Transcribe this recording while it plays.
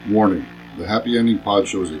Warning. The Happy Ending Pod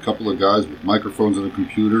Show is a couple of guys with microphones and a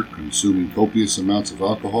computer consuming copious amounts of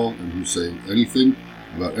alcohol and who say anything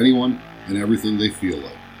about anyone and everything they feel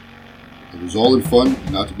like. It is all in fun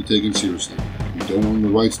and not to be taken seriously. We don't own the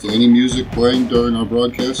rights to any music playing during our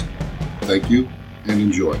broadcast. Thank you and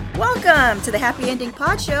enjoy. Welcome to the Happy Ending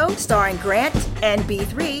Pod Show starring Grant and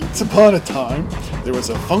B3. Once upon a time, there was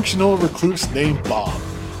a functional recluse named Bob,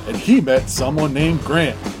 and he met someone named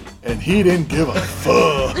Grant, and he didn't give a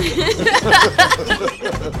fuck.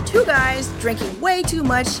 Two guys drinking way too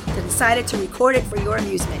much that decided to record it for your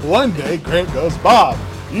amusement. One day, Grant goes, Bob,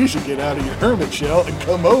 you should get out of your hermit shell and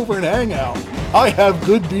come over and hang out. I have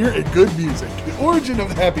good beer and good music. The origin of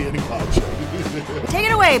the Happy Ending Pod Show. Take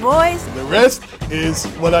it away, boys. The rest is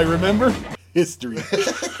what I remember, history.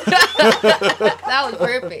 That was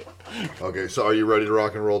perfect. Okay, so are you ready to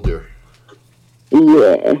rock and roll, dear?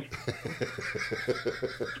 Yeah.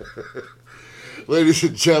 Ladies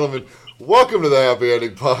and gentlemen, welcome to the Happy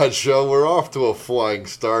Ending Pod Show. We're off to a flying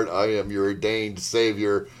start. I am your ordained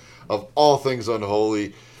savior of all things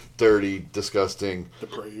unholy, dirty, disgusting,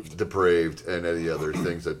 depraved, and any other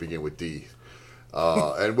things that begin with D.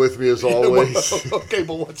 And with me as always... Okay,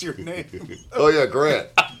 but what's your name? Oh, yeah, Grant.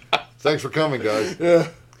 Thanks for coming, guys. Yeah.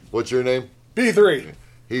 What's your name? B3.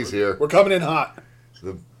 He's here. We're coming in hot.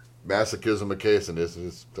 The masochism of casing this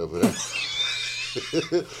is over there.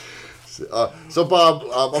 So, Bob,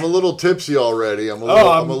 I'm a little tipsy already. I'm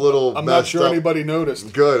not sure up. anybody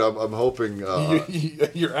noticed. Good. I'm hoping...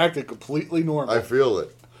 You're acting completely normal. I feel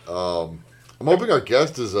it. I'm hoping our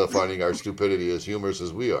guest is finding our stupidity as humorous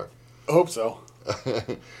as we are. I hope so.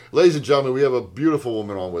 Ladies and gentlemen, we have a beautiful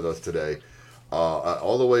woman on with us today.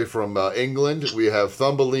 All the way from England, we have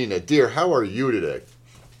Thumbelina. Dear, how are you today?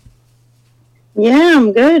 Yeah,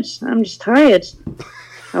 I'm good. I'm just tired.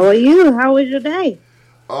 How are you? How was your day?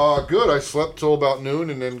 Good. I slept till about noon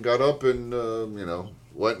and then got up and,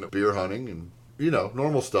 went beer hunting and,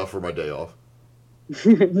 normal stuff for my day off.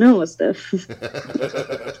 Normal stuff.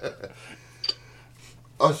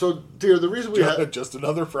 So, dear, the reason we have... Just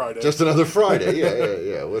another Friday. Just another Friday.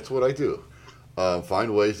 Yeah. That's what I do.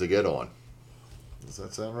 Find ways to get on. Does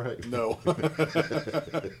that sound right? No.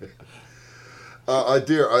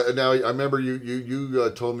 Dear, now I remember you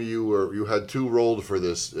told me you had two rolled for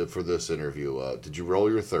this interview. Did you roll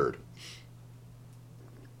your third?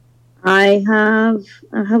 I have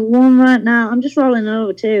one right now. I'm just rolling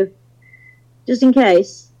over two, just in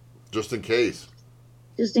case. Just in case.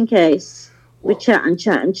 Just in case. We chat.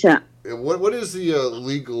 What is the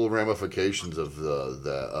legal ramifications of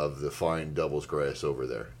the fine devil's grass over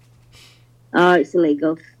there? Oh, it's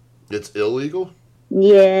illegal. It's illegal?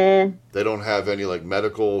 Yeah. They don't have any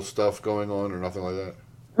medical stuff going on or nothing like that?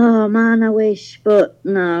 Oh man, I wish, but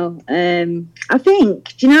no. I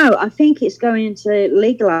think it's going into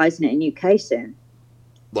legalizing it in UK soon.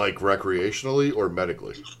 Like recreationally or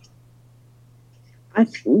medically?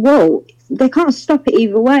 They can't stop it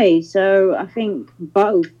either way, so I think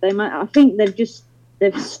both. I think they've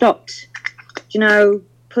stopped,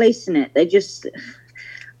 policing it.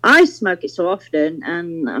 I smoke it so often,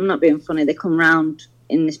 and I'm not being funny. They come round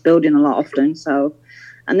in this building a lot often,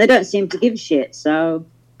 and they don't seem to give a shit. So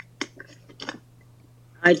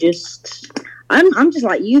I'm just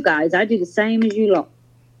like you guys. I do the same as you lot,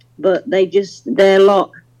 but there's a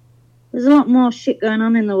lot more shit going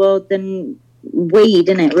on in the world than weed,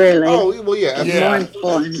 innit, really? Oh, well, yeah. More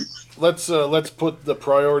important. Let's put the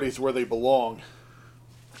priorities where they belong.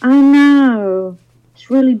 I know. It's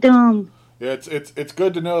really dumb. Yeah, it's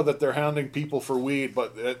good to know that they're hounding people for weed,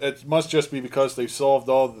 but it must just be because they've solved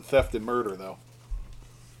all the theft and murder, though.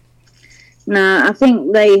 Nah, I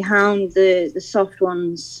think they hound the soft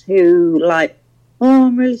ones who oh,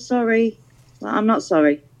 I'm really sorry. Well, I'm not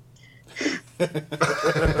sorry.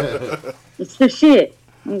 It's the shit.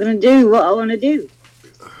 I'm going to do what I want to do.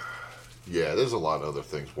 Yeah, there's a lot of other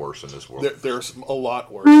things worse in this world. There's a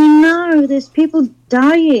lot worse. I know. There's people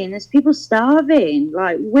dying. There's people starving.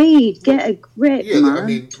 Weed, get a grip, man. I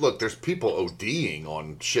mean, look, there's people ODing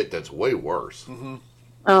on shit that's way worse. Mm-hmm.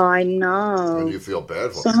 Oh, I know. And you feel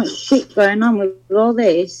bad for so much shit going on with all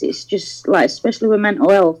this. It's just, especially with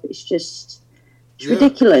mental health, it's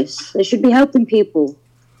ridiculous. They should be helping people.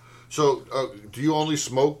 So, do you only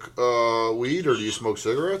smoke weed, or do you smoke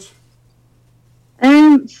cigarettes?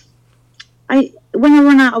 When I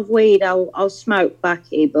run out of weed, I'll smoke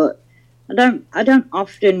backy, but I don't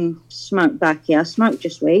often smoke backy. I smoke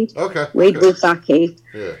just weed. Okay. Weed with backy.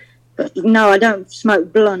 Yeah. But no, I don't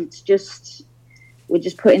smoke blunts. We're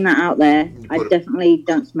just putting that out there. I definitely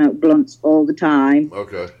don't smoke blunts all the time.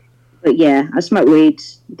 Okay. But yeah, I smoke weed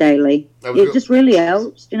daily. It just really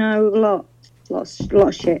helps, a lot. lot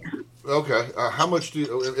of shit. Okay. How much do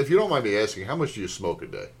you, if you don't mind me asking, how much do you smoke a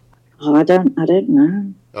day? Oh, I don't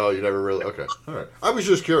know. Oh, you never really. Okay. All right. I was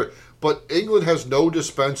just curious. But England has no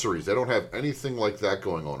dispensaries. They don't have anything like that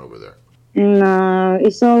going on over there. No,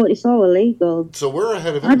 it's all illegal. So we're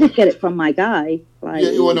ahead of I just get it from my guy. Like,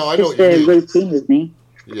 Yeah, well, no, I know just what you a mean. routine with me.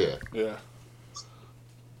 Yeah. Yeah.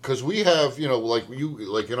 Because we have, like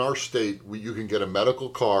in our state, you can get a medical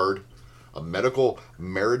card, a medical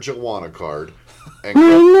marijuana card. And I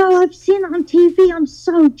know, I've seen it on TV. I'm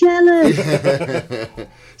so jealous.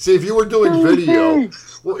 See, if you were doing So video,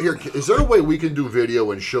 impressed. well, here, is there a way we can do video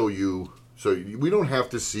and show you, so we don't have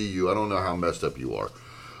to see you? I don't know how messed up you are.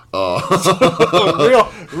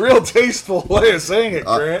 real tasteful way of saying it,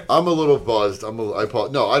 Grant. I'm a little buzzed. No, I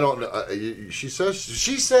don't know. She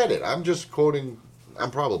said it. I'm just quoting. I'm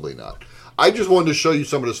probably not. I just wanted to show you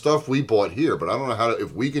some of the stuff we bought here, but I don't know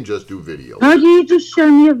if we can just do video. How do you just show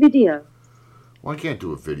me a video? Well, I can't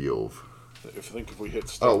do a video of. If we hit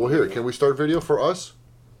start. Oh, well, here. Can we start video for us?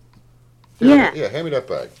 Yeah. Yeah, hand me that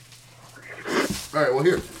bag. All right, well,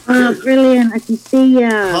 here. Oh, brilliant. I can see you.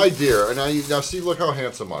 Hi, dear. And now see, look how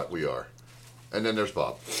handsome we are. And then there's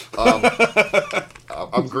Bob.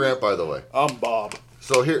 I'm Grant, by the way. I'm Bob.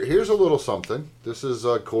 So here's a little something. This is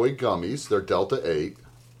Koi gummies. They're Delta 8.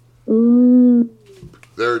 Ooh.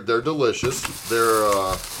 They're delicious.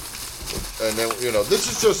 They're and then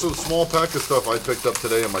this is just a small pack of stuff I picked up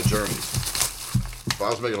today on my journeys.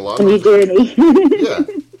 Bob's making a lot Can you of do any? Yeah,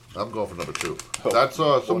 I'm going for number 2. That's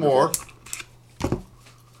some more.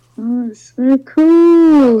 Oh, it's so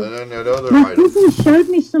cool. And then that other My item. cousin showed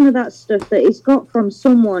me some of that stuff that he's got from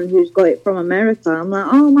someone who's got it from America. I'm like,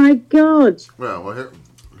 oh my god. Yeah, well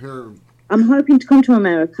here. I'm hoping to come to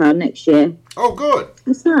America next year. Oh, good.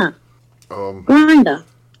 What's that? Grinder.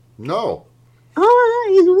 No. Oh,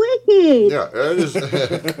 that is wicked. Yeah, that is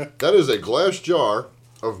that is a glass jar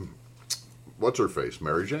of what's her face,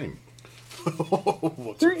 Mary Jane.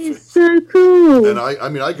 That is so cool. And I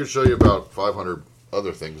mean, I could show you about 500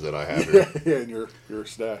 other things that I have here. Yeah, in your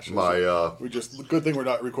stash. My Good thing we're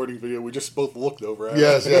not recording video. We just both looked over at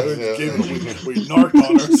Yes, it. yes. We narked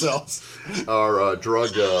on ourselves. our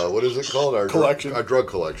drug what is it called? Our Collection. Our drug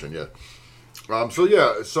collection. Yeah.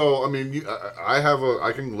 So I mean,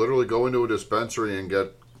 I can literally go into a dispensary and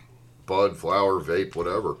get bud, flower, vape,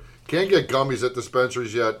 whatever. Can't get gummies at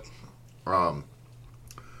dispensaries yet. And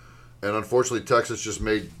unfortunately, Texas just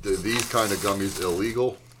made these kind of gummies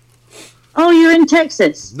illegal. Oh, you're in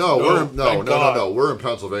Texas? No, thank God. no. We're in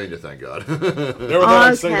Pennsylvania, thank God. Never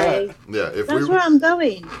thought I'd say that. Yeah, if That's where I'm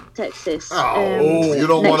going, Texas. you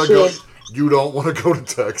don't want next to go. year. You don't want to go to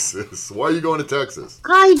Texas. Why are you going to Texas?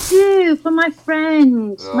 I do, for my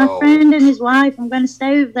friend. My Oh. friend and his wife. I'm going to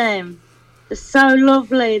stay with them. They're so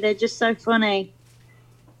lovely. They're just so funny.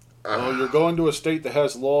 Well, you're going to a state that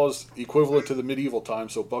has laws equivalent to the medieval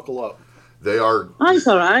times, so buckle up. They are. Oh, it's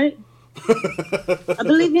all right. I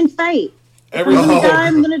believe in fate. If I'm Everything, going to die,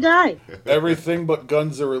 I'm going to die. everything but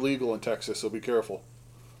guns are illegal in Texas, so be careful.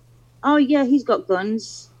 Oh, yeah, he's got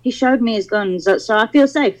guns. He showed me his guns, so I feel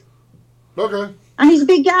safe. Okay. And he's a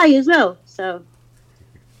big guy as well, so...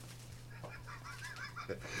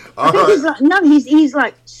 I All think right. he's like, no, he's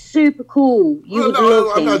like super cool. You would love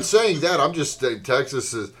I'm him. not saying that. I'm just saying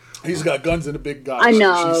Texas is. He's got guns and a big guy. I so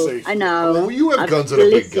know, she's safe. I know. Well, you have I've guns and a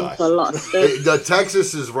big listened guy. for a lot of stuff.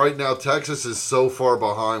 Texas is right now. Texas is so far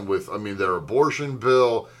behind with. I mean, their abortion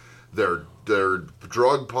bill, their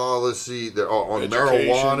drug policy, their on Education.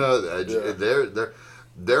 marijuana. Yeah.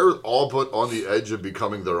 They're all but on the edge of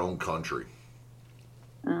becoming their own country.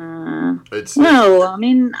 It's No, I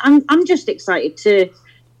mean, I'm just excited to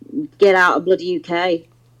get out of bloody UK.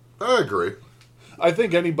 I agree. I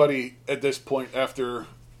think anybody at this point, after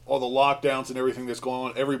all the lockdowns and everything that's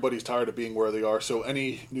going on, everybody's tired of being where they are. So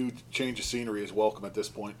any new change of scenery is welcome at this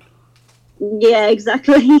point. Yeah,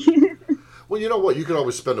 exactly. Well, you know what? You can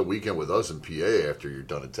always spend a weekend with us in PA after you're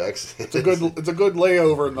done in Texas. It's a good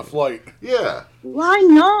layover in the flight. Yeah. Why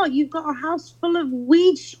not? You've got a house full of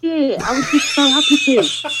weed shit. I was just so happy to.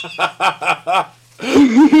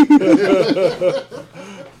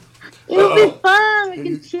 It'll be fun. We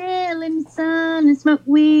can chill in the sun and smoke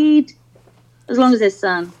weed. As long as there's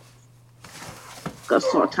sun. Got a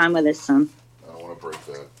sort of time where there's sun. I don't want to break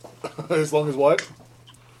that. As long as what?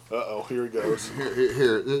 Uh-oh, here he goes.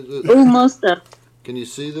 Here. Oh, monster. Can you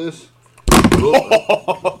see this?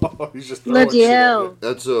 He's just throwing Bloody shit at hell. you.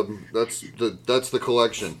 That's the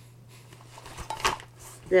collection.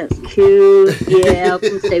 That's cool. Yeah, I'll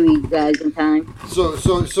come stay with you guys in time.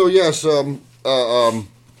 So yes, you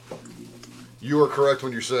are correct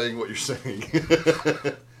when you're saying what you're saying.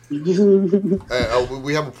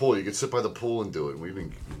 We have a pool. You can sit by the pool and do it. We've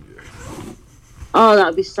been. Oh, that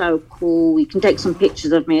would be so cool. You can take some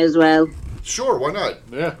pictures of me as well. Sure, why not?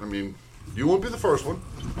 Yeah. I mean, you won't be the first one.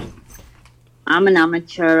 I'm an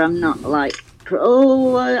amateur. I'm not like,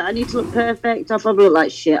 I need to look perfect. I'll probably look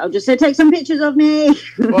like shit. I'll just say, take some pictures of me.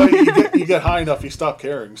 Well, you get high enough, you stop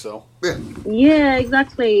caring, so. Yeah. Yeah,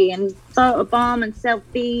 exactly. And photobomb and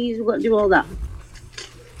selfies. We've got to do all that.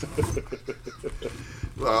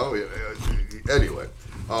 Well, anyway.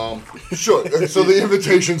 Sure. So the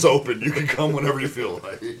invitation's open. You can come whenever you feel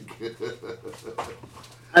like.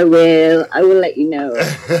 I will let you know.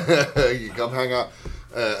 You come hang out,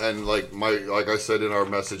 and like I said in our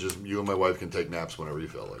messages, you and my wife can take naps whenever you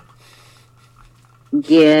feel like.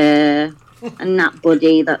 Yeah, a nap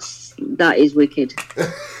buddy. That is wicked.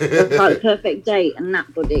 That's like the perfect date. A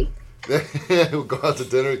nap buddy. We'll go out to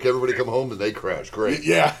dinner. Everybody come home and they crash. Great.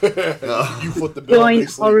 Yeah. You flip the bill. Joint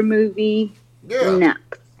horror movie. Yeah. Nap.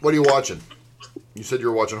 What are you watching? You said you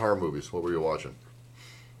were watching horror movies. What were you watching?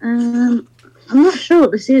 I'm not sure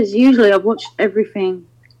what this is. Usually I've watched everything.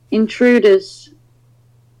 Intruders.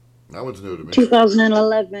 That one's new to me.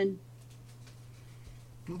 2011.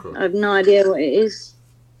 Okay. I have no idea what it is.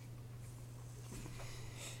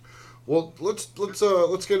 Well, let's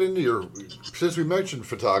get into your. Since we mentioned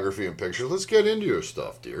photography and pictures, let's get into your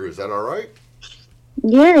stuff, dear. Is that all right?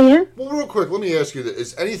 Yeah. Well, real quick, let me ask you this: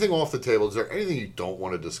 is anything off the table? Is there anything you don't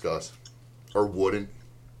want to discuss, or wouldn't?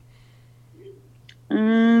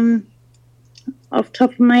 Off the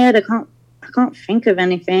top of my head, I can't think of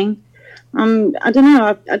anything. I don't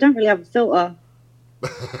know. I don't really have a filter.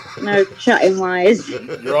 No, chatting wise.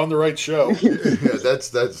 You're on the right show. Yeah,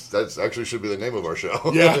 that's actually should be the name of our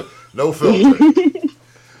show. Yeah. No filter.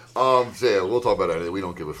 So yeah, we'll talk about anything. We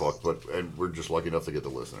don't give a fuck, and we're just lucky enough to get the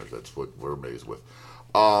listeners. That's what we're amazed with.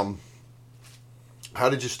 How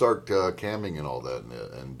did you start camming and all that,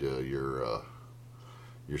 and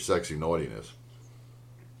your sexy naughtiness?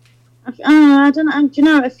 I don't know. Do you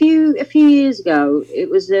know? A few years ago, it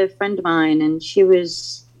was a friend of mine, and she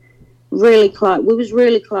was really close. We was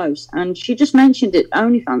really close, and she just mentioned it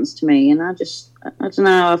OnlyFans to me, and I don't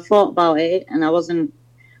know. I thought about it, and I was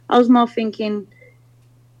more thinking,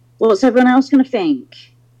 what's everyone else going to think?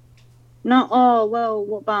 Not, oh, well,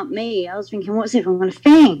 what about me? I was thinking, what's everyone going to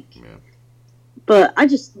think? Yeah. But I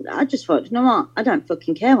just thought, you know what? I don't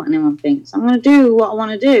fucking care what anyone thinks. I'm going to do what I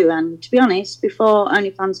want to do. And to be honest, before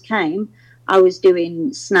OnlyFans came, I was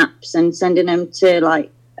doing snaps and sending them to,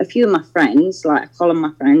 like, a few of my friends. Like, I call them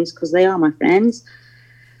my friends because they are my friends.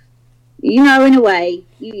 You know, in a way.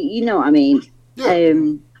 You know what I mean. Yeah.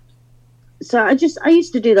 So I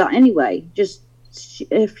used to do that anyway. Just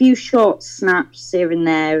a few short snaps here and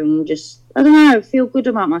there, and just, I don't know, feel good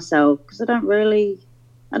about myself, because I don't really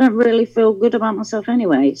feel good about myself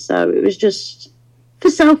anyway. So it was just for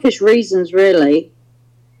selfish reasons, really.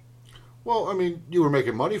 Well, I mean, you were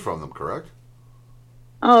making money from them, correct?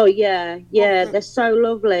 Oh yeah, they're so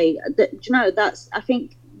lovely. Do you know, I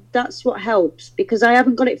think that's what helps, because I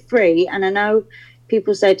haven't got it free, and I know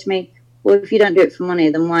people say to me, well, if you don't do it for money,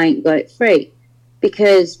 then why ain't you got it free?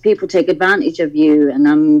 Because people take advantage of you, and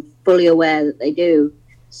I'm fully aware that they do.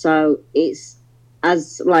 So it's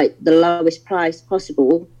as like the lowest price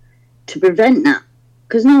possible to prevent that,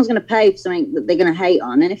 because no one's going to pay for something that they're going to hate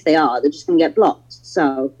on, and if they are, they're just going to get blocked.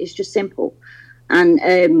 So it's just simple. And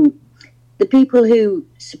the people who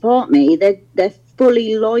support me, they're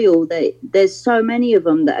fully loyal. There's so many of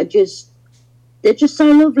them that are they're just so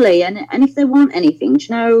lovely, and if they want anything, you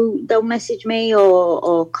know, they'll message me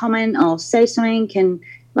or comment or say something, and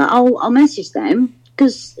like, I'll message them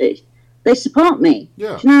because they support me.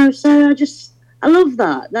 Yeah. You know, so I love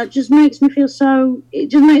that. That just makes me feel so. It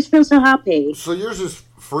just makes me feel so happy. So yours is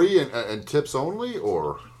free and tips only,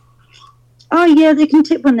 or? Oh yeah, they can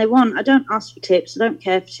tip when they want. I don't ask for tips. I don't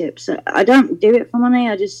care for tips. I don't do it for money.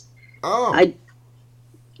 I just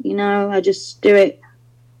do it.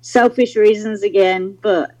 Selfish reasons again,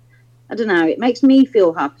 but I don't know. It makes me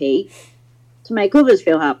feel happy to make others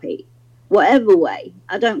feel happy. Whatever way,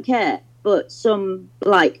 I don't care. But some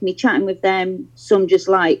like me chatting with them. Some just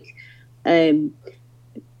like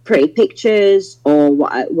pretty pictures or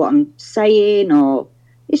what I'm saying, or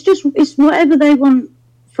it's whatever they want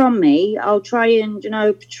from me. I'll try and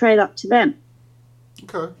portray that to them.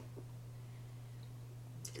 Okay.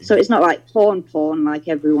 So it's not like porn like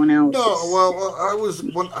everyone else. No, well,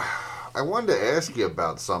 I wanted to ask you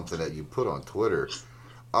about something that you put on Twitter.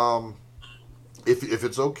 If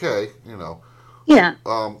it's okay, Yeah.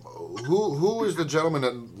 Who is the gentleman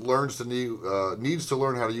that needs to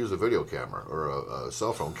learn how to use a video camera or a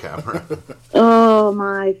cell phone camera? Oh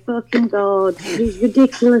my fucking god, he's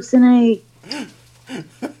ridiculous, isn't he?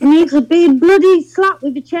 He needs a big bloody slap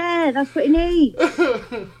with a chair. That's what he needs.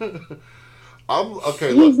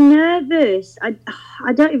 Okay. He's Look. nervous.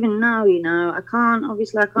 I don't even know. I can't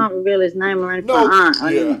reveal his name or anything like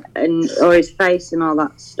that, and or his face and all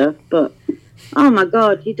that stuff. But oh my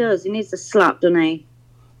god, he does. He needs a slap, doesn't he?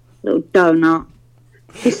 Little donut.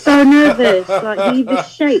 He's so nervous. Like he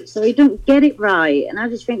just shakes, so he don't get it right. And I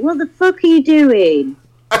just think, what the fuck are you doing?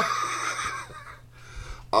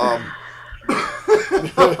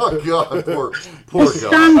 Oh God, poor The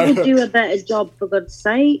Stan could do a better job, for God's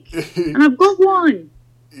sake. And I've got one.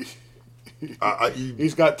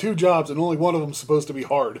 He's got 2 jobs, and only one of them's supposed to be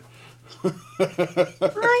hard.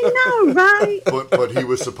 I know, right? But he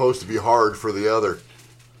was supposed to be hard for the other.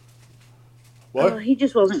 What? Oh, he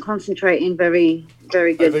just wasn't concentrating very,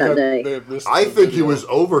 very good that day. I think he was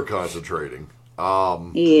over concentrating.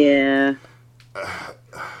 Yeah.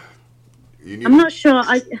 You I'm not sure.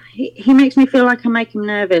 He makes me feel like I make him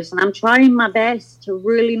nervous, and I'm trying my best to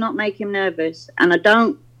really not make him nervous, and I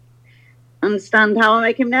don't understand how I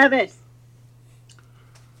make him nervous.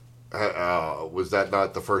 Was that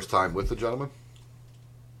not the first time with the gentleman?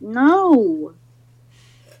 No.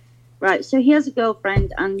 Right, so he has a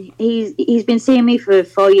girlfriend, and he's been seeing me for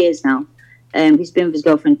 4 years now. He's been with his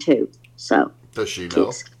girlfriend too. So. Does she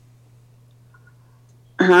know?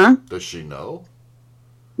 Huh? Does she know?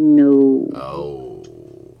 No. Oh.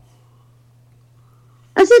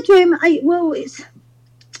 I said to him, I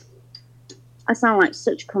sound like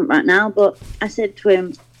such a cunt right now, but I said to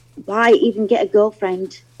him, why even get a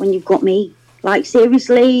girlfriend when you've got me? Like,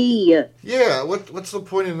 seriously? Yeah, what's the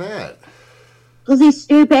point in that? Because he's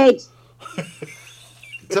stupid.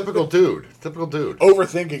 Typical dude.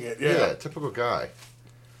 Overthinking it, Yeah, typical guy.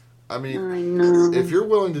 I mean, I know. if you're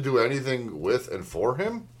willing to do anything with and for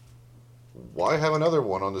him, why have another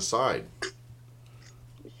one on the side?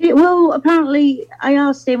 Well, apparently, I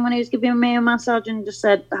asked him when he was giving me a massage and just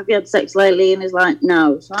said, have you had sex lately? And he's like,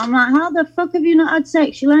 no. So I'm like, how the fuck have you not had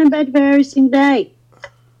sex? You lie in bed every single day.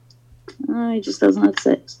 Oh, he just doesn't have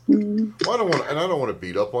sex. Well, I don't want to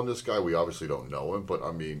beat up on this guy. We obviously don't know him, but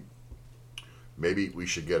I mean, maybe we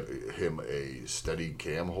should get him a steady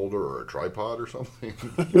cam holder or a tripod or something.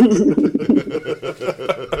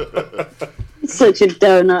 Such a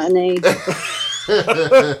donut, isn't he?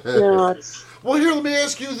 God. Well, here, let me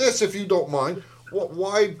ask you this, if you don't mind.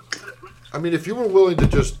 Why? I mean, if you were willing to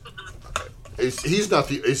just, is he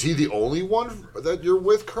the only one that you're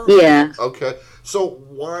with currently? Yeah. Okay. So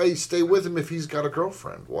why stay with him if he's got a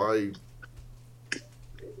girlfriend? Why?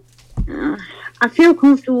 I feel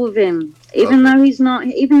comfortable with him, even though he's not.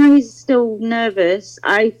 Even though he's still nervous,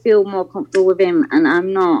 I feel more comfortable with him, and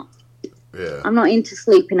I'm not. Yeah. I'm not into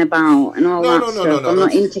sleeping about and all that stuff. I'm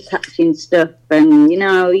not into catching stuff, and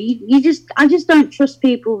I just don't trust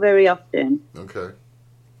people very often. Okay.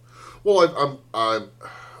 Well,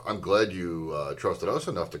 I'm glad you trusted us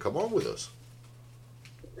enough to come on with us.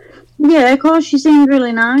 Yeah, of course, she seemed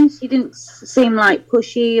really nice. He didn't seem like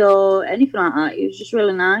pushy or anything like that. He was just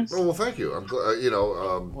really nice. Oh, well, thank you. I'm glad.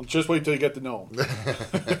 Well, just wait till you get to know him.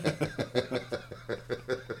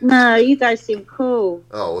 No, you guys seem cool.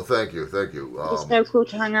 Oh, well, thank you. It's so cool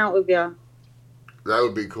to hang out with you. That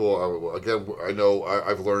would be cool. Again, I know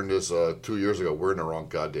I've learned this 2 years ago. We're in the wrong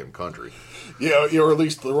goddamn country. Yeah, or at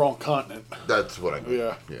least the wrong continent. That's what I mean.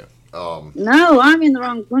 Yeah. No, I'm in the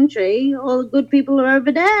wrong country. All the good people are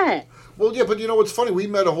over there. Well, yeah, but you know what's funny? We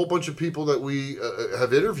met a whole bunch of people that we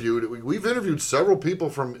have interviewed. We've interviewed several people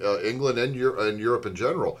from England and Europe in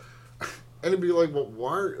general. And it'd be like, well,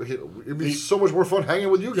 why? It'd be so much more fun hanging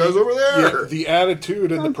with you guys over there. Yeah, the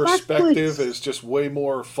attitude and the perspective is just way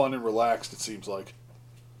more fun and relaxed, it seems like.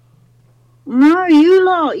 No, you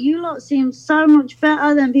lot seem so much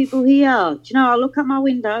better than people here. Do you know, I look out my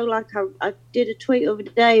window like I did a tweet over the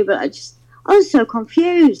day, but I was so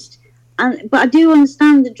confused. But I do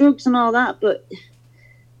understand the drugs and all that, but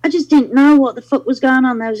I just didn't know what the fuck was going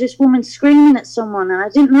on. There was this woman screaming at someone, and I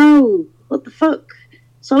didn't know what the fuck.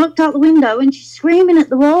 So I looked out the window, and she's screaming at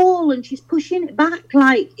the wall, and she's pushing it back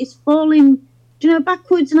like it's falling,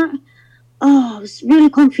 backwards. And I was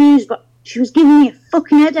really confused, but she was giving me a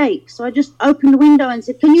fucking headache. So I just opened the window and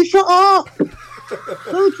said, "Can you shut up?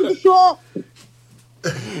 Go to the shop."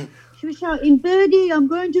 She was shouting, "Birdie, I'm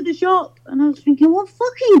going to the shop." And I was thinking, well,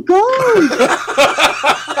 fucking go.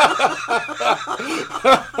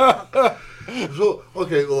 So,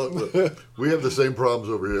 okay, look, we have the same problems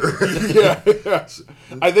over here. Yeah.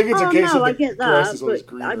 I think it's a case of I the get grass that, is always but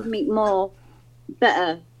greener. I'd meet more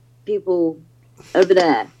better people over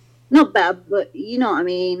there. Not better, but you know what I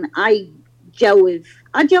mean. I gel with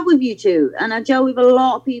you two, and I gel with a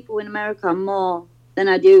lot of people in America more than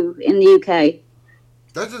I do in the UK.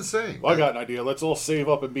 That's insane. Well, I got an idea. Let's all save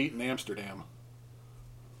up and meet in Amsterdam.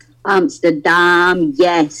 Amsterdam,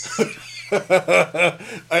 yes. I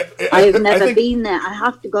have never been there. I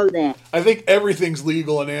have to go there. I think everything's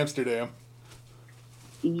legal in Amsterdam.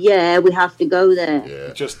 Yeah, we have to go there.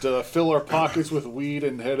 Yeah. Just fill our pockets with weed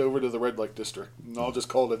and head over to the red light district. And I'll just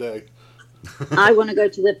call it a day. I want to go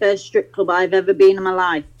to the first strip club I've ever been in my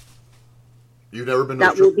life. You've never been to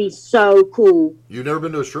That will be so cool. You've never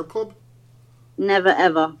been to a strip club? Never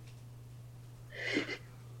ever.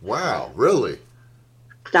 Wow, really?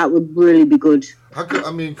 That would really be good. How could,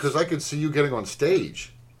 I mean, because I could see you getting on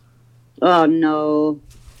stage. Oh no.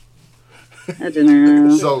 I don't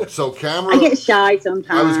know. So camera. I get shy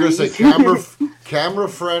sometimes. I was going to say camera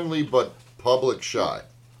friendly, but public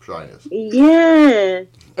shyness. Yeah.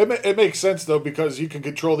 It makes sense, though, because you can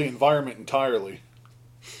control the environment entirely.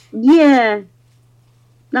 Yeah.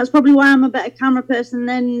 That's probably why I'm a better camera person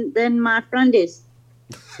than my friend is.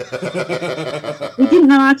 He didn't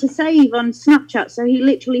know how to save on Snapchat, so he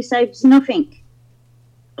literally saves nothing.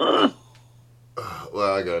 Ugh.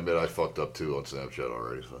 Well, I gotta admit, I fucked up too on Snapchat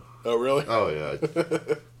already. So. Oh, really? Oh yeah,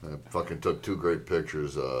 I fucking took 2 great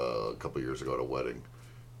pictures a couple years ago at a wedding,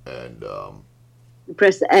 and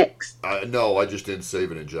Press the X. no, I just didn't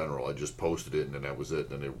save it in general. I just posted it, and then that was it.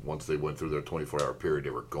 And then once they went through their 24-hour period,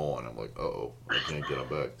 they were gone. I'm like, uh-oh, I can't get them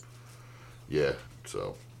back. Yeah,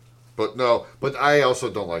 so, but I also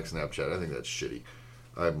don't like Snapchat. I think that's shitty.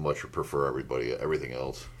 I much prefer everything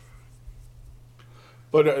else.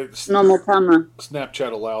 But Normal camera.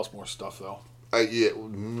 Snapchat allows more stuff, though. Yeah,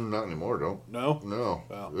 not anymore. Don't. No? No.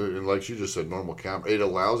 Oh. And like you just said, normal camera. It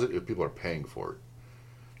allows it if people are paying for it.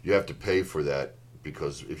 You have to pay for that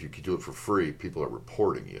because if you can do it for free, people are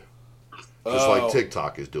reporting you. Just like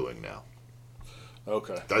TikTok is doing now.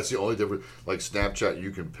 Okay. That's the only difference. Like Snapchat,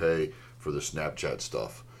 you can pay for the Snapchat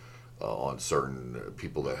stuff on certain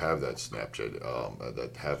people that have that Snapchat,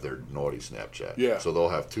 that have their naughty Snapchat. Yeah. So they'll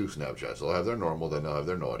have 2 Snapchats. They'll have their normal, then they'll have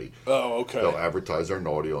their naughty. Oh, okay. They'll advertise their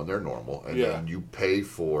naughty on their normal, and Yeah. then you pay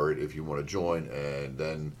for it if you want to join, and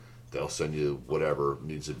then they'll send you whatever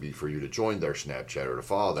needs to be for you to join their Snapchat or to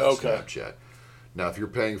follow that Snapchat. Now, if you're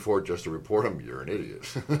paying for it just to report them, you're an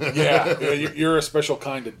idiot. Yeah, you're a special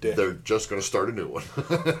kind of dick. They're just going to start a new one.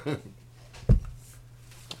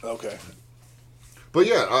 Okay. But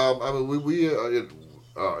yeah, I mean,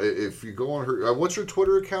 if you go on her, what's your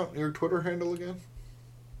Twitter account? Your Twitter handle again?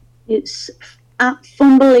 It's at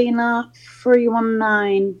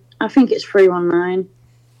Fumbelina319. I think it's 319.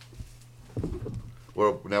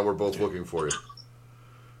 Well, now we're both looking for you.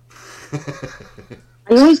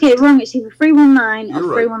 I always get it wrong. It's either 319 or You're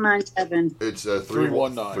right. 3197. It's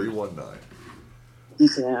 319. 319.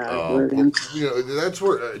 Yeah, You know, that's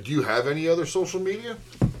where. Do you have any other social media?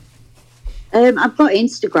 I've got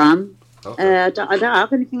Instagram. Okay. I don't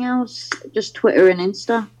have anything else. Just Twitter and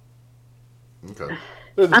Insta. Okay.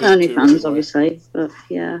 There's And good too, OnlyFans, anyway. obviously. But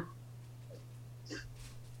yeah.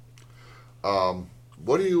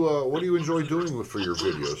 What do you enjoy doing for your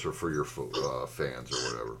videos or for your fans or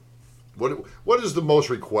whatever? What is the most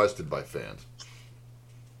requested by fans?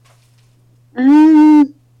 I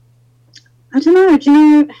don't know. Do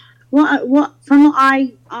you know what? From what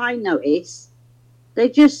I notice, they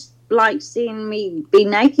just like seeing me be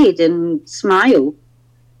naked and smile.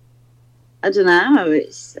 I don't know.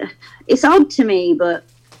 It's odd to me, but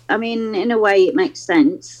I mean, in a way, it makes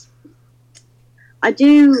sense. I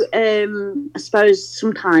do. I suppose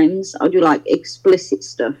sometimes I'll do like explicit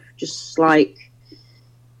stuff, just like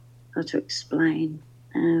how to explain.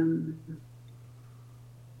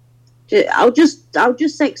 I'll just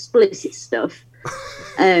say explicit stuff.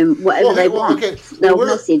 Whatever they want. Okay. They'll Well,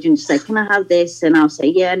 message and say, "Can I have this?" And I'll say,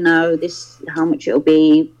 "Yeah, no, this, how much it'll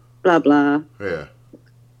be." Blah blah. Yeah.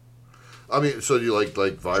 I mean, so you like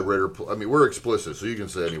vibrator? I mean, we're explicit, so you can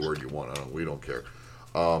say any word you want. We don't care.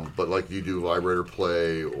 But like you do vibrator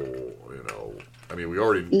play, or I mean, we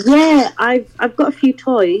already. Yeah, I've got a few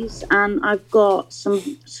toys and I've got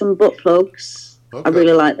some butt plugs. Okay. I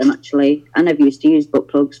really like them actually. I never used to use butt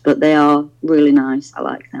plugs, but they are really nice. I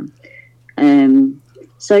like them.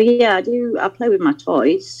 So yeah, I play with my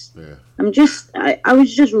toys. Yeah. I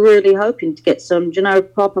was just really hoping to get some,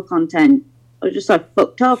 proper content. I was just so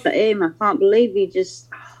fucked off at him. I can't believe he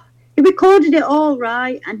recorded it all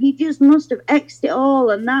right, and he just must have X'd it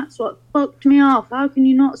all, and that's what fucked me off. How can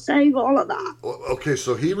you not save all of that? Well, okay,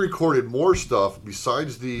 so he recorded more stuff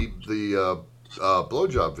besides the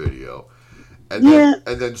blowjob video,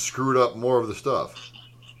 and then screwed up more of the stuff.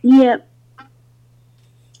 Yep.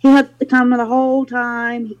 He had the camera the whole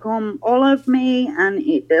time. He come all over me, and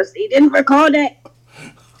he didn't record it.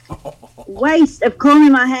 Waste of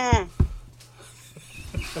combing my hair.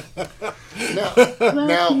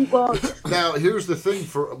 Now, here's the thing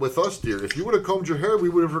with us, dear. If you would have combed your hair, we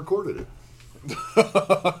would have recorded it.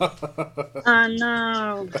 I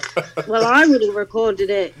know. Well, I would have recorded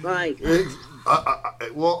it.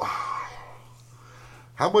 Well,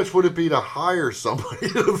 how much would it be to hire somebody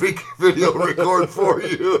to video record for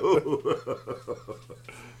you?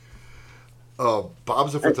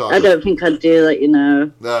 Bob's a photographer. I don't think I'd do that,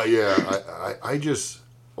 Yeah, I just...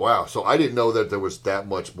 Wow, so I didn't know that there was that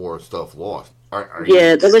much more stuff lost.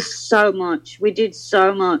 Yeah, there was so much. We did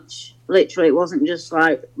so much. Literally, it wasn't just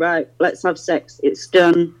like, right, let's have sex. It's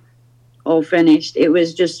done, all finished. It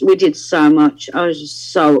was just, we did so much. I was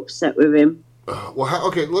just so upset with him.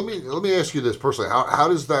 Okay, let me ask you this personally. How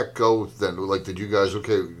does that go then? Like, did you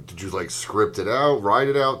like script it out, write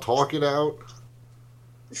it out, talk it out?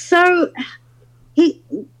 So,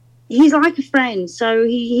 he's like a friend. So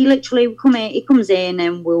he literally comes in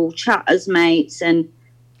and we'll chat as mates, and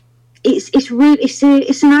it's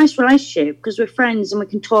a nice relationship because we're friends and we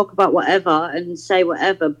can talk about whatever and say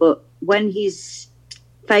whatever. But when he's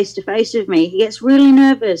face to face with me, he gets really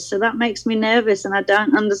nervous. So that makes me nervous, and I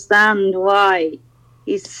don't understand why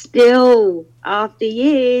he's still, after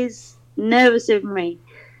years, nervous with me.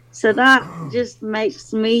 So that just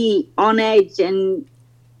makes me on edge and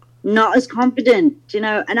not as confident,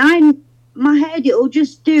 And my head, it'll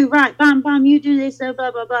just do, right, bam, bam, you do this, blah,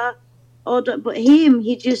 blah, blah. But him,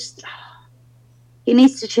 he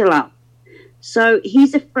needs to chill out. So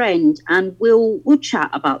he's a friend, and we'll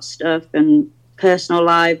chat about stuff and personal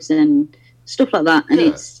lives and stuff like that. And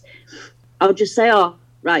I'll just say, oh,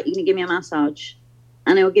 right, you're going to give me a massage.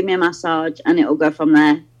 And he'll give me a massage, and it'll go from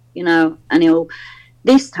there, And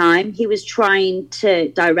this time, he was trying to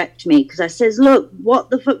direct me because I says, look, what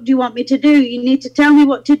the fuck do you want me to do? You need to tell me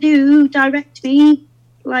what to do. Direct me.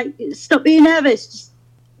 Like, stop being nervous. Just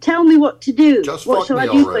tell me what to do. What shall I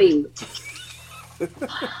do for you?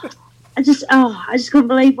 I just couldn't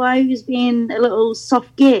believe why he was being a little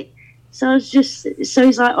soft git. So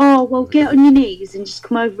he's like, oh, well, get on your knees and just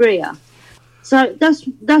come over here. So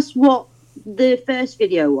that's what the first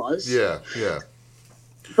video was. Yeah.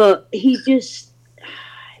 But he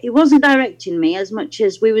wasn't directing me as much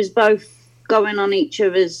as we was both going on each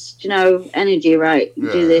other's, energy, right?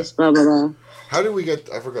 Yeah. Do this, blah, blah, blah. How did we I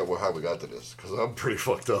forgot how we got to this, because I'm pretty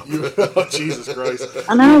fucked up. Jesus Christ.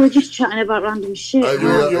 I know, we're just chatting about random shit. You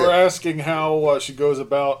were asking how she goes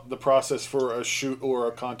about the process for a shoot or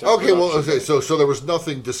a content. Okay, so there was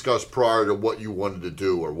nothing discussed prior to what you wanted to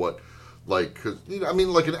do or what, like, cause,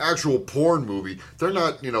 like an actual porn movie, they're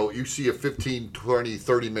not, you see a 15, 20,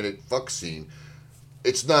 30-minute fuck scene.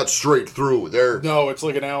 It's not straight through. No, it's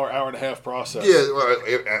like an hour and a half process. Yeah,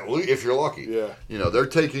 if you're lucky. Yeah. They're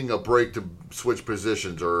taking a break to switch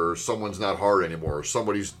positions, or someone's not hard anymore, or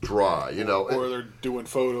somebody's dry, Or they're doing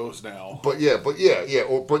photos now. But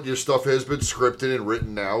your stuff has been scripted and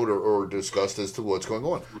written out or discussed as to what's going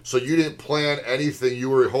on. So you didn't plan anything. You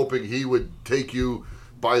were hoping he would take you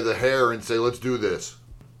by the hair and say, let's do this.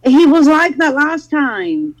 He was like that last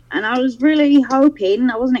time, and I was really hoping,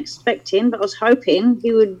 I wasn't expecting, but I was hoping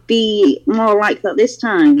he would be more like that this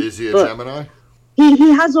time. Is he a Gemini?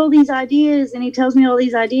 He has all these ideas, and he tells me all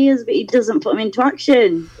these ideas, but he doesn't put them into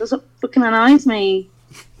action. That's what fucking annoys me.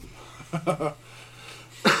 But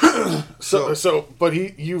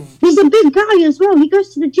he's a big guy as well. He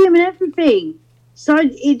goes to the gym and everything. So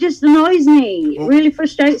it just annoys me. It really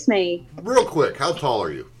frustrates me. Real quick, how tall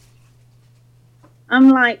are you? I'm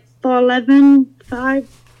like 4'11", 5.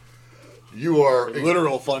 You are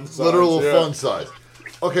literal fun size. Fun size.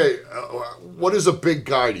 Okay, what is a big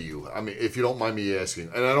guy to you? I mean, if you don't mind me asking,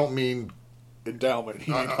 and I don't mean endowment.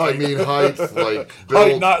 I mean height, like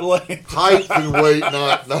build, height, not length. Height and weight,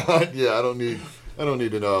 not. Yeah, I don't need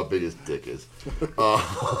to know how big his dick is.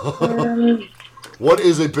 What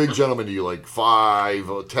is a big gentleman to you? Like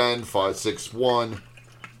 5'10", 5'6", 1?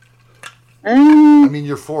 I mean,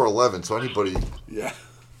 you're 4'11", so anybody. Yeah.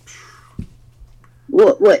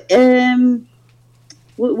 What do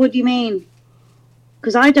you mean?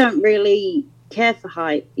 Because I don't really care for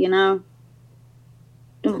height, Don't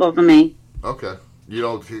bother me. Okay. You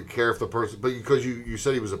don't care if the person, but because you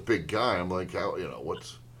said he was a big guy, I'm like, how,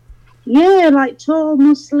 what's. Yeah, like tall,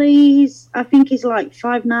 muscly. I think he's like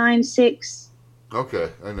 5'9", 6. Okay,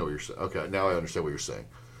 I know what you're saying. Okay, now I understand what you're saying.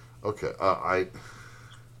 Okay,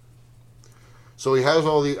 So he has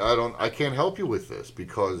all the. I can't help you with this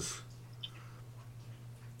because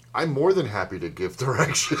I'm more than happy to give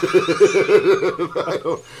direction. I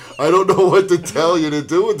don't know what to tell you to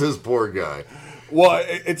do with this poor guy. Well,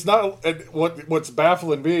 it's not. What's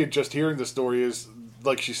baffling me just hearing the story is,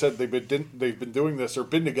 like she said, they've been doing this or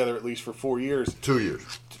been together at least for 4 years. 2 years.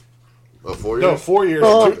 4 years? No, 4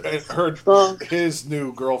 years. Four. His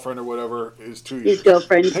new girlfriend or whatever is 2 years. His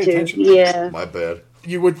girlfriend Pay too. attention. Yeah. My bad.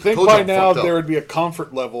 You would think Told you by I'm now fucked up. there would be a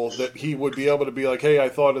comfort level that he would be able to be like, hey, I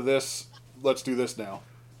thought of this. Let's do this now.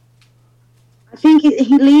 I think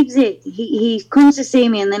he leaves it. He comes to see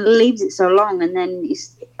me and then leaves it so long, and then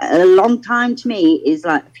it's a long time to me is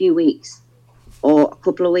like a few weeks or a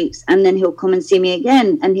couple of weeks, and then he'll come and see me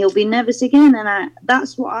again, and he'll be nervous again, and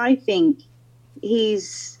that's what I think. Do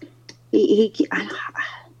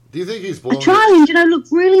you think he's I blown? try and look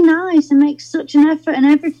really nice and make such an effort and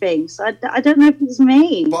everything. So I don't know if it's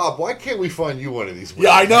me. Bob, why can't we find you one of these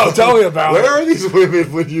women? Yeah, I know. Tell me about Where it. are these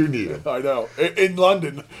women when you need them? I know. In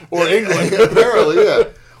London or England. Apparently, yeah.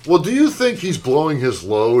 Well, do you think he's blowing his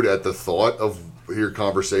load at the thought of your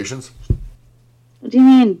conversations? What do you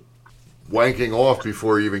mean? Wanking off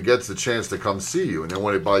before he even gets the chance to come see you. And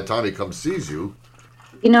then by the time he comes sees you...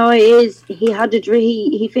 You know, it is. He had a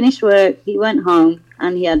drink. He finished work. He went home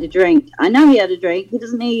and he had a drink. I know he had a drink. He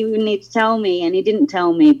doesn't even need to tell me, and he didn't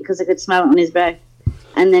tell me because I could smell it on his breath.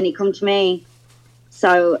 And then he come to me.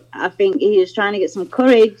 So I think he was trying to get some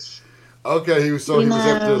courage. Okay, he was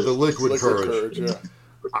after the liquid courage. Yeah.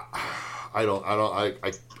 I don't Can't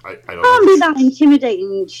be that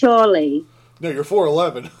intimidating, surely. No, you're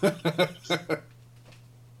 4'11".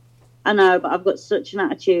 I know, but I've got such an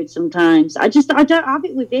attitude sometimes. I don't have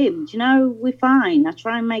it with him. Do you know, we're fine. I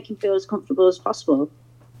try and make him feel as comfortable as possible.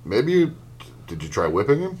 Maybe did you try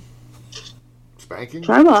whipping him? Spanking?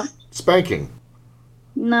 Try what? Spanking.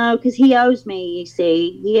 No, because he owes me, you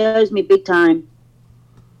see. He owes me big time.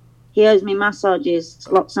 He owes me massages.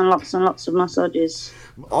 Lots and lots and lots of massages.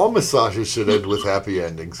 All massages should end with happy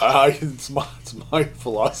endings. It's my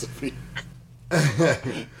philosophy.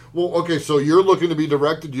 Well, okay, so you're looking to be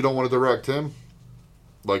directed. You don't want to direct him?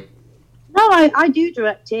 Like... No, I do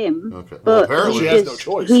direct him. Okay. Well, But apparently she has no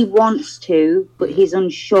choice. he wants to, but he's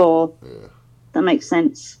unsure. Yeah. That makes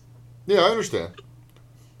sense. Yeah, I understand.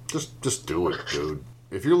 Just do it, dude.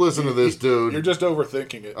 If you're listening to this, dude... You're just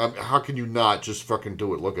overthinking it. how can you not just fucking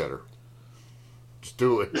do it? Look at her. Just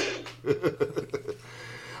do it.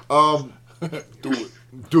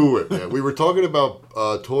 Do it, man. We were talking about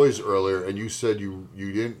toys earlier, and you said you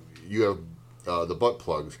have the butt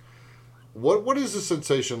plugs. What is the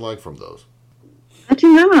sensation like from those? I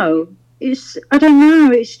don't know. I don't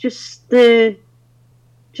know. It's just the...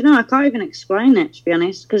 Do you know, I can't even explain it, to be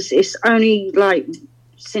honest, because it's only, like,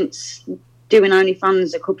 since doing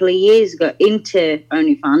OnlyFans a couple of years ago, into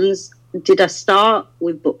OnlyFans, did I start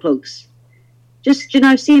with butt plugs. Just,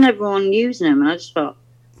 seeing everyone using them, and I just thought,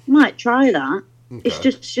 I might try that. Okay. It's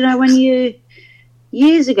just, when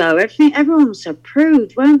years ago, everyone was so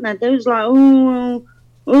prude, weren't they? They was like,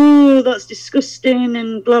 oh, that's disgusting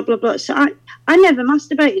and blah, blah, blah. So I never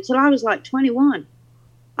masturbated till I was like 21.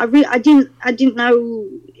 I didn't know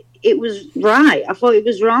it was right. I thought it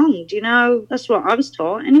was wrong. Do you know? That's what I was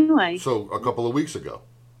taught anyway. So, a couple of weeks ago.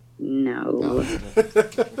 No.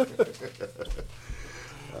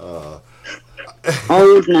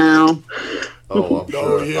 Old now. Oh, I'm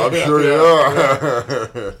sure. yeah, I'm sure you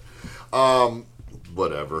are.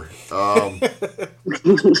 Whatever.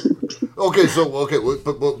 Okay,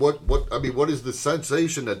 but what? I mean, what is the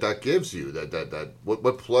sensation that gives you?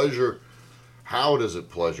 What pleasure? How does it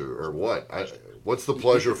pleasure, or what? What's the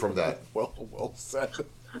pleasure from that? Well said.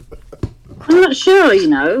 I'm not sure.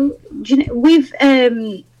 We've I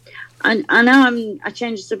know I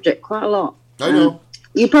change the subject quite a lot. I know.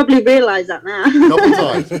 You probably realise that now. Couple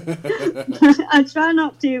times. I try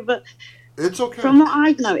not to, but It's okay. from what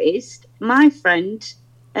I've noticed, my friend,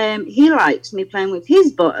 he likes me playing with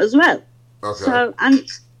his butt as well. Okay. So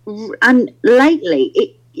and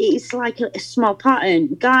lately it's like a small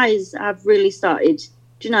pattern. Guys have really started,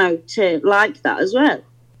 to like that as well.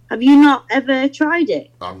 Have you not ever tried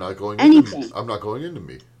it? I'm not going Anything. I'm not going into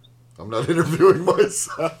me. I'm not interviewing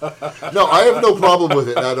myself. No, I have no problem with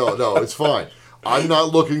it. No, it's fine. I'm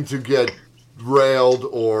not looking to get railed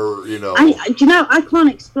or, I can't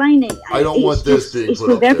explain it. I don't want this being It's put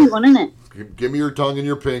with up there. everyone, isn't it? Give me your tongue and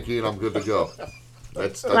your pinky and I'm good to go.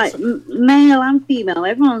 That's Like male and female,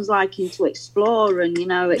 everyone's liking to explore and,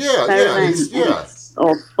 experiment. it's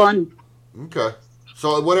Or fun. okay.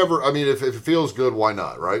 So whatever, I mean, if it feels good, why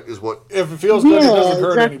not, right? Is what If it feels good, it Yeah, doesn't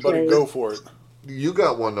hurt exactly. anybody, go for it. you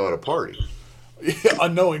got one though at a party.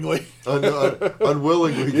 Unknowingly.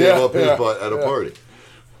 Unwillingly gave Yeah, up his yeah, butt at a yeah. party.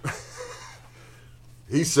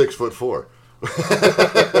 He's 6'4".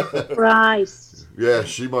 Christ. Yeah,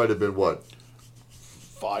 she might have been what?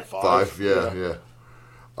 5'5". 5. Yeah.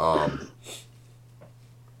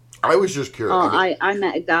 I was just curious. Oh, I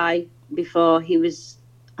met a guy before.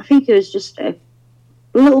 I think he was just a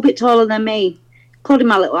little bit taller than me. Called him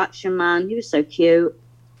my little action man. He was so cute.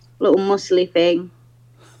 Little muscly thing.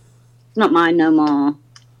 Not mine no more.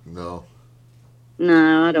 No.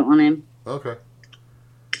 No, I don't want him. Okay.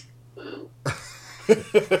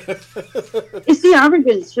 It's the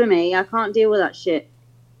arrogance for me. I can't deal with that shit.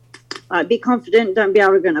 Like, be confident, don't be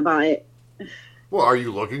arrogant about it. Well, are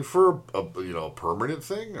you looking for a permanent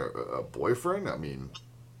thing, or a boyfriend? I mean,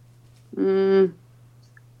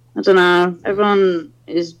 I don't know. Everyone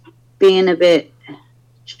is being a bit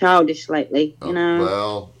childish lately, you know,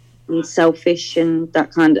 well, and selfish and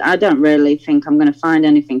that kind of. I don't really think I'm going to find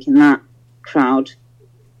anything in that crowd.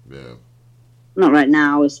 yeah. Not right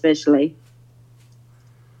now, especially.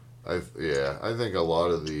 I think a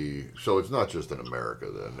lot of so it's not just in America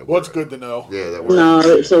then. Well, it's good to know. Yeah, that No,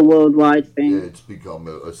 it's a worldwide thing. it's become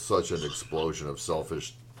such an explosion of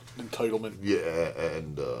selfish, Entitlement.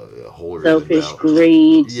 and holier Selfish than thou.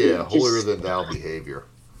 greed. Yeah, just- holier than thou behavior.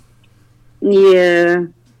 Yeah,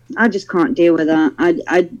 I just can't deal with that.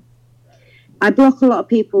 I block a lot of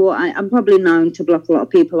people. I'm probably known to block a lot of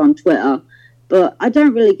people on Twitter, but I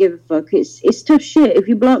don't really give a fuck. It's tough shit. If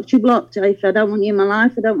you blocked, you blocked. If I don't want you in my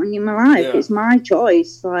life, I don't want you in my life. Yeah. It's my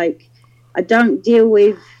choice. Like, I don't deal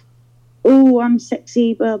with, oh, I'm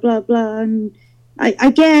sexy, blah blah blah. And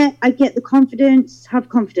I get the confidence. Have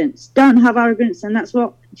confidence. Don't have arrogance. And that's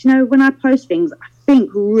what, you know. When I post things, I think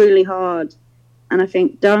really hard, and I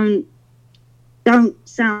think don't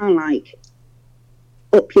sound like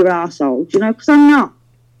up your arsehole, do you know, because I'm not.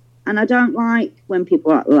 And I don't like when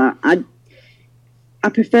people act like that. I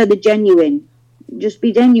prefer the genuine. Just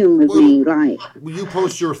be genuine with me, like. You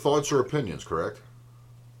post your thoughts or opinions, correct?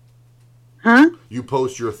 Huh? You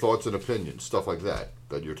post your thoughts and opinions, stuff like that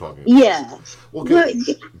you're talking about. Yeah. Okay,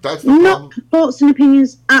 But that's the not problem. thoughts and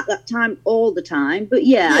opinions at that time all the time, but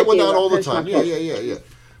yeah. Yeah, I well, do. not I all the post my time. thoughts. Yeah.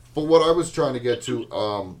 But what I was trying to get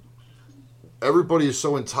to, everybody is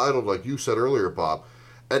so entitled, like you said earlier, Bob,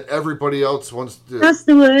 and everybody else wants to. That's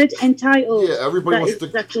the word, entitled. Yeah, everybody That wants is to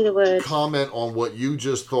exactly the word. comment on what you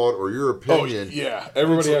just thought or your Oh, opinion. yeah.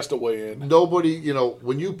 Everybody has to weigh in. Nobody,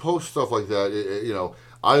 when you post stuff like that,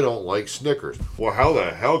 I don't like Snickers. Well, how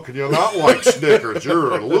the hell can you not like Snickers?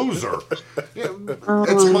 You're a loser. Yeah,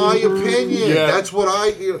 it's my opinion. Yeah. That's what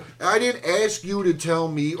I didn't ask you to tell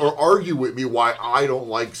me or argue with me why I don't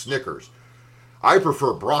like Snickers. I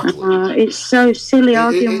prefer broccoli. It's so silly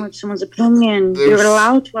arguing with someone's opinion. there's- You're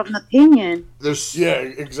allowed to have an opinion. There's Yeah,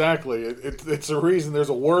 exactly. It's a reason there's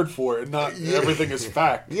a word for it, and not everything is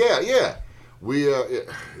fact. Yeah. We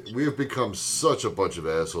have become such a bunch of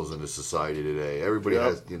assholes in this society today. Everybody Yep.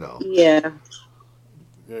 has, Yeah.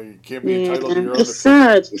 Yeah, you can't be Yeah. entitled to your own It's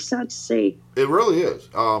sad. It's sad to see. It really is.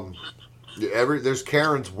 There's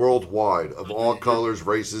Karens worldwide of all colors,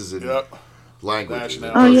 races, and Yep. languages.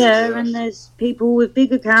 Nationalities. Oh yeah, Yeah. and there's people with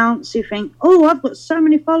big accounts who think, "Oh, I've got so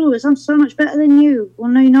many followers. I'm so much better than you."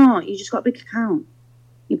 Well, no, you're not. You just got a big account.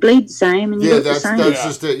 You bleed the same, and you Yeah, look the that's same. that's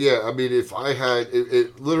just it. Yeah, I mean, if I had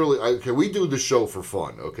it literally, okay, we do the show for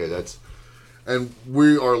fun. Okay, and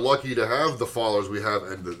we are lucky to have the followers we have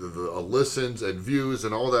and the listens and views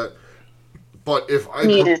and all that. But if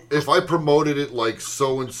I promoted it like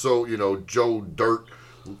so and so, Joe Dirt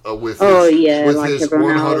with like his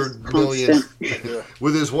everyone 100 else, million constant.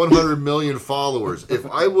 with his 100 million followers, if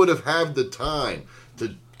I would have had the time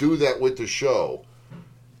to do that with the show,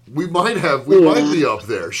 we might be up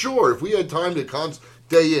there. Sure, if we had time to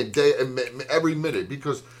day in, every minute,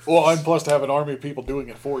 because Well, and plus to have an army of people doing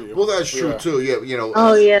it for you. well, that's true Yeah. too. Yeah,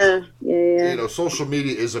 Oh yeah. social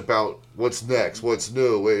media is about what's next, what's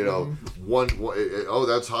new.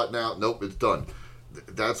 That's hot now. Nope, it's done.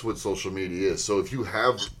 That's what social media is. So if you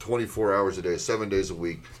have 24 hours a day, 7 days a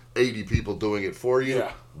week, 80 people doing it for you,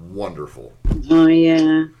 Yeah. wonderful. Oh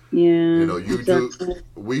yeah. Yeah.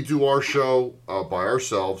 We do our show by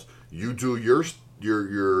ourselves. You do your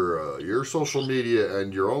social media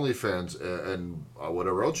and your OnlyFans and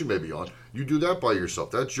whatever else you may be on. You do that by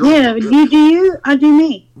yourself. That's your You do you. I do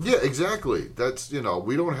me. Yeah, exactly. That's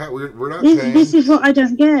we don't have we're not This, paying. this is what I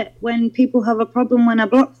don't get when people have a problem when I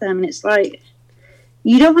block them, and it's like,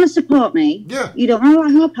 you don't want to support me. Yeah. You don't want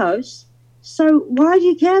to like my posts. So why do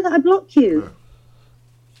you care that I block you?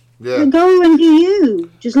 Yeah. Go and do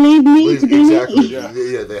you. Just leave me to be Exactly. me.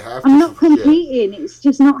 Yeah, they have to. I'm not competing. It's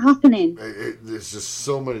just not happening. There's just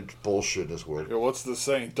so much bullshit in this world. Yeah, what's the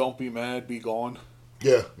saying? Don't be mad, be gone.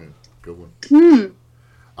 Yeah. Good one.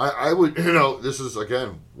 I would, this is,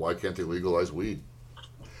 again, why can't they legalize weed?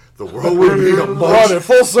 The world would be Run it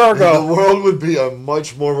full circle. The world would be a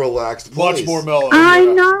much more relaxed place. Much more mellow. I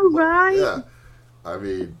know, right? Yeah. I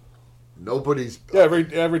mean, nobody's... Yeah,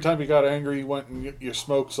 every time you got angry, you went and you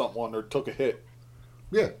smoked something or took a hit.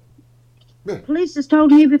 Yeah. Police has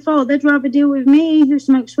told me before they'd rather deal with me who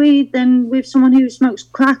smokes weed than with someone who smokes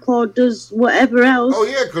crack or does whatever else. Oh,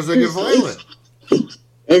 yeah, because they get violent.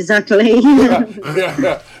 Exactly.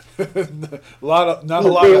 Yeah. Not a lot of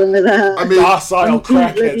I mean, docile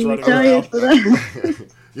crackheads running around.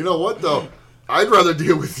 You know what, though? I'd rather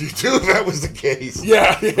deal with you, too, if that was the case.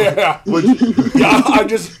 Yeah. Yeah, I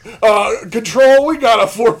just... Control, we got a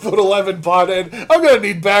 4'11" pothead. I'm going to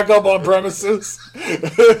need backup on premises.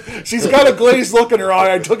 She's got a glazed look in her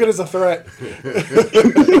eye. I took it as a threat.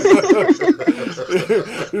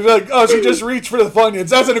 You're like, oh, she just reached for the Funyuns.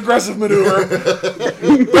 That's an aggressive maneuver.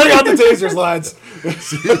 Bring out the tasers, lads.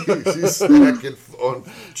 She's snacking on...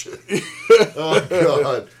 Oh,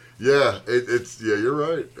 God. Yeah, you're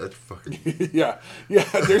right. That's fucking... Yeah.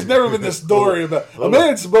 There's never been this story about a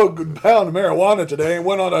man smoked a pound of marijuana today and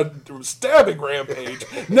went on a stabbing rampage.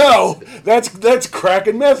 No, that's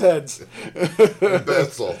cracking meth heads.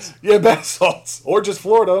 Bath salts. Yeah, bath salts. Or just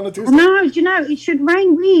Florida on a Tuesday. No, do you know, it should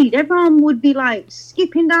rain weed. Everyone would be like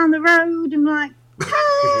skipping down the road and like,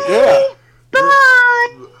 hey,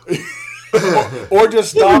 bye. Or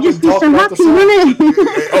just It stop would and just be talk so about the happy, song. wouldn't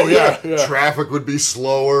it? Oh, yeah. Traffic would be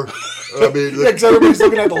slower. I mean, Yeah, because everybody's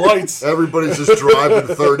looking at the lights. everybody's just driving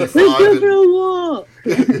 35. Let's go for a walk.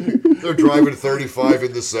 They're driving 35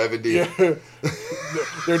 in the 70. Yeah.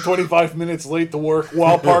 They're 25 minutes late to work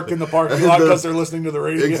while parked in the parking lot because they're listening to the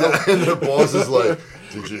radio. Exactly. And the boss is like,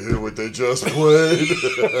 did you hear what they just played?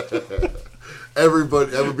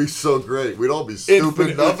 Everybody, that would be so great. We'd all be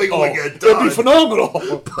stupid. Nothing would get done. It'd be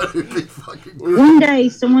phenomenal. But it'd be fucking great. One day,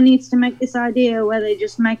 someone needs to make this idea where they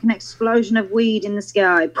just make an explosion of weed in the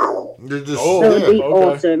sky. You're just, Oh, That would be okay.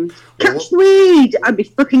 awesome. Catch the weed! I'd be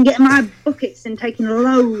fucking getting my buckets and taking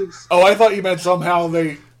loads. Oh, I thought you meant somehow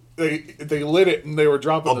they lit it and they were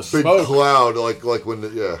dropping a the big smoke. cloud, like when,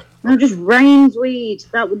 No, just rains weed.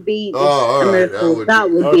 That would be just all a right, miracle. that would That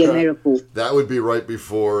would be a okay. miracle. that would be right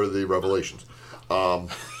before the revelations. And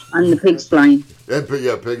the pigs flying. And pigs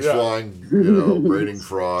Yeah. flying, raining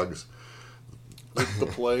frogs, The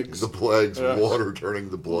plagues. the plagues, Yeah. water turning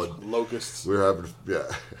the blood. Locusts. We're having,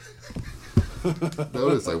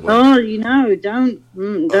 Notice I went. Oh,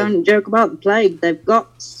 don't joke about the plague. They've got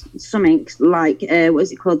something like what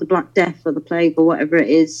is it called, the Black Death or the plague or whatever it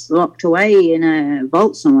is, locked away in a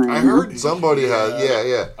vault somewhere. I heard somebody had,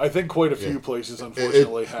 yeah. I think quite a few places,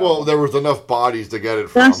 unfortunately, have. Well, there was enough bodies to get it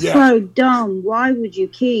from. That's Yeah. so dumb. Why would you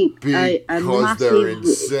keep a Because they're massive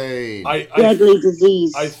insane. deadly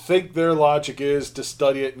disease? I think their logic is to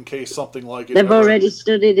study it in case something like it. They've ever- already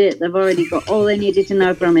studied it. They've already got all they needed to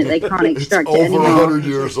know from it. They can't It's extract it over anymore. 100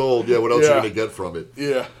 years old. Yeah, what else Yeah. are you going to get from it?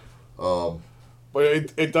 Yeah. But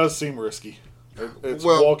it does seem risky. It's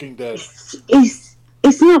Well- Walking Dead.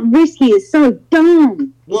 It's not risky. It's so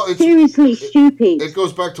dumb. Well, It's seriously stupid. It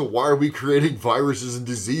goes back to why are we creating viruses and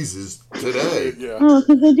diseases today? Yeah. Oh,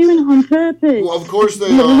 because they're doing it on purpose. Well, of course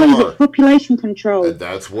they What is are. it? Population control. And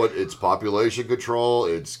that's what it's population control.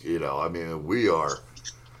 It's, we are,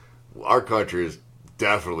 our country is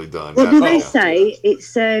definitely done. What do they Yeah. say?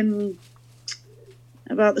 It's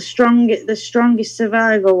about the strongest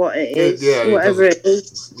survivor. What it is, Yeah, it whatever it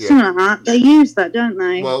doesn't- is. yeah. Something like that. They use that, don't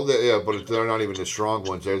they? Well, but they're not even the strong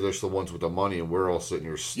ones. They're just the ones with the money, and we're all sitting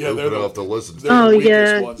here Yeah, stupid they're the- enough to listen to they're- them. Oh the weakest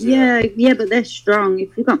yeah, ones, yeah, but they're strong. If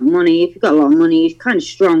you've got money, if you've got a lot of money, you're kind of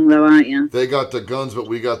strong, though, aren't you? They got the guns, but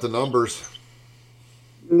we got the numbers.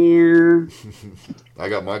 Yeah. I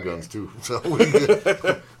got my guns too, so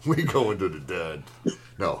we go into the dead.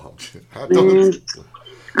 No, Man,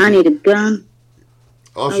 I need a gun.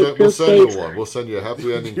 we'll send you safe. one. We'll send you a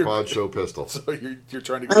happy ending pod show pistol. So you're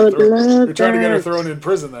trying to get I her would thrown. love You're trying to get her that. thrown in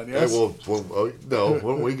prison then, Hey, yes? no,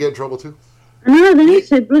 when we get in trouble too. I know they need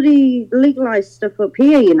to bloody legalize stuff up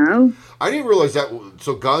here. You know? I didn't realize that.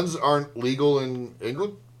 So guns aren't legal in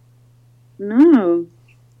England? No.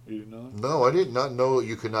 You know? No, I did not know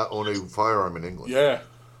you could not own a firearm in England. Yeah.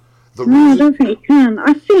 The No, I reason, don't think you can.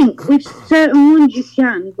 I think with certain ones you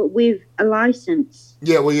can, but with a license.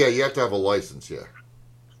 you have to have a license. Yeah.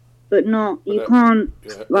 But not, you that- can't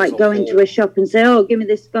yeah, like as a go into whole. a shop and say, "Oh, give me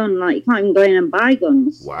this gun." Like you can't even go in and buy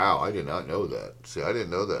guns. Wow, I did not know that. See, I didn't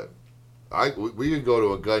know that. We could go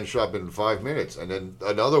to a gun shop in 5 minutes, and then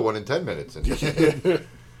another one in 10 minutes. And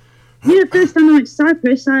Yeah, the first time I went to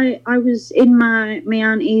Cyprus, I was in my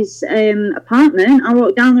auntie's apartment. I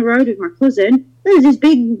walked down the road with my cousin. there's this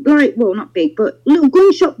big, like, well, not big, but little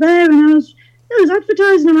gun shop there, and there was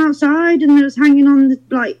advertising them outside, and they was hanging on the,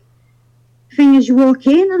 like, thing as you walk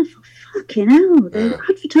in, and I thought, fucking hell, they're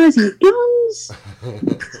advertising guns.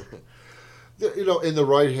 You know, in the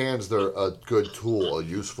right hands, they're a good tool, a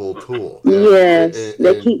useful tool. Yes,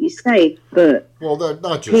 they keep you safe, but... Well,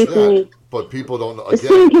 not just that, but people don't know. Again,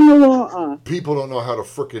 sink in the water. People don't know how to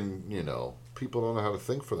frickin', you know, people don't know how to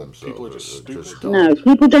think for themselves. People are just stupid. No,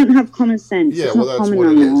 people don't have common sense. Yeah, well, that's what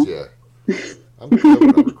it is, yeah. I'm never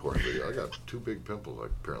going to record video. I got 2 big pimples I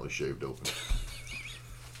apparently shaved open.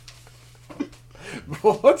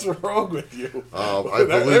 What's wrong with you?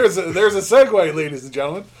 There's a segue, ladies and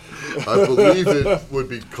gentlemen. I believe it would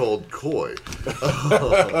be called coy.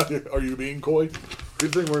 Are you being coy?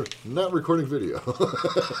 Good thing we're not recording video.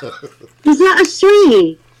 Is that a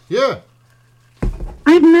sweetie? Yeah.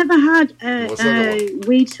 I've never had a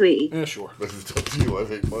weed sweetie. Yeah, sure. It's up to you.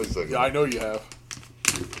 I've ate my second. Yeah, I know you have.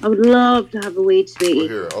 I would love to have a weed sweetie. Well,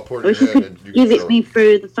 here, I'll pour it I in wish your you hand could and you give can it me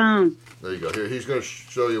through the phone. There you go. Here, he's going to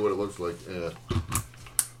show you what it looks like. Yeah.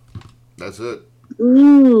 That's it.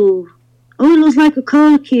 Ooh. Oh, it looks like a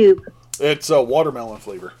cola cube. It's a watermelon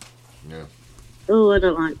flavor. Yeah. Oh, I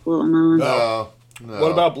don't like watermelon. No.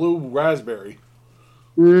 What about blue raspberry?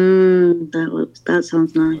 That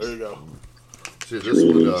sounds nice. There you go. See, this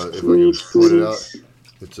one, if I can point it out,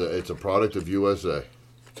 it's a product of USA.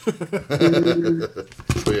 So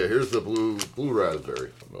yeah, here's the blue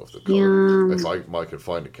raspberry. I don't know if the color, if I can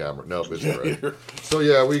find the camera. No, it's red. So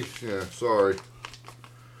yeah, sorry.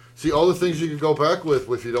 See, all the things you can go back with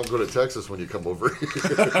if you don't go to Texas when you come over here.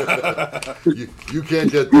 you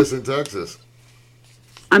can't get this in Texas.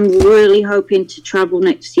 I'm really hoping to travel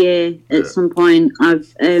next year at some point.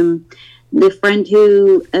 I've the friend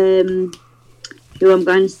who I'm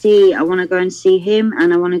going to see. I want to go and see him,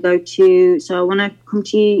 and I want to go to. So I want to come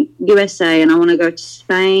to USA, and I want to go to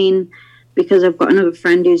Spain because I've got another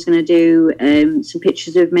friend who's going to do some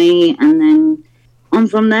pictures of me, and then on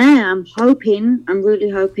from there. I'm really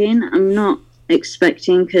hoping. I'm not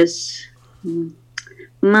expecting because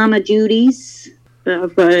Mama duties. But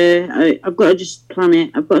I've got to just plan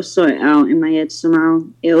it. I've got to sort it out in my head somehow.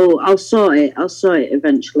 I'll sort it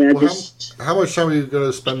eventually. How much time are you going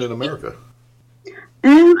to spend in America?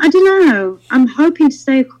 I don't know. I'm hoping to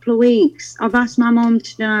stay a couple of weeks. I've asked my mum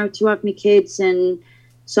to have me kids, and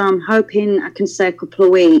so I'm hoping I can stay a couple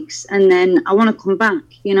of weeks, and then I want to come back.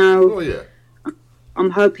 You know. Oh yeah.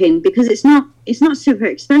 I'm hoping because it's not super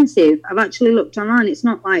expensive. I've actually looked online. It's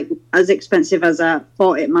not like as expensive as I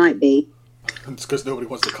thought it might be. It's because nobody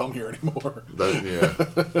wants to come here anymore. Yeah.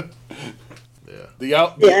 The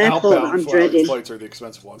outbound flights are the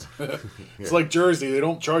expensive ones. It's like Jersey. They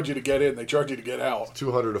don't charge you to get in. They charge you to get out.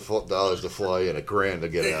 $200 to fly in, $1,000 to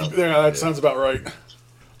get out. Yeah, that sounds about right.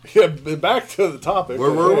 Yeah, back to the topic.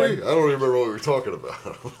 Where were we? I don't remember what we were talking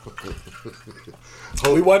about.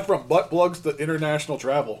 We went from butt plugs to international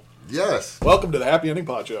travel. Yes. Welcome to the Happy Ending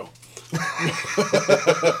Pod Show.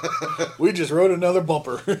 We just wrote another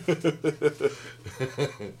bumper.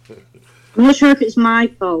 I'm not sure if it's my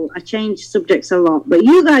fault. I change subjects a lot, but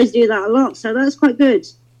you guys do that a lot, so that's quite good.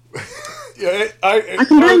 Yeah, I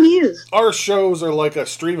can blame you. Our shows are like a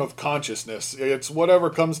stream of consciousness. It's whatever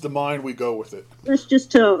comes to mind, we go with it. Let's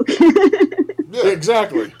just talk. Yeah,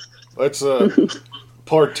 exactly. Let's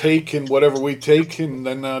partake in whatever we take, and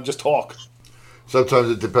then just talk. Sometimes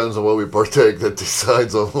it depends on what we partake that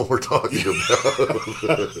decides on what we're talking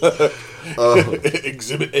about.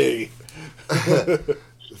 Exhibit A.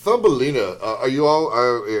 Thumbelina, are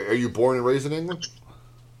you born and raised in England?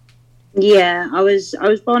 Yeah, I was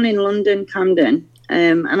born in London, Camden,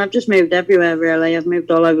 and I've just moved everywhere really. I've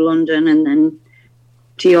moved all over London and then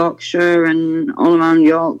to Yorkshire and all around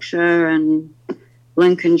Yorkshire and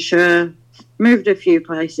Lincolnshire. Moved a few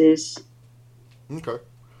places. Okay.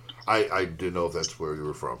 I didn't know if that's where you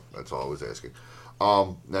were from. That's all I was asking.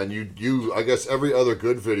 And you I guess every other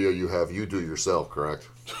good video you have, you do yourself, correct?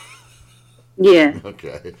 Yeah.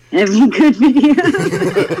 Okay. Every good video.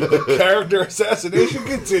 Character assassination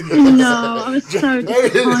continues. No, I was so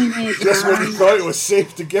disappointed. Just when you thought it was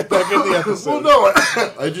safe to get back in the episode. Well, no,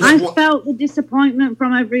 I felt the disappointment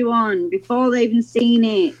from everyone before they even seen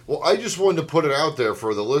it. Well, I just wanted to put it out there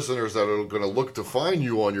for the listeners that are going to look to find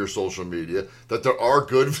you on your social media that there are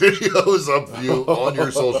good videos of you on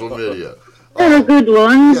your social media. There are good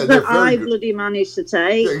ones that I bloody managed to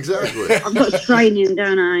take. Yeah, exactly. I've got training,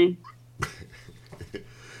 don't I?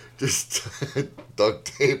 Just duct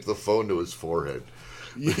tape the phone to his forehead.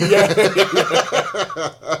 Yeah.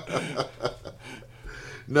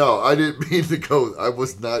 No, I didn't mean to go. I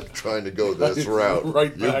was not trying to go this route.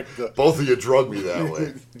 Right back to... Both of you drug me that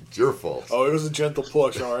way. It's your fault. Oh, it was a gentle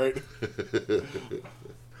push, all right?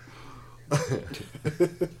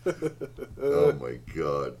 Oh, my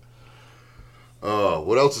God. Oh,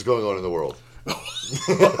 what else is going on in the world?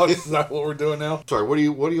 Is that what we're doing now? Sorry, what do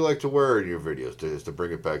you like to wear in your videos? To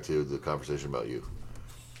bring it back to the conversation about you.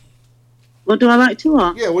 What do I like to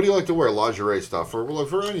watch? Yeah, what do you like to wear? Lingerie stuff for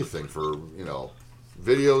anything, for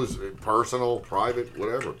videos, personal, private,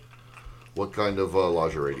 whatever. What kind of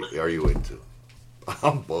lingerie are you into?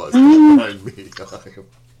 I'm buzzed behind me.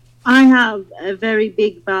 I have a very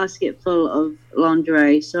big basket full of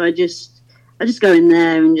lingerie, so I just go in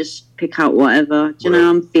there and just pick out whatever. Do you know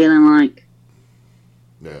I'm feeling like?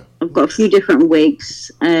 Yeah. I've got a few different wigs.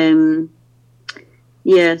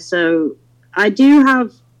 Yeah, so I do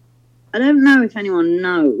have. I don't know if anyone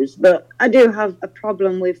knows, but I do have a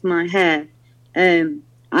problem with my hair.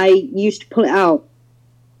 I used to pull it out.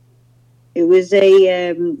 It was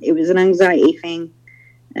an anxiety thing.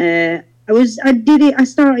 I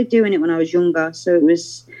started doing it when I was younger, so it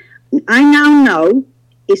was. I now know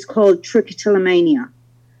it's called trichotillomania.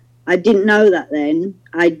 I didn't know that then.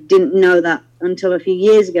 I didn't know that until a few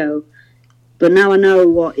years ago, but now I know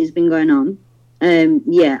what has been going on.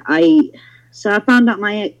 So I found out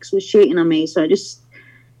my ex was cheating on me, so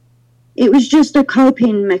it was just a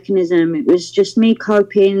coping mechanism. It was just me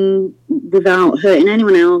coping without hurting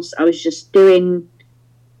anyone else. I was just doing...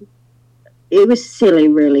 It was silly,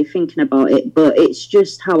 really, thinking about it, but it's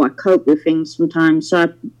just how I cope with things sometimes. So I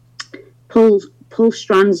pull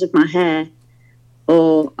strands of my hair,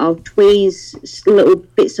 or I'll tweeze little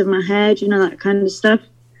bits of my hair, do you know, that kind of stuff.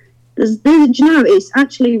 Do you know, it's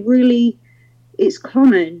actually really... It's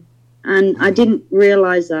common. And I didn't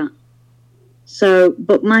realise that. So,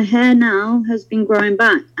 but my hair now has been growing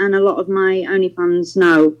back, and a lot of my OnlyFans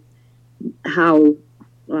know how,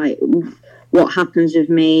 what happens with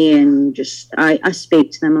me, and just, I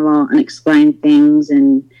speak to them a lot and explain things,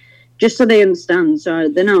 and just so they understand. So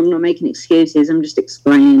they know I'm not making excuses, I'm just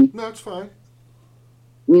explaining. No, it's fine.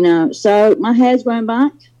 So my hair's growing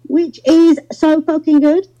back, which is so fucking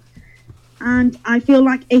good. And I feel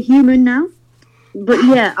like a human now. But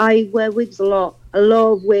yeah, I wear wigs a lot. I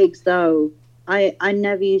love wigs, though. I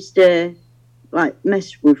never used to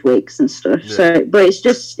mess with wigs and stuff. Yeah. So, but it's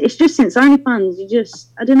just since OnlyFans,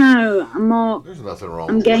 I don't know. There's nothing wrong.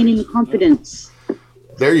 I'm gaining wigs. Confidence.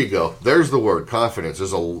 There you go. There's the word, confidence.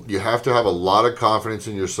 You have to have a lot of confidence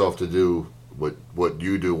in yourself to do what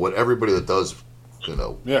you do. What everybody that does,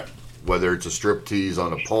 Yeah. Whether it's a striptease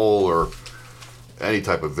on a pole or any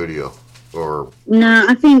type of video. No,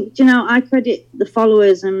 I think, I credit the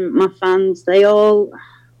followers and my fans. They all,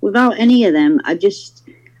 without any of them, I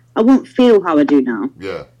won't feel how I do now.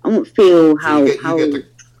 Yeah. I won't feel how you get the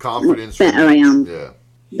confidence better I am. Yeah.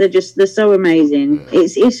 They're so amazing. Yeah.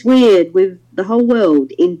 It's weird with the whole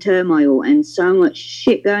world in turmoil and so much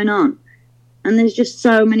shit going on. And there's just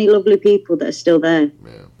so many lovely people that are still there.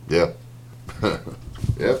 Yeah.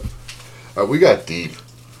 Yep. We got deep.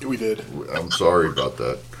 We did. I'm sorry about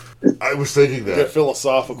that. I was thinking that. Get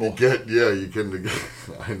philosophical. You can.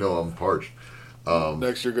 I know I'm parched.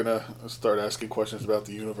 Next, you're going to start asking questions about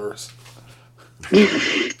the universe.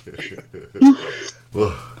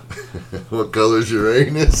 Well, what color's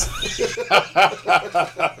Uranus?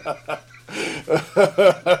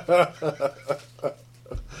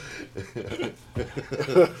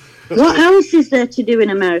 What else is there to do in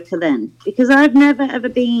America then? Because I've never ever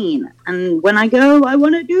been, and when I go, I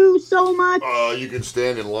want to do so much. You can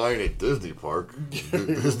stand in line at Disney Park,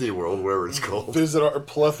 Disney World, wherever it's called. Visit our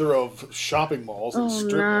plethora of shopping malls and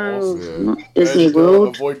strip malls. Yeah. Not Disney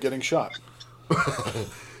World. Avoid getting shot.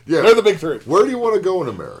 Yeah, they're the big three. Where do you want to go in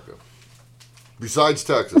America? Besides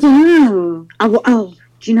Texas? I don't know.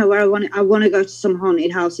 Do you know where I want? I want to go to some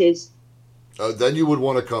haunted houses. Then you would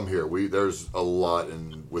want to come here. There's a lot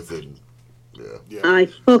within. Yeah. I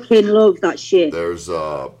fucking love that shit. There's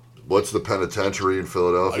what's the penitentiary in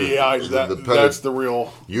Philadelphia? That's the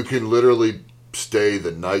real. You can literally stay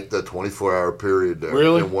the 24-hour period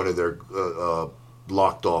there in one of their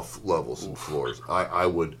locked off levels and floors. I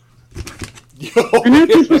would. I know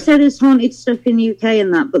people say there's haunted stuff in the UK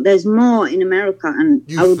and that, but there's more in America, and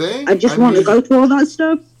I just want to go to all that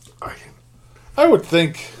stuff. I would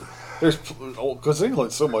think. Because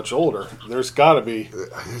England's so much older, there's got to be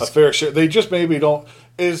a fair share. They just maybe don't.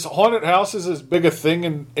 Is haunted houses as big a thing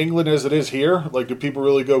in England as it is here? Like, do people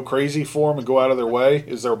really go crazy for them and go out of their way?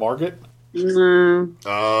 Is there a market? No.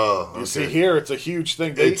 Oh, You see, here it's a huge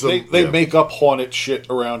thing. They make up haunted shit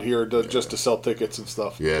around here just to sell tickets and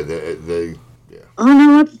stuff. Yeah, they Oh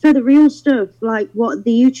no, I prefer the real stuff, like what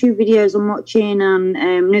the YouTube videos I'm watching and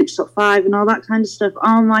Nuke's Top 5 and all that kind of stuff.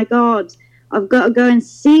 Oh my god, I've got to go and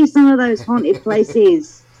see some of those haunted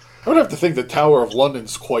places. I would have to think the Tower of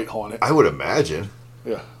London's quite haunted. I would imagine.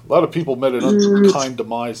 Yeah, a lot of people met an unkind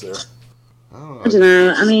demise there. I don't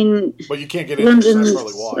know. I mean, but you can't get in there, so that's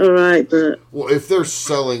probably why. All right, but well, if they're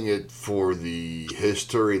selling it for the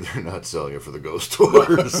history, they're not selling it for the ghost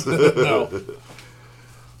tours. No.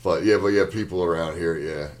 But yeah, people around here,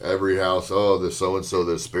 yeah, every house. Oh, there's so and so,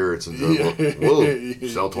 there's spirits, and we'll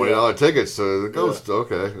sell $20 tickets to the ghost. Yeah.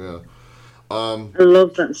 Okay, yeah. I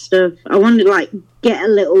love that stuff. I want to like get a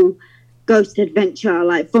little ghost adventure,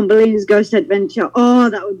 like Thumbelina's Ghost Adventure. Oh,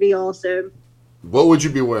 that would be awesome. What would you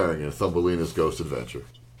be wearing in Thumbelina's Ghost Adventure?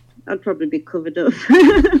 I'd probably be covered up.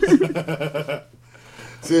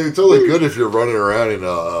 See, it's only good if you're running around in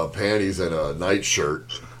panties and a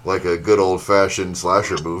nightshirt, like a good old-fashioned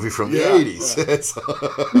slasher movie from the 80s.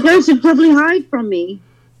 The ghost would probably hide from me.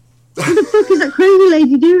 What the fuck is that crazy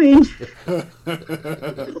lady doing?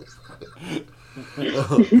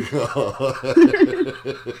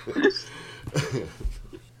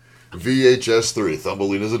 VHS 3,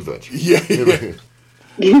 Thumbelina's Adventure. Yeah.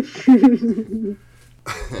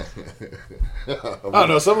 I don't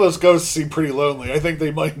know. Some of those ghosts seem pretty lonely. I think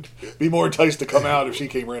they might be more enticed to come out if she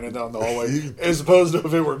came running down the hallway, as opposed to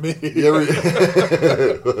if it were me.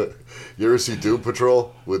 You ever see Doom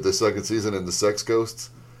Patrol with the second season and the sex ghosts?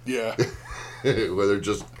 Yeah. Where they're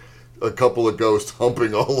just a couple of ghosts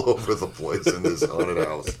humping all over the place in this haunted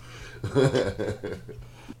house.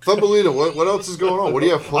 Thumbelina, what else is going on? What do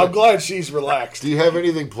you have planned? I'm glad she's relaxed. Do you have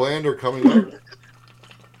anything planned or coming up?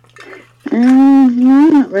 No,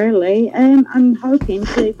 not really. I'm hoping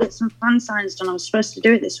to get some fan signs done. I was supposed to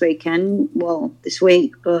do it this weekend, well, this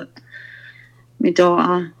week, but my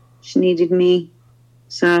daughter, she needed me,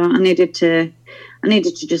 so I needed to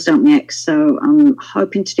just help my ex. So I'm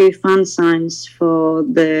hoping to do fan signs for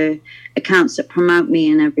the accounts that promote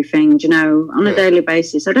me and everything, you know, on a daily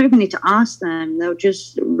basis. I don't even need to ask them; they'll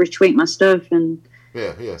just retweet my stuff, and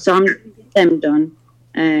so I'm getting them done.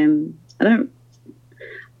 I don't.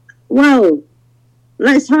 Well,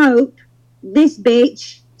 let's hope this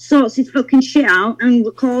bitch sorts his fucking shit out and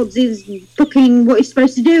records his fucking what he's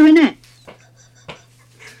supposed to do, innit?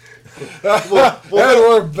 And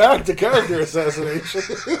we're back to character assassination.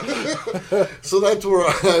 So that's where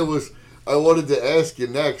I wanted to ask you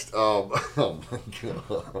next. Oh my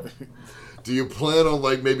God. Do you plan on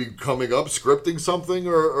like maybe coming up, scripting something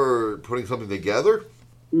or putting something together?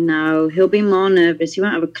 No, he'll be more nervous. He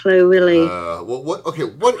won't have a clue, will he?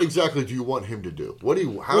 What exactly do you want him to do?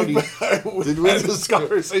 Did we had this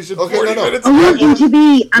conversation okay, 40 no. minutes I want him to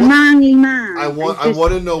be a manly man. I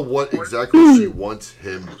want to know what exactly she wants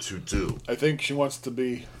him to do. I think she wants to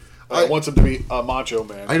be wants him to be a macho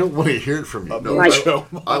man. I don't want to hear it from you. Macho.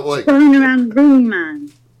 I like throwing around the room, man.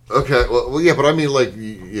 Okay, well, yeah, but I mean, like,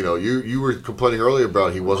 you know, you were complaining earlier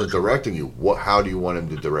about he wasn't directing you. How do you want him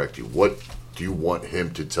to direct you? What do you want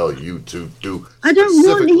him to tell you to do? I don't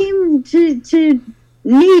want him to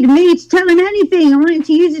need me to tell him anything. I want him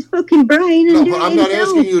to use his fucking brain and do it I'm not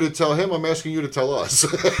himself. asking you to tell him. I'm asking you to tell us.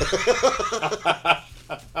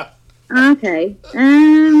 Okay.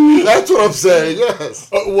 That's what I'm saying. Yes.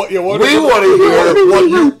 We want to hear what what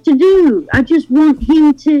he wants to do. I just want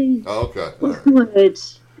him to. Okay. What's the word?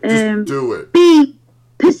 Just do it. Be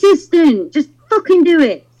persistent. Just fucking do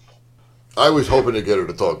it. I was hoping to get her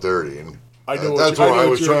to talk dirty, and I know that's what I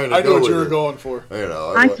was trying to do. I know what you were going for. You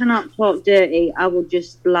know, I cannot talk dirty. I will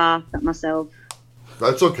just laugh at myself.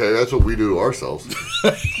 That's okay. That's what we do to ourselves.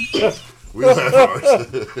 We laugh at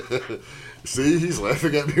ourselves. See, he's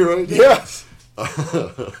laughing at me right now. Yes.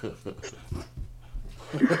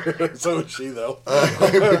 So is she, though.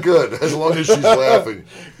 Good, as long as she's laughing.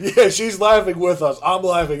 Yeah, she's laughing with us. I'm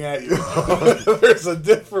laughing at you. There's a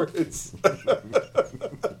difference.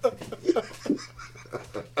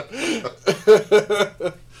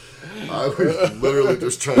 I was literally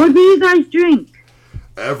just trying What do you guys drink?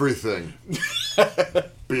 everything.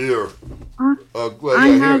 Beer.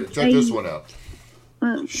 have Check a- this one out.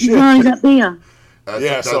 Sorry, is that beer?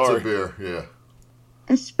 That's sorry. a beer, yeah.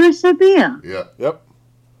 Espresso beer? Yeah. Yep.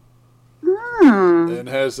 Oh, And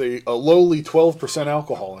has a lowly 12%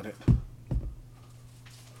 alcohol in it.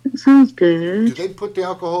 that sounds Did good. they put the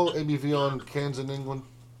alcohol ABV on cans in England?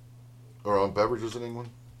 Or on beverages in England?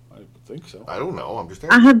 I think so. I don't know. I'm just I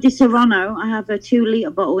asking. have this Serrano. I have a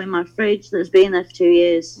 2-litre bottle in my fridge that's been there for 2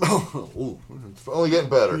 years. Ooh, it's only getting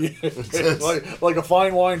better. like a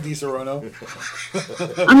fine wine, Di Serono.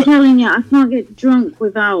 I'm telling you, I can't get drunk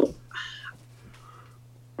without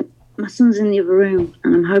my son's in the other room,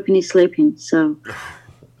 and I'm hoping he's sleeping. So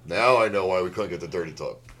Now I know why we couldn't get the dirty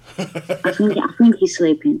talk. I think he's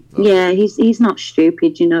sleeping. Okay. Yeah, he's not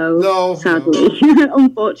stupid, you know. No, sadly, no.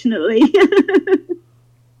 Unfortunately.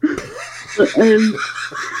 But,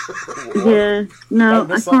 yeah, no,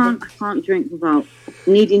 I can't drink without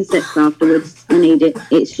needing sex afterwards. I need it.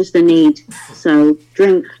 It's just a need. So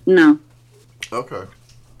drink, no. Okay.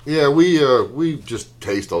 Yeah, we just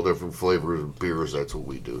taste all different flavors of beers. That's what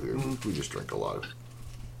we do here. Mm-hmm. We just drink a lot of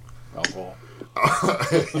alcohol.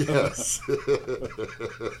 Yes.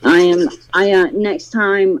 Next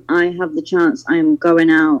time I have the chance, I am going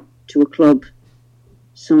out to a club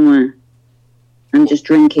somewhere and just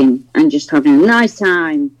drinking and just having a nice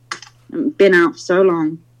time. I've been out for so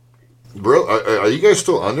long. Bro, are you guys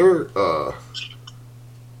still under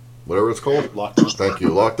whatever it's called? Lockdown. Thank you.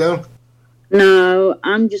 Lockdown? No,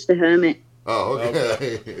 I'm just a hermit. Oh,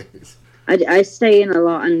 okay. I stay in a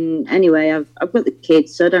lot, and anyway, I've got the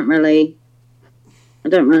kids, so I don't really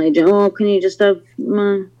do. Oh, can you just have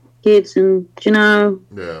my kids? And you know,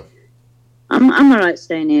 yeah, I'm alright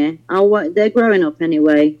staying here. They're growing up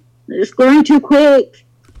anyway. They're just growing too quick.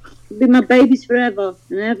 They'll be my babies forever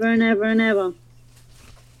and ever and ever and ever.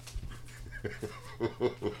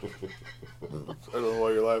 I don't know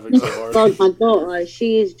why you're laughing so hard. God, my daughter,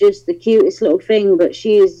 she is just the cutest little thing, but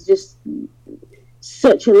she is just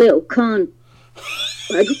such a little cunt.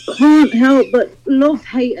 I just can't help but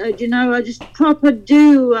hate her, you know. I just proper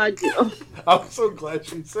do. I'm so glad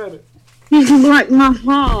she said it. She's like my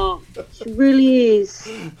heart. She really is.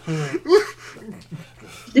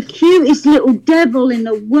 The cutest little devil in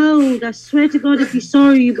the world. I swear to God, if you saw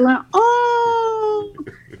her, you'd be like, oh.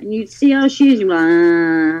 And you'd see how she is, you'd be like,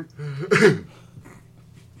 ah.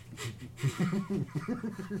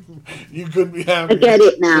 You couldn't be happy. I get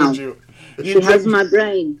it now. She has my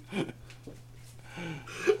brain.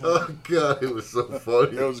 Oh God, it was so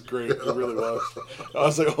funny. That was great. It really was. I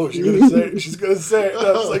was like, oh, she's gonna say it. She's gonna say it. And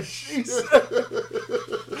I was like, she said it.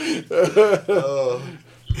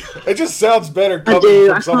 It just sounds better coming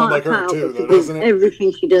from someone like her too, though, doesn't it?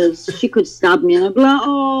 Everything she does, she could stab me, and I'd be like,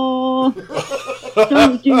 oh,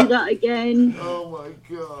 don't do that again. Oh my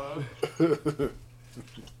God.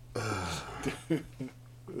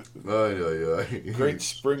 Great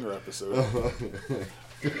Springer episode.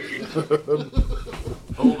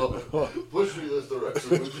 Hold on. Push me this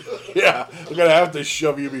direction. Yeah, I'm going to have to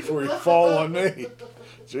shove you before you fall on me.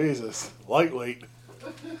 Jesus. Lightweight.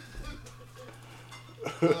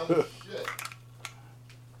 Oh, shit.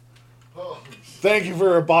 Oh, thank you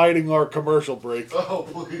for abiding our commercial break. Oh,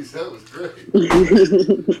 please. That was great.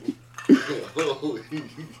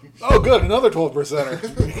 Oh, good. Another 12%er.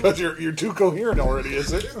 Because you're too coherent already,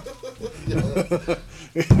 is it?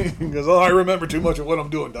 Because I remember too much of what I'm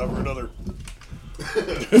doing. Time for another.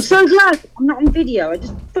 I'm so glad I'm not on video. I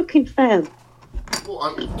just fucking failed.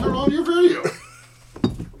 Well, turn on your video.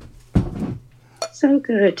 So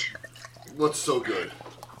good. What's so good?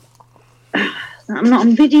 I'm not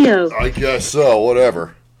on video. I guess so.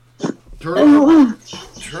 Whatever. Turn it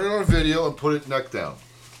on video and put it neck down.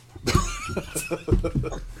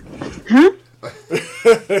 Huh?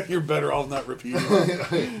 You're better off not repeating.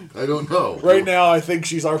 I don't know. Right now, I think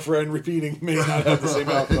she's our friend. Repeating may not have the same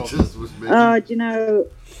outcome. Do you know,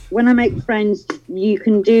 when I make friends, you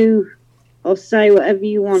can do or say whatever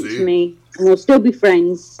you want to me, and we'll still be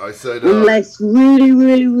friends. I said unless really,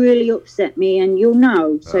 really, really upset me, and you'll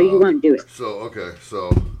know, so you won't do it. So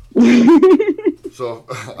so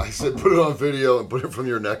I said put it on video and put it from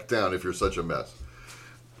your neck down if you're such a mess.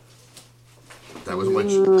 That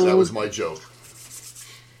was my joke.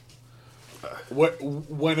 What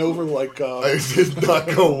went over like? It did not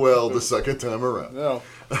go well the second time around. No,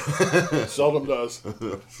 seldom does.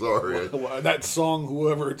 Sorry. That song,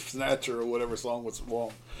 whoever Snatcher or whatever song was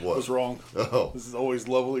wrong. What? Was wrong. Oh. This is always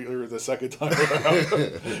lovelier the second time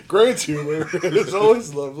around. Grant's humor is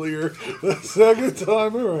always lovelier the second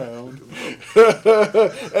time around.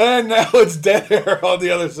 And now it's dead air on the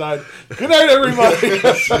other side. Good night, everybody.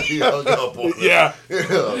 She hung up on it. Yeah.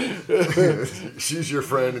 She's your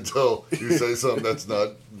friend until you say something that's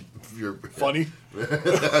not your funny.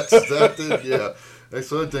 that did, yeah.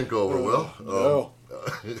 So it didn't go over well. No.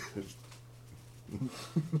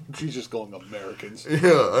 She's just calling Americans.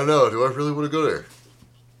 Yeah, I know. Do I really want to go there?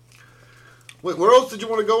 Wait, where else did you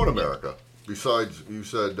want to go in America? Besides, you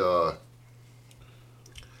said, I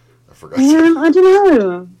forgot. I don't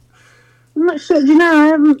know. I'm not sure. You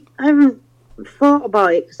know, I haven't thought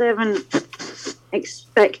about it because I haven't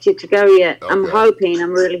expected to go yet. Okay.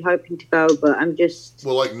 I'm really hoping to go, but I'm just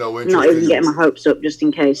no interest. Not even getting my hopes up just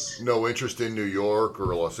in case. No interest in New York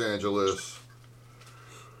or Los Angeles.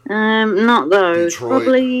 Not those. Detroit.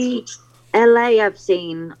 Probably LA. I've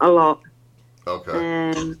seen a lot. Okay.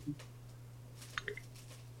 I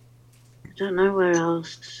don't know where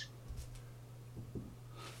else.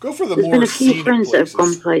 Go for the There's more been a few scenic friends that have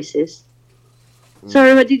places. gone places.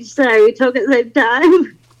 Sorry, what did you say? We talk at the same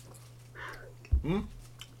time.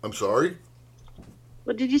 I'm sorry?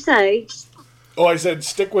 What did you say? Oh, I said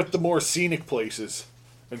stick with the more scenic places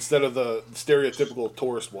instead of the stereotypical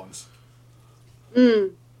tourist ones.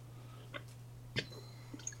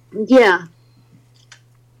 Yeah.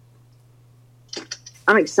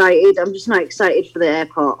 I'm excited. I'm just not excited for the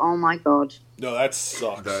airport. Oh my god. No, that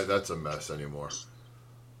sucks. That's a mess anymore.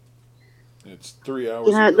 It's 3 hours.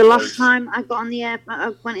 You know, of the last flight. time I got on the airport,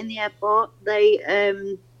 I went in the airport.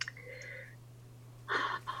 They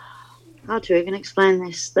how to even explain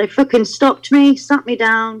this? They fucking stopped me, sat me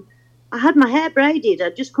down. I had my hair braided.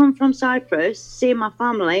 I'd just come from Cyprus, seeing my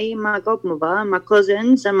family, my godmother, my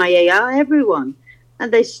cousins, and my yaya, everyone.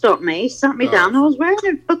 And they stopped me, sat me down. I was wearing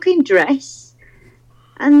a fucking dress.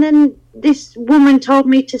 And then this woman told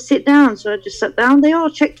me to sit down, so I just sat down. They all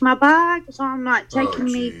checked my bag, so I'm like taking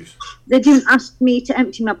me. Jeez. They didn't ask me to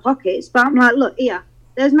empty my pockets, but I'm like, look, here,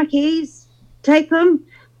 there's my keys. Take them.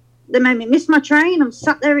 They made me miss my train. I'm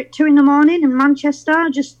sat there at 2 a.m. in Manchester,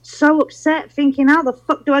 just so upset, thinking, how the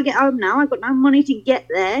fuck do I get home now? I've got no money to get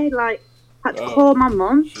there. Like, had to call my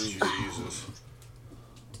mum. Jesus.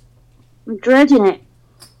 I'm dreading it.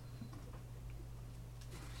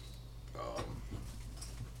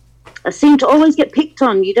 I seem to always get picked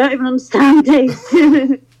on. You don't even understand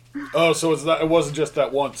it. Oh, so it wasn't just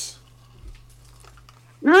that once.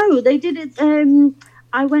 No, they did it.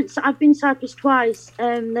 I've been Cyprus twice.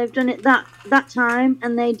 They've done it that time,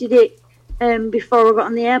 and they did it before I got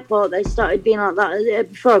on the airport. They started being like that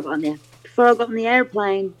before I got on the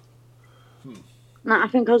airplane. I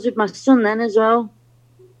think I was with my son then as well.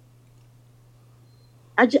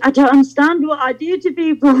 I don't understand what I do to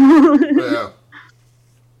people. Yeah.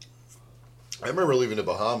 I remember leaving the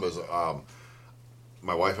Bahamas.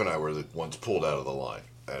 My wife and I were the ones pulled out of the line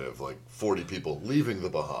out of like 40 people leaving the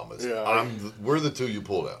Bahamas. Yeah, We're the two you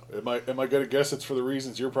pulled out. Am I going to guess it's for the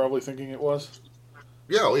reasons you're probably thinking it was?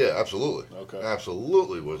 Yeah, oh yeah, absolutely. Okay.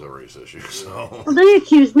 Absolutely was a race issue. So Well, they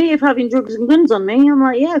accused me of having drugs and guns on me. I'm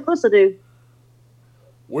like, yeah, of course I do.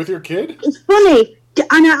 With your kid? It's funny.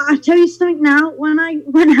 And I tell you something now. When I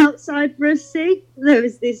went outside for a cig, there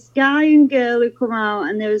was this guy and girl who come out,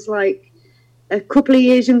 and there was like a couple of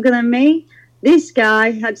years younger than me. This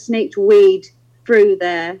guy had sneaked weed through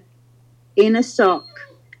there in a sock,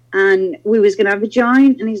 and we was going to have a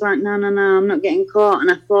joint, and he's like, no, I'm not getting caught. And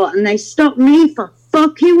I thought, and they stopped me for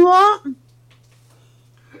fucking what?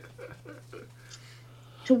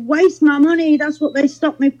 To waste my money. That's what they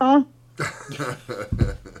stopped me for.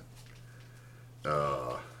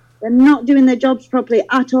 They're not doing their jobs properly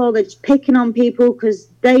at all. They're just picking on people because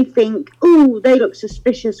they think, oh, they look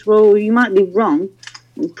suspicious. Well, you might be wrong.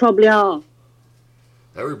 You probably are.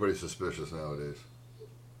 everybody's suspicious nowadays.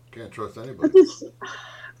 Can't trust anybody.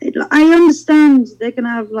 I understand they're going to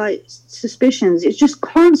have, like, suspicions. It's just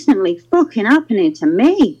constantly fucking happening to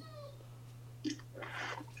me.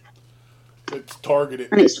 It's targeted.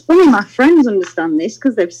 And it's funny, my friends understand this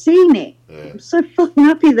because they've seen it. Yeah. I'm so fucking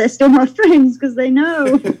happy they're still my friends because they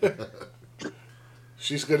know.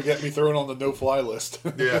 She's going to get me thrown on the no-fly list.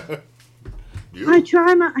 Yeah.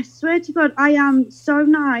 I swear to God, I am so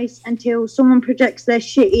nice until someone projects their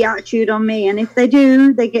shitty attitude on me. And if they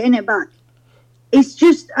do, they're getting it back. It's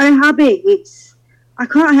just a habit. I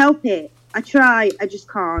can't help it. I try, I just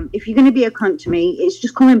can't. If you're going to be a cunt to me, it's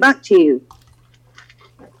just coming back to you.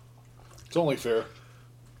 It's only fair.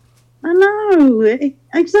 I know,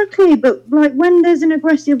 exactly. But, like, when there's an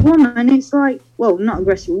aggressive woman, it's like, well, not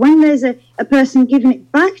aggressive. When there's a person giving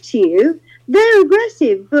it back to you, they're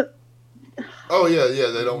aggressive. But Oh yeah,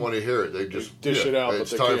 they don't want to hear it. They just dish it out, but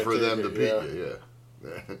It's they time can't for take them to it, beat yeah. you.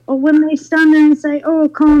 Yeah. or when they stand there and say, oh,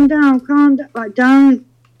 calm down. Like, don't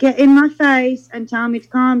get in my face and tell me to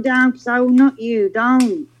calm down because I will not you.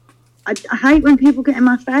 Don't. I hate when people get in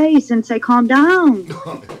my face and say, calm down.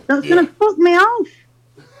 That's going to fuck me off.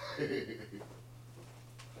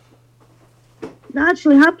 That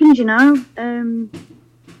actually happened, you know.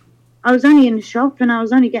 I was only in the shop and I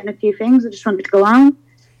was only getting a few things. I just wanted to go home.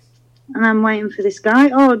 And I'm waiting for this guy.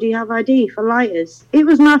 Oh, do you have ID for lighters? It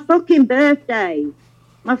was my fucking birthday.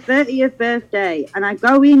 My 30th birthday. And I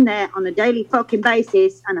go in there on a daily fucking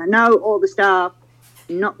basis and I know all the staff,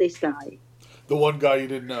 not this guy. The one guy you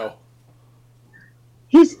didn't know.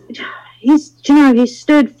 He's you know, he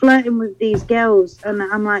stood flirting with these girls, and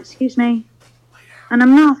I'm like, excuse me, And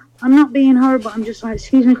I'm not being horrible. I'm just like,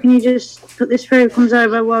 excuse me, can you just put this through? Comes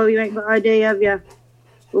over, well, you ain't got ID, have you?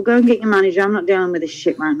 Well, go and get your manager. I'm not dealing with this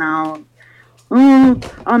shit right now. Oh,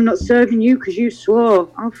 I'm not serving you because you swore.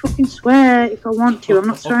 I'll fucking swear if I want to. I'm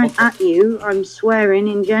not swearing at you. I'm swearing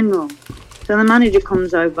in general. So the manager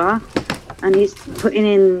comes over and he's putting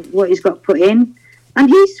in what he's got put in. And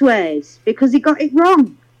he swears because he got it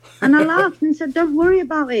wrong. And I laughed and said, don't worry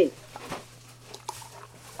about it.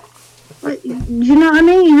 Like, do you know what I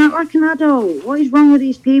mean? Act like an adult. What is wrong with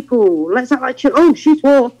these people? Let's act like, oh, she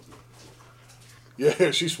swore.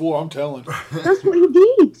 Yeah, she swore, I'm telling. That's what he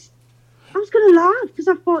did. I was going to laugh because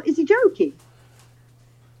I thought, is he joking?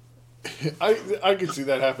 I can see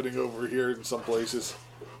that happening over here in some places.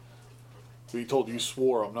 He told you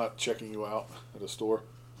swore, I'm not checking you out at a store.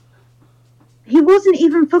 He wasn't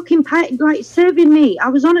even fucking serving me. I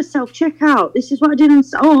was on a self-checkout. This is what I did on...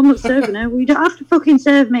 Oh, I'm not serving her. Well, you don't have to fucking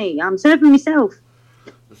serve me. I'm serving myself.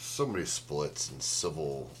 There's so many splits in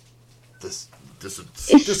civil... It's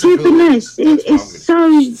stupidness. It's so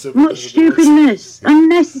much stupidness.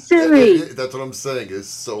 Unnecessary. That's what I'm saying. There's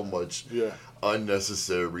so much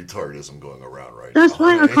unnecessary retardism going around right now. That's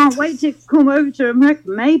why I can't wait to come over to America.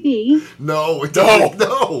 Maybe. No, it doesn't.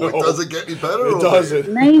 No, it doesn't get any better. It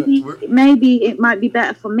doesn't. Maybe it might be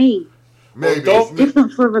better for me. Maybe. It's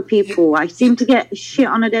different for other people. I seem to get shit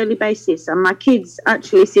on a daily basis, and my kids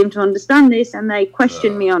actually seem to understand this, and they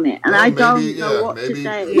question me on it, and I don't know what to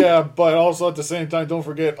say. Yeah, but also at the same time, don't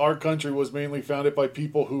forget, our country was mainly founded by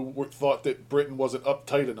people who thought that Britain wasn't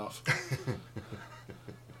uptight enough.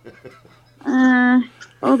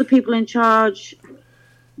 All the people in charge,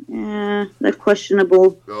 they're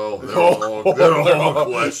questionable. Oh, they're all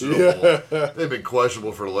questionable. Yeah. They've been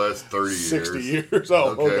questionable for the last 30 years. 60 years.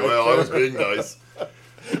 Oh, okay. Well, I was being nice.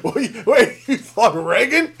 Wait, you thought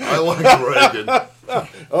Reagan? I like Reagan.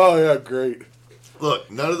 Oh, yeah, great.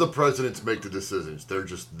 Look, none of the presidents make the decisions. They're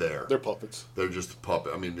just there. They're puppets. They're just a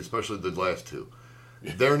puppet. I mean, especially the last two.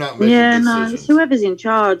 They're not making decisions. No, it's whoever's in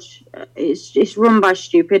charge. It's run by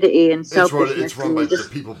stupidity and selfishness. It's run by the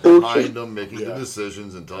people behind them making the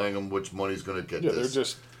decisions and telling them which money's going to get this. They're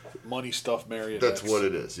just money stuff marionettes. That's what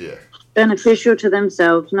it is, beneficial to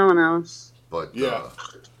themselves, no one else. But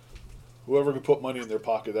whoever can put money in their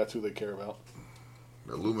pocket, that's who they care about.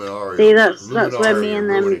 Illuminati. See, that's where me and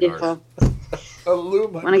them differ.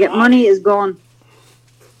 When I get money, it's gone.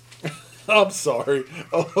 I'm sorry.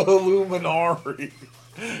 Illuminati.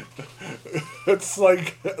 It's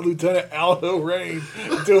like Lieutenant Aldo Rain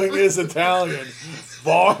doing his Italian.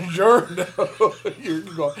 Buongiorno. You're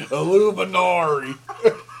going, Illuminati.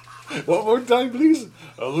 One more time, please.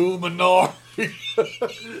 Illuminati.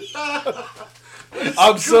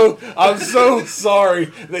 I'm so sorry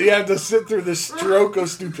that you have to sit through this stroke of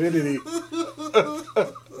stupidity.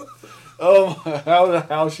 Oh,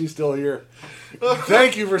 how's she still here?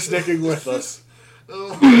 Thank you for sticking with us.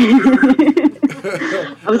 I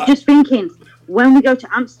was just thinking, when we go to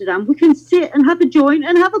Amsterdam, we can sit and have a joint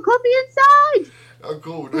and have a coffee inside. Oh,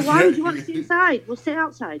 cool. Well, why would you want to sit inside? We'll sit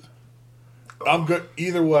outside. I'm good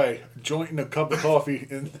either way. Joint and a cup of coffee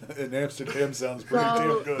in Amsterdam sounds pretty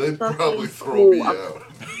damn good. They'd probably throw me out.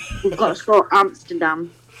 We've got to go to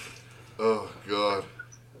Amsterdam. Oh, God.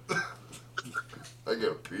 I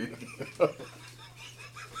gotta pee.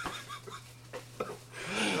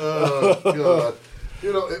 Oh, God.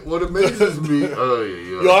 You know, what amazes me...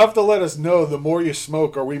 You'll have to let us know, the more you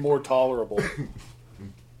smoke, are we more tolerable?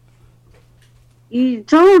 You're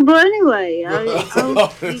tolerable anyway. You're my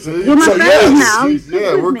friend now.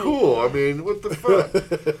 Yeah, we're cool. I mean, what the fuck?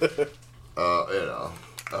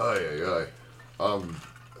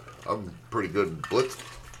 I'm pretty good in blitz.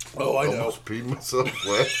 Oh, I know. Almost peed myself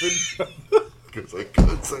laughing. Because I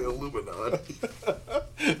couldn't say Illuminati.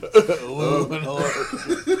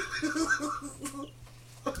 Illuminati.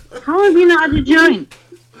 How have you not had a joint?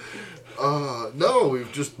 No,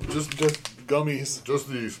 we've just gummies. Just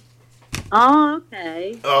these. Oh,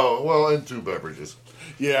 okay. Oh, well, and 2 beverages.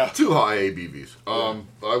 Yeah. 2 high ABVs.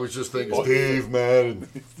 I was just thinking, Steve, man.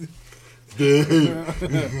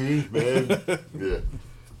 Steve, man. Yeah.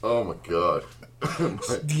 Oh, my God.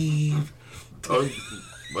 Steve.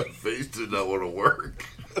 My face did not want to work.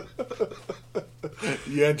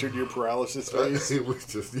 You entered your paralysis phase. It was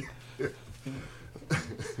just...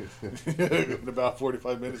 In about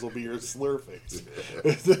 45 minutes will be your slur face.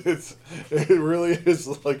 It really is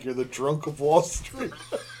like you're the drunk of Wall Street.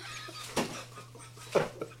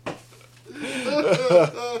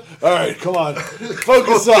 All right, come on.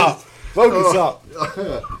 Focus up.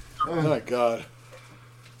 Oh my God.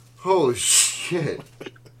 Holy shit.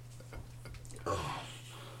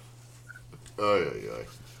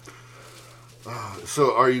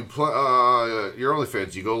 So are you your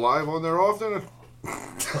OnlyFans? You go live on there often?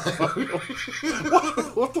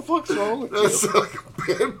 What the fuck's wrong with That's you? like a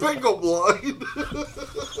bad pickup line.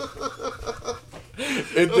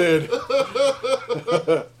 It did.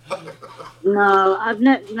 No, I've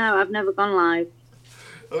never gone live.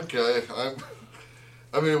 Okay,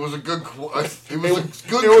 I mean, it was a good. It was a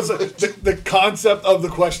good. It was the concept of the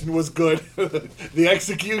question was good. The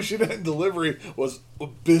execution and delivery was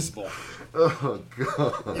abysmal. Oh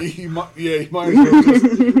god. He might as well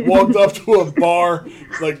just walked up to a bar,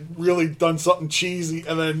 like really done something cheesy,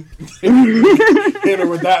 and then hit her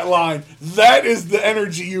with that line. That is the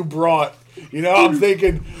energy you brought. You know, I'm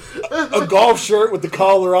thinking a golf shirt with the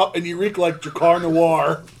collar up, and you reek like Drakkar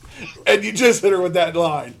Noir, and you just hit her with that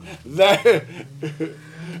line. That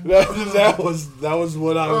was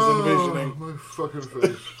what I was envisioning. My fucking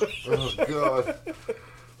face. Oh god.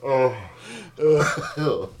 Oh.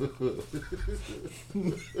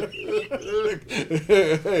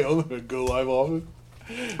 Hey, I'm gonna go live often.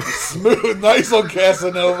 Smooth, nice on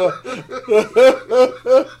Casanova.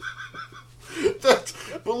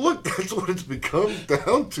 But look, that's what it's become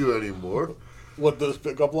down to anymore. What, those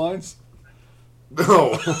pickup lines?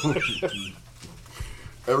 No.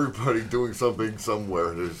 Everybody doing something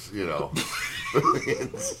somewhere. There's, you know.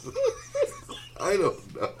 I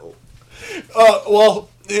don't know. Well,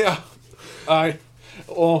 yeah.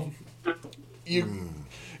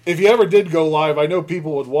 If you ever did go live, I know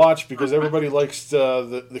people would watch because everybody likes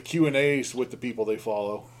the Q&As with the people they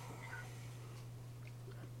follow.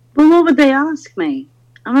 Well, what would they ask me?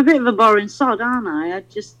 I'm a bit of a boring sod, aren't I? I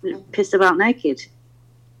just pissed about naked.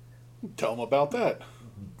 Tell them about that.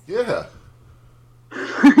 Yeah.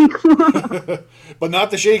 But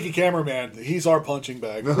not the shaky cameraman. He's our punching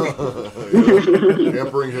bag.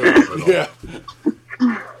 Can't bring him up at all. Yeah.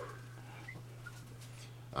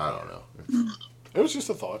 I don't know. It was just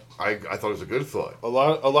a thought. I thought it was a good thought. A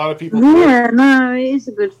lot of people. Yeah, no, it is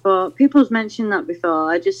a good thought. People's mentioned that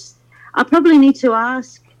before. I probably need to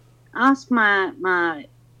ask my. I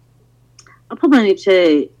probably need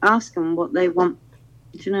to ask them what they want.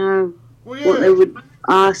 Do you know what they would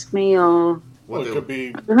ask me, or Well, it could be.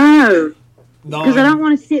 I don't know, because I Non- don't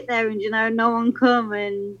want to sit there and no one come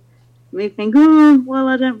and me think, oh well,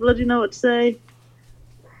 I don't bloody know what to say.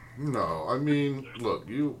 No, I mean, look,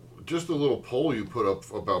 just a little poll you put up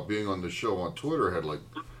about being on the show on Twitter had like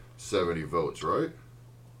 70 votes, right?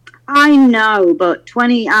 I know, but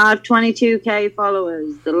 20 out of 22k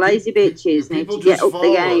followers, the lazy bitches need People to get just up follow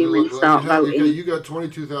the it. game and Like, start voting. You got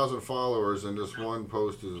 22,000 followers, and this one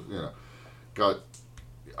post is, got.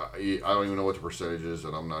 I don't even know what the percentage is,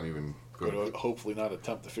 and I'm not even going But hopefully not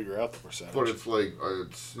attempt to figure out the percentage. But it's like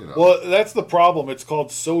it's Well, that's the problem. It's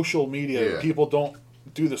called social media. Yeah. People don't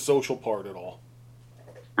do the social part at all.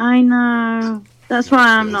 I know. That's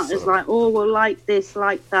why I'm not Yes, as like, oh, well, like this,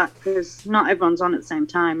 like that, because not everyone's on at the same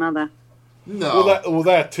time, are they? no. Well,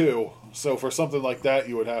 that too. So for something like that,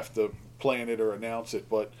 you would have to plan it or announce it.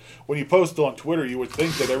 But when you post on Twitter, you would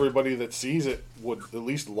think that everybody that sees it would at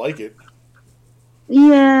least like it.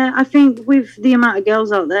 Yeah, I think with the amount of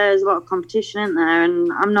girls out there, there's a lot of competition in there,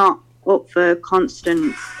 and I'm not up for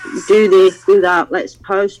constant do this, do that, let's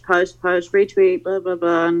post, retweet, blah, blah,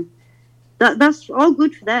 blah. And that's all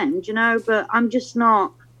good for them, but I'm just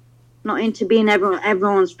not into being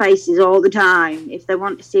everyone's faces all the time. If they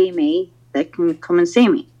want to see me, they can come and see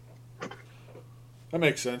me. That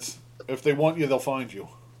makes sense. If they want you, they'll find you.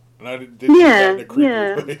 And I didn't Yeah, that in a creepy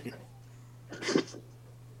yeah. way.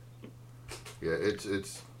 Yeah, it's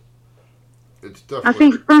definitely. I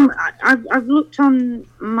think I've looked on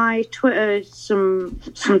my Twitter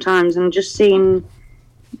sometimes and just seen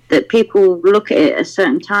that people look at it at a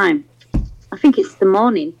certain time. I think it's the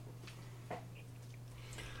morning.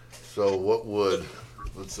 So what would,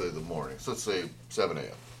 let's say the mornings, let's say 7 a.m.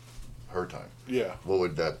 her time. Yeah. What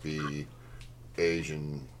would that be?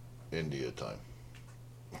 Asian India time.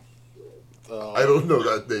 I don't know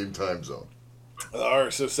that name time zone. All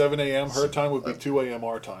right, so 7 a.m. her time would be 2 a.m.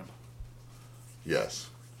 our time. Yes.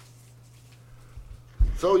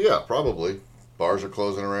 So yeah, probably. Bars are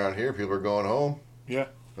closing around here. People are going home. Yeah.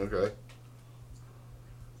 Okay.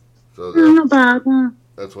 So Oh, not bad. Huh?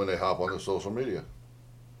 that's when they hop on the social media.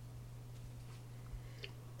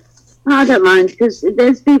 I don't mind, because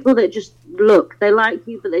there's people that just look. They like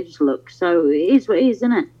you, but they just look. So it is what it is,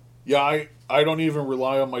 isn't it? Yeah, I don't even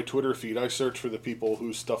rely on my Twitter feed. I search for the people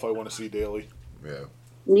whose stuff I want to see daily. Yeah.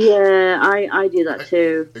 Yeah, I do that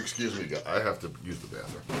too. Excuse me, guys. I have to use the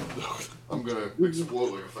bathroom. I'm gonna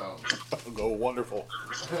explode like a fountain. I'll go wonderful.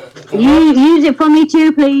 Use it for me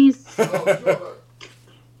too, please. Oh, sure.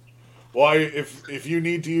 Well, if you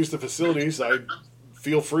need to use the facilities,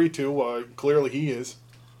 feel free to. Clearly he is.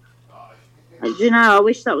 You know, I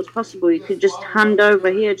wish that was possible. You could just hand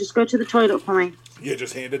over here. Just go to the toilet for me. Yeah,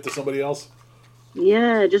 just hand it to somebody else.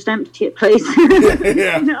 Yeah, just empty it, please.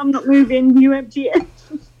 Yeah. I'm not moving. You empty it.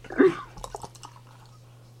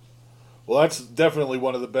 Well, that's definitely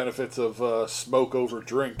one of the benefits of smoke over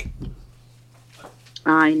drink.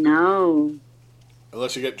 I know.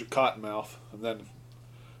 Unless you get cotton mouth, and then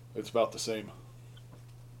it's about the same.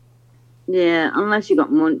 Yeah, unless you got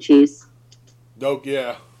munchies. No,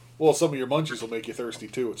 yeah. Well, some of your munchies will make you thirsty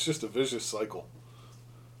too. It's just a vicious cycle.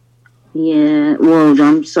 Yeah, well,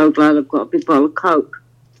 I'm so glad I've got a big bottle of Coke.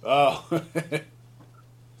 Oh.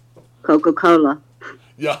 Coca-Cola.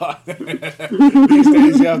 Yeah. These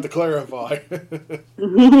days you have to clarify.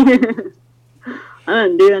 I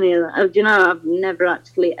don't do any of that. Do you know, I've never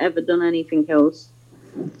actually ever done anything else.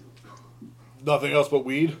 Nothing else but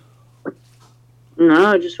weed?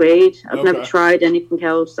 No, just weed. I've never Okay. tried anything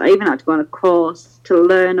else. I even had to go on a course to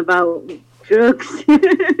learn about drugs.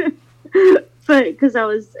 Because I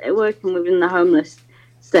was working within the homeless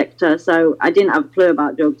sector, so I didn't have a clue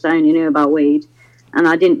about drugs. I only knew about weed. And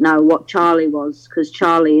I didn't know what Charlie was, because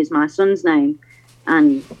Charlie is my son's name.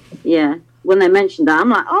 And, yeah, when they mentioned that, I'm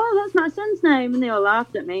like, oh, that's my son's name. And they all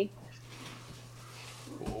laughed at me.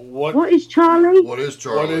 What is Charlie? What is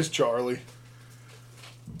Charlie? What is Charlie?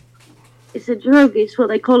 It's a drug. It's what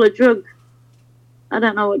they call a drug. I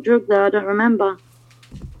don't know what drug, though. I don't remember.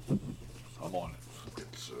 I'm on it.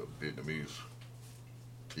 It's Vietnamese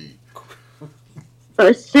tea. But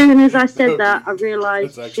as soon as I said that, I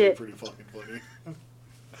realised, That's actually shit. pretty fucking funny.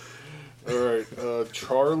 Alright,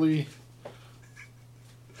 Charlie.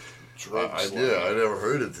 Drug I slang. did. I never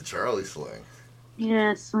heard it, the Charlie slang.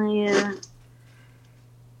 Yes, yeah.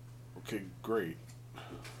 Okay, great.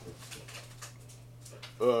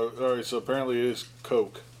 Alright, so apparently it is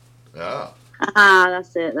Coke. Yeah. Ah,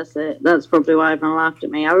 that's it. That's probably why everyone laughed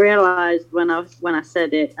at me. I realised when I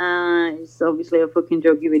said it, it's obviously a fucking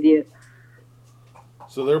drug, you idiot.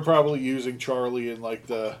 So they're probably using Charlie in like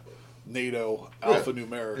the NATO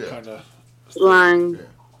alphanumeric kind of Slang. Yeah.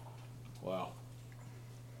 Wow.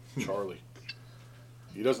 Charlie.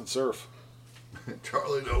 He doesn't surf.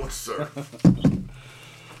 Charlie knows, sir.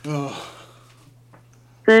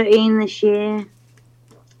 13 this year.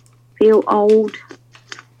 Feel old.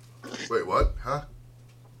 Wait, what? Huh?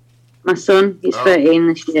 My son, he's Oh. 13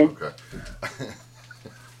 this year. Okay.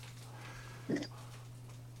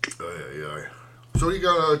 Yeah. So what are you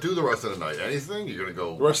gonna do the rest of the night? Anything? You're gonna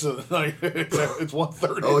go? The rest of the night, it's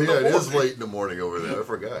 1:30. Oh in the yeah, it is morning. late in the morning over there. I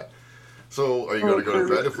forgot. So are you gonna go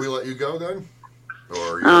to bed if we let you go then? Or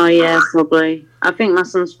are you... Oh, yeah, probably. I think my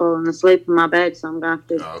son's falling asleep in my bed, so I'm going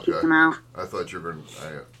to have to keep him out. I thought you were going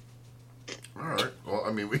to... All right. Well,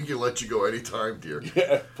 I mean, we can let you go anytime, dear.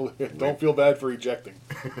 Yeah, don't feel bad for ejecting.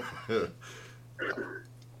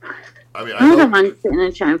 I mean, I don't mind sitting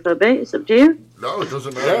and chatting for a bit. It's up to you. No, it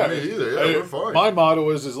doesn't matter to me either. Yeah, we're fine. My motto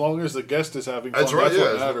is as long as the guest is having fun, That's right, yeah.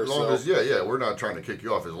 what matters. As long as, we're not trying to kick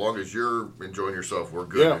you off. As long as you're enjoying yourself, we're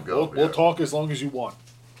good to go. We'll talk as long as you want.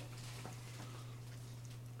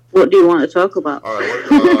 What do you want to talk about? All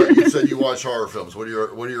right. You said you watch horror films. What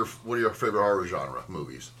are your favorite horror genre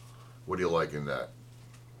movies? What do you like in that?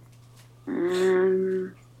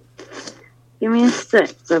 Give me a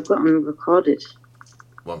sec. 'Cause I've got them recorded.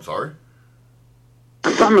 Well, I'm sorry.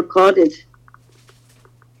 I've got them recorded.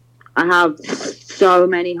 I have so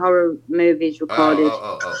many horror movies recorded.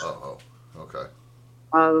 Oh. Okay.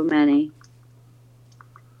 So many.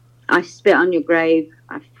 I Spit on Your Grave.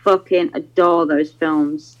 I fucking adore those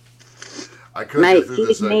films. I couldn't Mate, get through the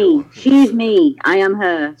she's second me. one. She's me. I am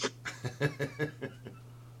her.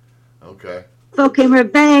 Okay. Fucking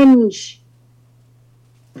revenge.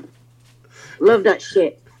 Love that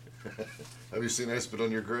shit. Have you seen I Spit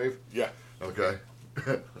on Your Grave? Yeah. Okay.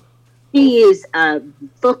 She is a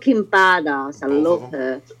fucking badass. I Both love of 'em?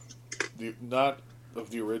 her. Not of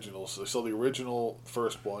the originals. I saw the original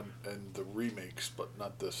first one and the remakes, but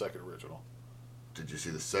not the second original. Did you see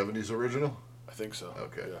the 70s original? I think so.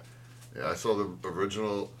 Okay. Yeah. Yeah, I saw the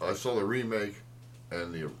original. I saw the remake,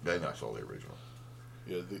 and then I saw the original.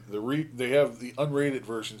 Yeah, they have the unrated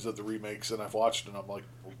versions of the remakes, and I've watched and I'm like,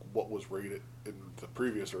 what was rated in the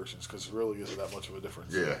previous versions? Because it really isn't that much of a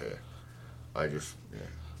difference. Yeah. I just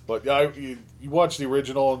But yeah, you watch the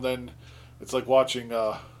original, and then it's like watching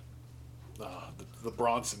the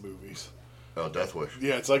Bronson movies. Oh, Death Wish.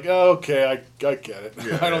 Yeah, it's like, oh, okay, I get it.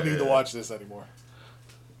 Yeah, I don't need to yeah. watch this anymore.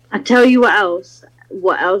 I tell you what else.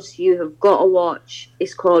 What else you have got to watch?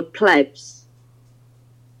 It's called Plebs.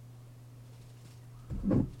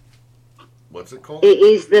 What's it called? It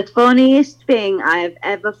is the funniest thing I have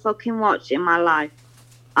ever fucking watched in my life.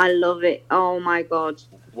 I love it. Oh my god.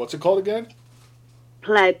 What's it called again?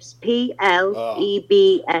 Plebs. Plebs.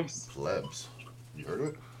 Plebs. You heard of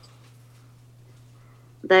it?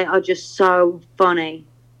 They are just so funny.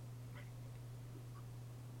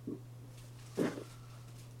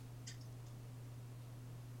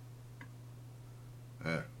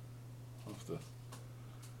 Yeah.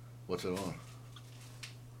 What's it on?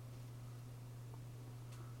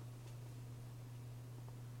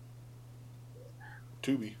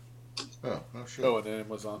 Tubi. Oh, shit. Oh, and then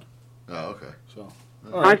Amazon. Oh, okay. So,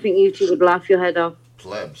 I all right. think you two would laugh your head off.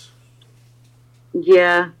 Plebs.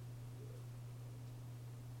 Yeah.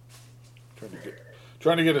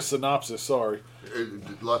 Trying to get a synopsis. Sorry.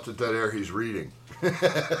 Lots of dead air he's reading. It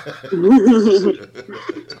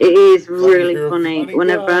is really You're a funny. funny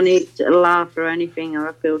Whenever guy. I need to laugh or anything, or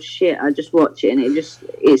I feel shit, I just watch it, and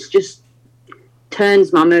it's just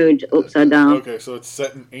turns my mood upside down. Okay, so it's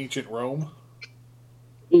set in ancient Rome.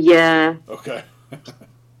 Yeah. Okay.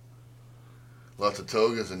 Lots of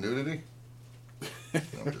togas and nudity.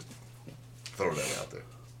 I'm just throwing that out there.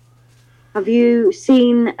 Have you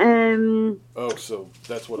seen? Oh, so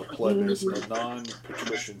that's what a pleb is, a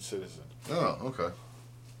non-patrician citizen. Oh, okay.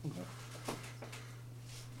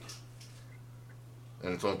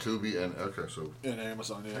 And it's on Tubi and okay, so In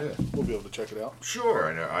Amazon, yeah. Yeah. We'll be able to check it out.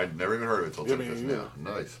 sure. I'd never even heard of it until Yeah, just me now.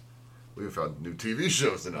 Nice. We've found new TV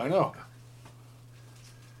shows tonight. I know.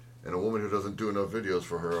 And a woman who doesn't do enough videos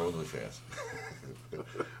for her OnlyFans.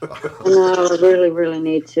 No, I really, really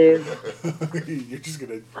need to. You're just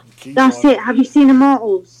gonna keep. That's on. it. Have you seen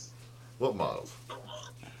Immortals? What models?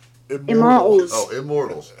 Immortals. Oh,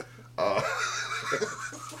 Immortals.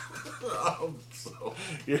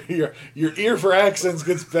 Your ear for accents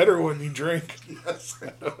gets better when you drink. Yes.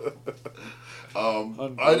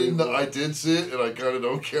 I didn't. I did see it, and I kind of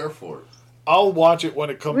don't care for it. I'll watch it when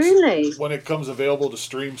it comes. Really? When it comes available to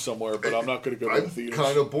stream somewhere, but I'm not going to go to the I'm theaters.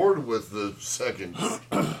 kind of bored with the second,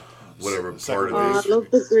 whatever Second part Oh, it I is. love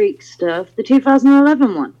the Greek stuff. The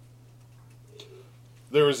 2011 one.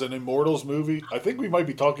 There was an Immortals movie. I think we might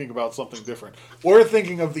be talking about something different. We're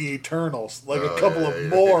thinking of the Eternals, like a couple of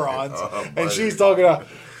morons, and she's talking about.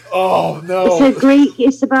 Oh no! It's a Greek.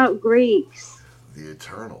 It's about Greeks. The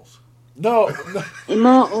Eternals. No,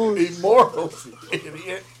 Immortals. Immortals,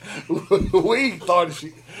 idiot. We thought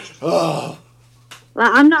she. Oh,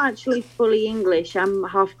 Like, I'm not actually fully English. I'm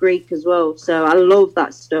half Greek as well. So I love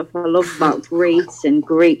that stuff. I love about Greece and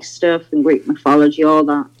Greek stuff and Greek mythology, all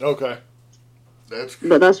that. okay. That's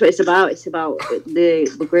But that's what it's about. It's about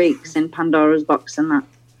the Greeks and Pandora's box and that.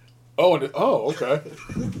 Oh, okay.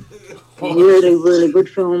 Really, really good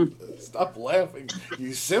film. Stop laughing,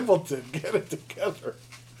 you simpleton. Get it together.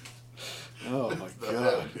 Oh my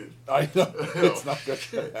god. I know it's not going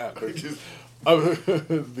to happen.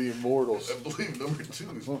 The Immortals. I believe number 2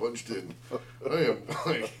 is punched in. I am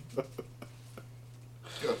like,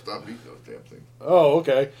 gotta stop eating those damn things. Oh,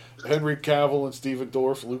 okay. Henry Cavill and Stephen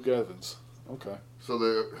Dorff, Luke Evans. Okay. So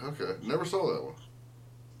never saw that one.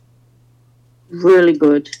 Really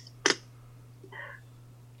good.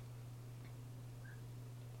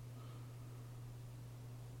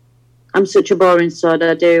 I'm such a boring sod.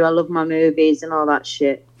 I love my movies and all that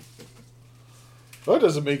shit. That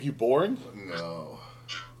doesn't make you boring. No.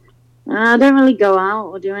 I don't really go out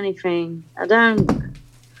or do anything.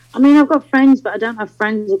 I mean, I've got friends, but I don't have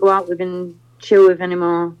friends to go out with and chill with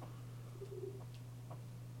anymore.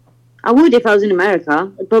 I would if I was in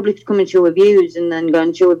America. I'd probably come and chill with yous and then go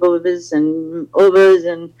and chill with others.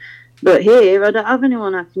 But here, I don't have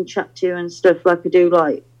anyone I can chat to and stuff like I do,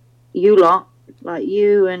 like you lot, like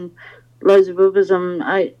you and loads of others.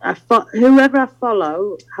 Whoever I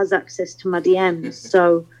follow has access to my DMs,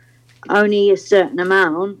 so only a certain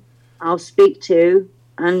amount I'll speak to,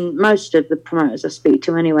 and most of the promoters I speak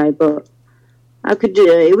to anyway. But I could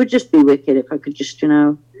do it. Would just be wicked if I could just,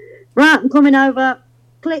 right, I'm coming over.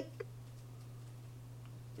 Click.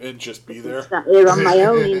 And just be there. Sat here on my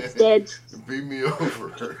own instead. Beat me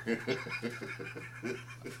over.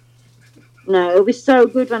 No, it'll be so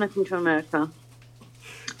good when I come to America.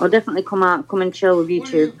 I'll definitely come and chill with you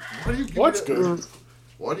two. What's good?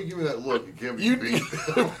 Why do you give me that look? You can't be You beat.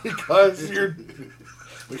 because you're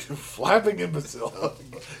flapping imbecile.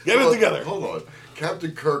 Get it together. Hold on.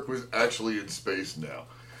 Captain Kirk was actually in space now.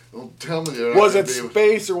 Don't tell me they're Was not it gonna be able-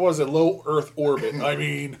 space or was it low Earth orbit? I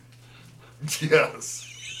mean, Yes.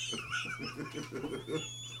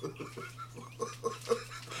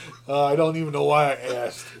 I don't even know why I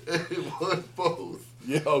asked. It was both.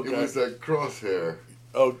 Yeah, okay. It was that crosshair.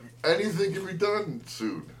 Oh, Anything can be done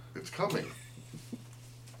soon. It's coming.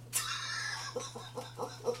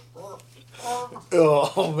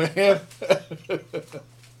 oh man.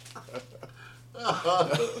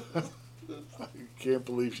 Can't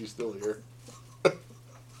believe she's still here.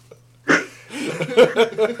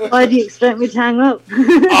 Why do you expect me to hang up?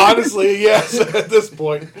 Honestly, yes, at this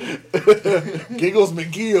point. Giggles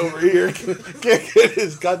McGee over here can't get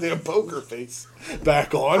his goddamn poker face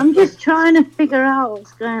back on. I'm just trying to figure out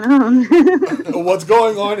what's going on. What's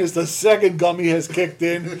going on is the second gummy has kicked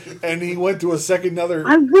in, and he went to a second other.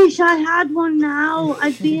 I wish I had one now.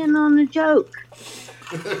 I'd be in on a joke.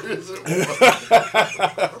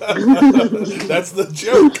 That's the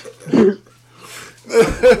joke.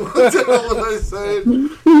 What the hell was I saying?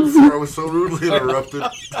 Before I was so rudely interrupted.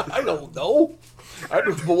 I don't know.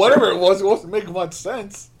 But whatever it wasn't making much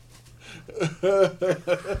sense.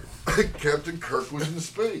 Captain Kirk was in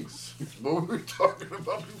space. What were we talking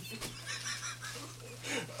about?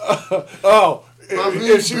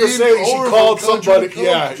 If she was saying she called somebody.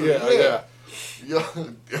 Yeah. Yeah,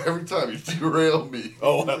 every time you derail me.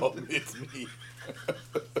 Oh, well, it's me.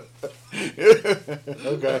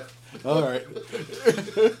 Okay. All right.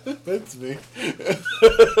 That's me.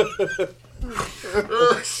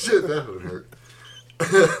 Oh, shit, that would hurt.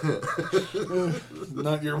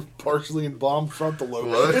 Not your partially embalmed frontal lobe.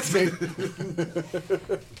 What? It's me.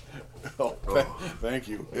 Thank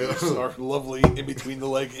you. Yes, our lovely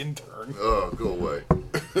in-between-the-leg intern. Oh, go away.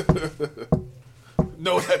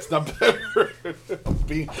 No, that's not better.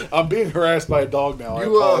 I'm being harassed by a dog now. I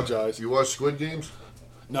apologize. You watch Squid Games?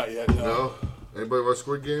 Not yet, no. No? Anybody watch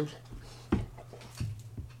Squid Games?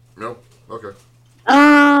 No? Okay.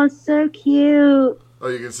 Oh, so cute. Oh,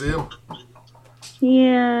 you can see him?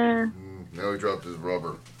 Yeah. Now he dropped his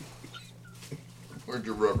rubber. Where'd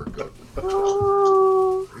your rubber go?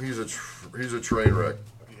 Oh. He's a train wreck.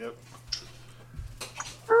 Yep.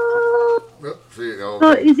 Oh. Yep. See, Oh,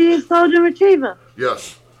 okay. is he a golden retriever?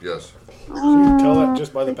 Yes. So you can tell that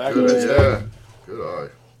just by the back of his head. Yeah. Good eye.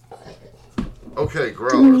 Okay,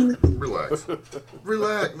 Growler. Relax.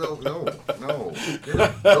 Relax. No.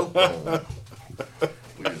 Get no bone.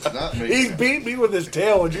 Please, not me. He beat me with his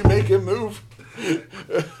tail. Would you make him move?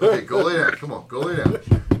 Okay, go lay down. Come on, go lay down.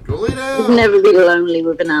 Go lay down. You'd never be lonely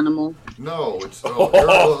with an animal. No, it's no.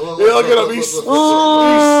 Look at him. He's showing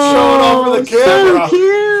off for the So camera.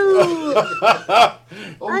 cute.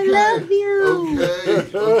 I love you.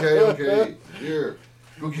 Okay. Here,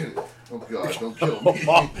 go get it. Oh God, don't kill me.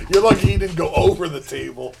 You're lucky he didn't go over the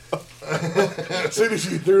table. As soon as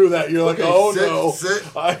you threw that, you're like, Okay, oh sit, no, sit.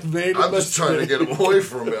 I made a I'm just trying to mistake. get him away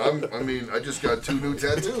from it. I just got 2 new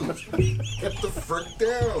tattoos. Get the frick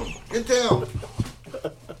down. Get down.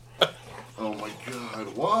 Oh my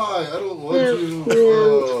God, why? I don't want you.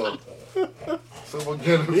 Oh. Someone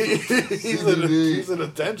get him. He's an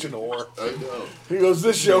attention whore. I know. He goes,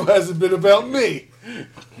 this show hasn't been about me.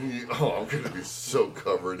 Oh, I'm going to be so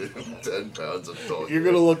covered in 10 pounds of dog. You're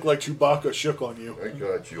going to look like Chewbacca shook on you. I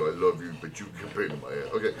got you. I love you, but you can pain in my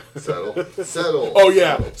ass. Okay, settle. Oh,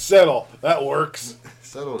 yeah, settle. That works.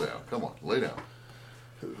 Settle down. Come on, lay down.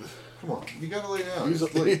 Come on, you got to lay down. He's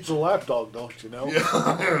a lap dog, don't you know?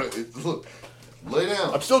 Yeah, look, lay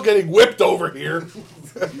down. I'm still getting whipped over here.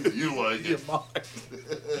 You like it.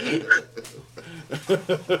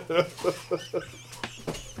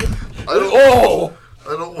 I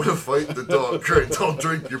don't want to fight the dog. Craig, don't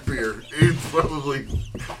drink your beer. It's probably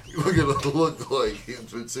look like he's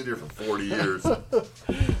been sitting here for 40 years.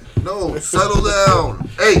 No, settle down.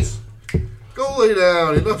 Ace, go lay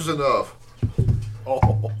down. Enough's enough.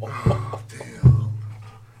 Oh. Damn.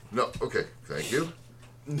 No, okay. Thank you.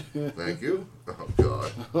 Oh,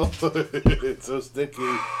 God. It's so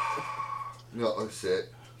sticky. No,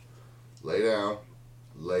 sit. Lay down.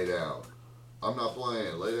 I'm not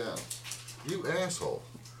playing. Lay down. You asshole.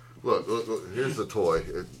 Look. Here's the toy.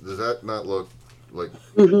 Does that not look like...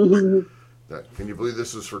 that? Can you believe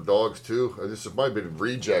this is for dogs, too? This might have been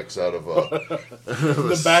rejects out of...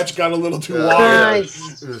 The batch got a little too wide.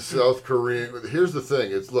 Nice. South Korean... Here's the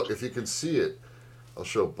thing. Look, if you can see it, I'll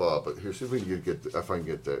show Bob, but here, see if we can if I can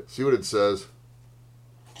get that. See what it says?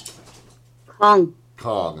 Kong.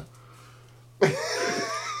 It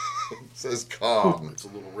says Kong. It's a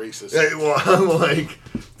little racist. Hey, well, I'm like,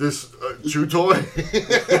 this chew toy?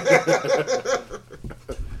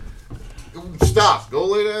 Stop. Go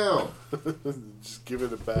lay down. Just give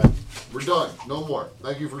it a back. We're done. No more.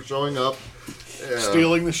 Thank you for showing up.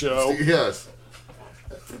 Stealing the show. Yes.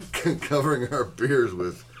 Covering our beers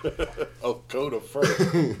with... A coat of fur.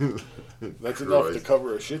 That's enough to Christ.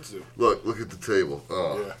 cover a Shih Tzu. Look at the table.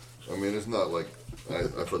 Oh, Yeah. I mean, it's not like... I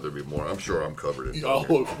thought there'd be more. I'm sure I'm covered in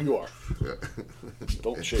Oh, you are. Yeah.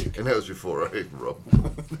 Don't shake. And that was before I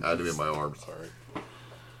had him in my arms. Sorry.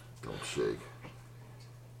 Don't shake.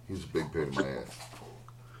 He's a big pain in my ass.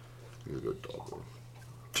 He's a good dog. Though.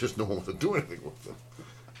 Just no one wants to do anything with him.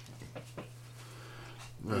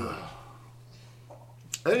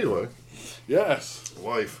 Anyway. Yes.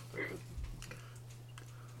 Wife.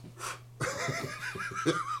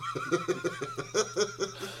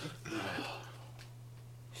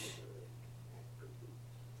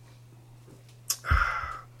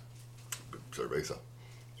 Cerveza.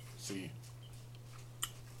 See.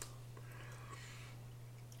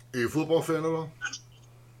 Are you a football fan at all?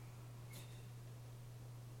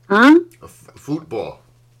 Huh? Football.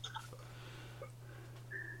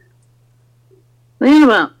 What are you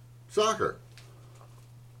about? Soccer.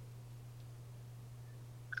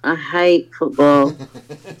 I hate football.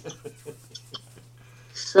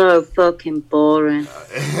 So fucking boring.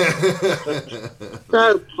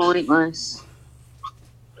 So pointless.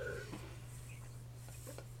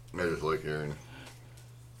 I just like hearing.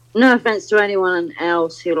 No offense to anyone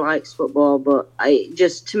else who likes football, but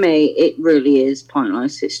to me, it really is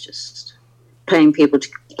pointless. It's just paying people to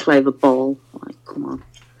play the ball. Like, come on.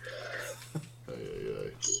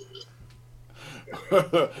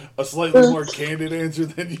 A slightly more candid answer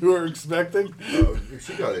than you were expecting.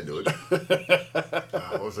 She got into it.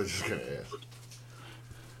 What was I just going to ask?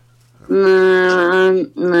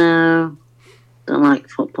 No. Don't like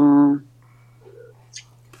football.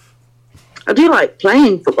 I do like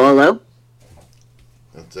playing football, though.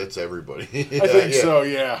 That's everybody. I think so,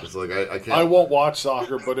 yeah. It's like I can't. I won't watch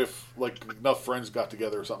soccer, but if like enough friends got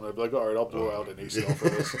together or something, I'd be like, all right, I'll blow out an ACL for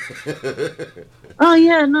this. Oh,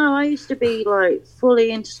 yeah, no, I used to be, like,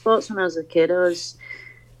 fully into sports when I was a kid. I was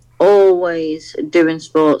always doing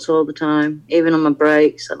sports all the time, even on my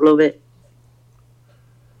breaks. I love it.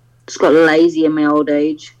 Just got lazy in my old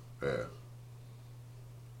age. Yeah.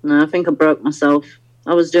 No, I think I broke myself.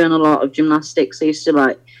 I was doing a lot of gymnastics. I used to,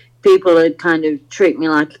 like, people would kind of treat me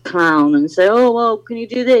like a clown and say, oh, well, can you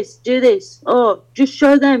do this? Do this. Oh, just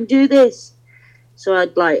show them, do this. So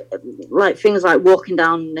I'd like things like walking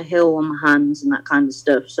down the hill on my hands and that kind of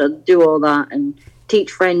stuff. So I'd do all that and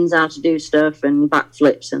teach friends how to do stuff and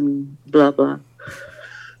backflips and blah, blah.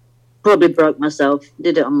 Probably broke myself.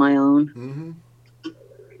 Did it on my own. Mm-hmm.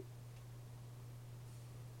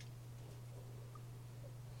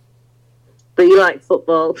 But you like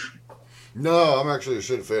football? No, I'm actually a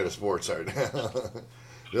shit fan of sports right now.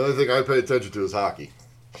 The only thing I pay attention to is hockey.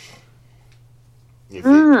 I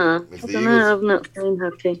don't know. I've not seen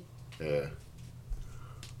hockey. Yeah.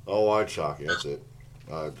 I'll watch hockey. That's it.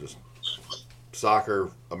 Just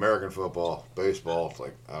soccer, American football, baseball. It's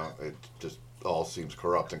like it just all seems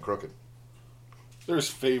corrupt and crooked. There's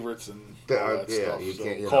favorites and all that stuff. You So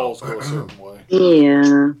can't, calls go a certain way.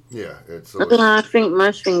 Yeah. Yeah, it's. I don't know. I think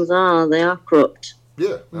most things they are corrupt.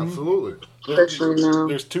 Yeah, absolutely. Especially now.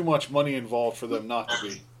 There's too much money involved for them not to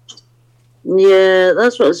be. Yeah,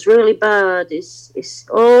 that's what's really bad. It's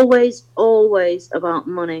always about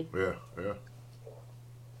money. Yeah.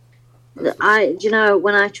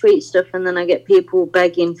 When I tweet stuff and then I get people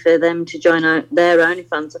begging for them to join their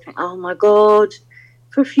OnlyFans, I think, oh my god,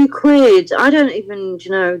 for a few quid, I don't even,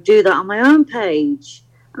 do that on my own page.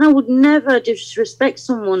 And I would never disrespect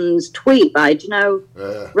someone's tweet by,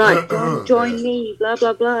 right, don't join me, blah,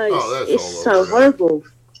 blah, blah. It's so horrible.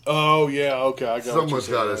 Oh, yeah, okay, I got it. Someone's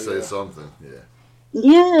got to say something, yeah.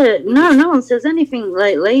 Yeah, no one says anything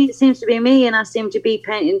lately. It seems to be me, and I seem to be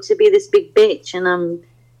painting to be this big bitch, and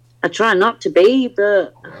I try not to be,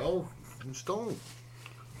 but... Well, just don't.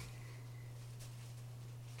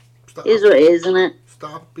 Stop. Is what it is, isn't it?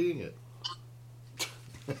 Stop being it.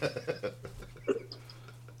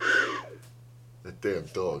 That damn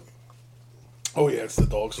dog. Oh, yeah, it's the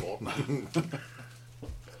dog's fault.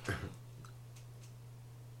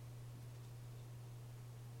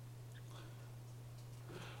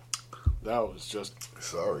 That was just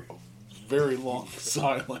sorry. A very long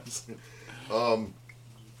silence. Are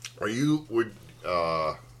you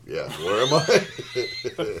yeah, where am I?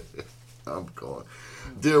 I'm gone.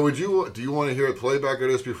 Dear, do you want to hear a playback of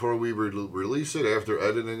this before we release it after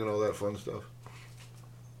editing and all that fun stuff?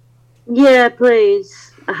 Yeah,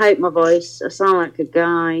 please. I hate my voice. I sound like a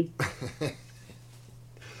guy.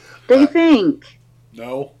 Do you think?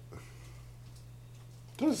 No.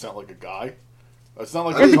 Doesn't sound like a guy. It's not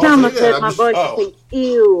like every time I say my voice, I think,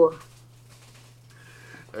 ew.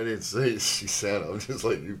 I didn't say she said. I'm just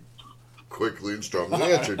like, you quickly and strongly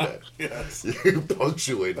answered that. Yes. You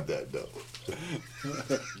punctuated that, no.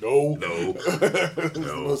 No. No. That's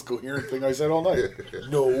the most coherent thing I said all night.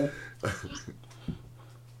 No.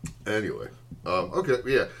 Anyway. Okay,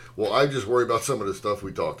 yeah. Well, I just worry about some of the stuff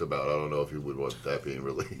we talked about. I don't know if you would want that being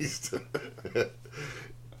released.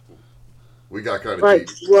 We got kind of Like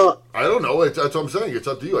deep. what? I don't know. That's what I'm saying. It's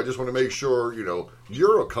up to you. I just want to make sure,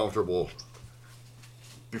 you're comfortable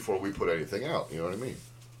before we put anything out. You know what I mean?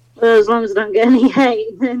 Well, as long as I don't get any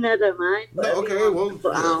hate, then I don't mind. No, okay, well,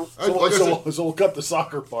 But, yeah. So we'll cut the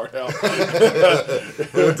soccer part out.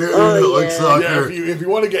 Oh, yeah. soccer. Yeah, if you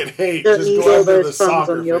want to get hate, don't just use go all after the those funds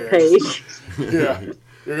soccer on your fans. page. Yeah,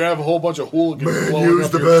 you're gonna have a whole bunch of hooligans. Man, blowing U's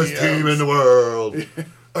up the your best DMs. team in the world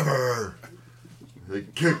ever. They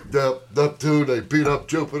kicked up Neptune, they beat up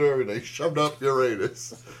Jupiter, and they shoved up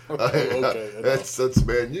Uranus. Okay, that's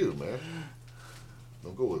Man U, man.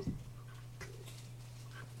 Don't go with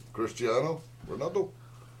Cristiano Ronaldo.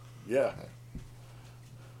 Yeah,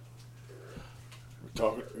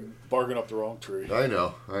 we're barking up the wrong tree. I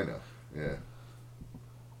know. Yeah.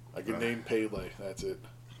 I can name Pele. That's it.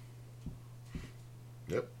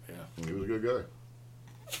 Yep. Yeah, He was a good guy.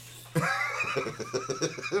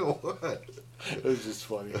 What? it was just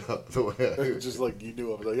funny. The Just like you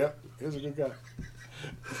knew, I was like, "Yep, he was a good guy."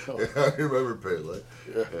 So, way- I remember Pele.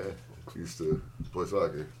 yeah. Used to play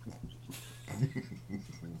soccer.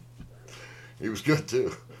 He was good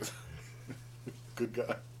too. Good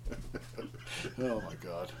guy. Oh my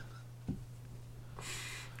god.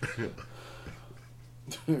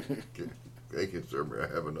 Hey, concern me. I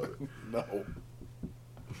have another. No.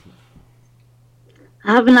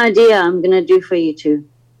 I have an idea I'm going to do for you two.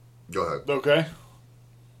 Go ahead. Okay.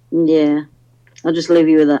 Yeah. I'll just leave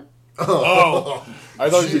you with that. Oh, I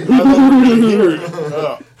thought you were going to hear it.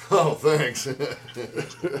 Oh. Oh, thanks. I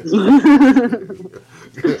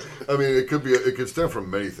mean, it could stem from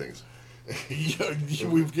many things.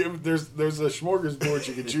 We've given there's a smorgasbord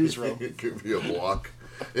you can choose from. It could be a block.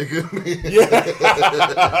 It could be.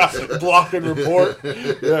 Yeah. Block and report.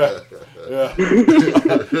 Yeah. Yeah.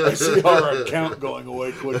 I see our account going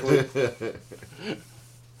away quickly.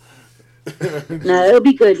 No, it'll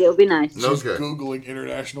be good. It'll be nice. Just Okay. Googling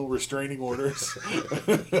international restraining orders.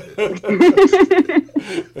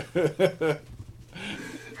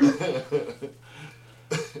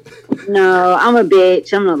 No, I'm a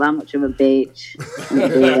bitch. I'm not that much of a bitch.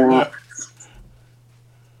 Yeah.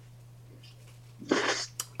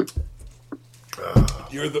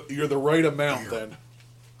 You're the right amount then.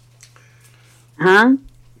 Huh?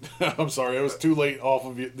 I'm sorry, I was too late off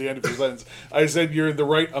of the end of your sentence. I said you're the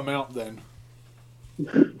right amount then.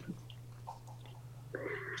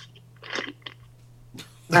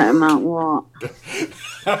 That amount what?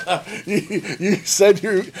 you said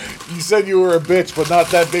you were a bitch, but not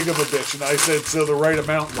that big of a bitch, and I said so the right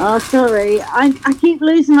amount. Then. Oh, sorry. I keep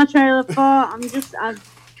losing my trail of thought. I'm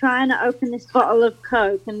trying to open this bottle of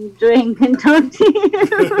Coke and drink and talk to you.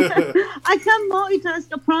 I can multitask,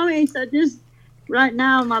 I promise. Right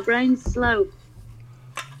now, my brain's slow.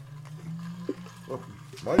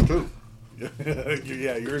 Mine too.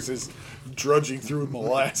 Yeah, yours is drudging through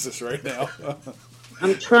molasses right now.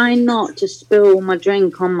 I'm trying not to spill my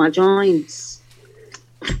drink on my joints.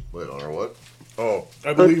 Wait, on our what? Oh,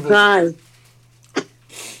 I believe it was, Try.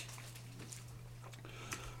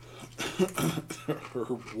 or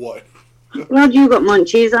what? Rod, you got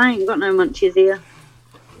munchies. I ain't got no munchies here.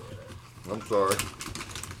 I'm sorry.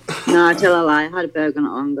 No, I tell a lie. I had a burger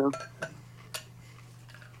not long ago.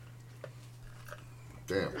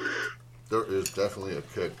 Damn. There is definitely a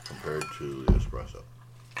kick compared to the espresso.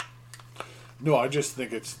 No, I just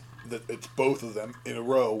think it's both of them in a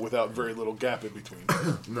row without very little gap in between.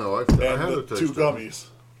 No, I And had the a taste two difference.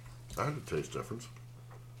 gummies. I had a taste difference.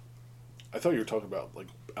 I thought you were talking about like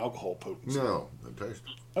alcohol potency. No, the taste.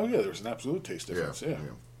 Oh yeah, there's an absolute taste Yeah, difference. Yeah.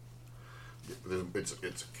 It's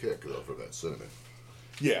a kick though for that cinnamon.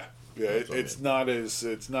 Yeah. Yeah, That's what I it's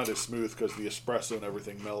not as smooth because the espresso and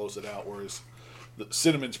everything mellows it out, whereas the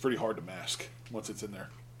cinnamon's pretty hard to mask once it's in there.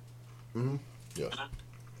 Yes.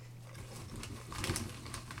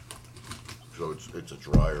 So it's a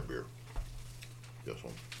drier beer. This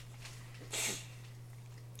one,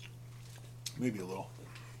 Maybe a little.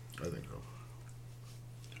 I think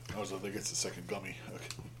so. I also think it's the second gummy. Okay.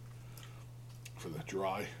 For the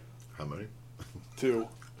dry. How many? 2.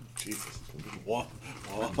 Jesus. 1,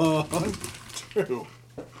 2.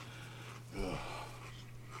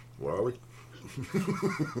 Where are we?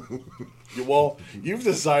 Well, you've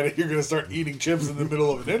decided you're going to start eating chips in the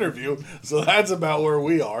middle of an interview, so that's about where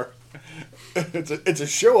we are. It's a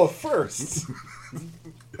show of firsts.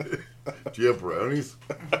 Do you have brownies?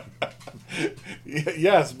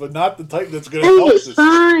 Yes, but not the type that's going to Hey, help it's this.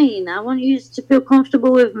 fine. I want you to feel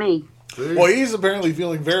comfortable with me. See? Well, he's apparently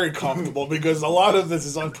feeling very comfortable because a lot of this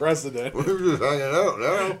is unprecedented. We're just hanging out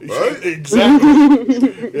now, right?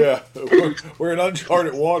 Exactly. Yeah, we're in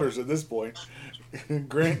uncharted waters at this point.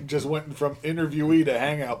 Grant just went from interviewee to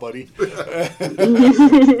hangout buddy.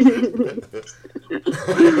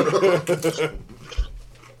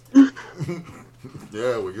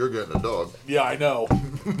 Yeah, well, you're getting a dog. Yeah, I know.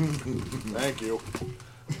 Thank you.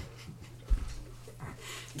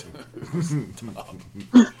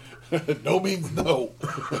 No means no.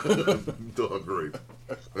 Dog rape.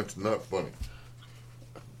 That's not funny.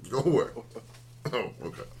 Go away. Oh,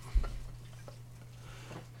 okay.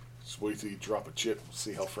 Just wait till you drop a chip and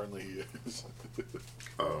see how friendly he is.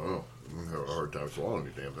 I don't know. I'm having a hard time swallowing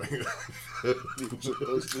these damn things. You're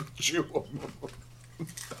supposed to chew them.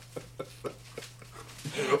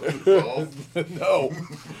 No.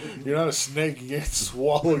 You're not a snake. You can't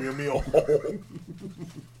swallow your meal whole.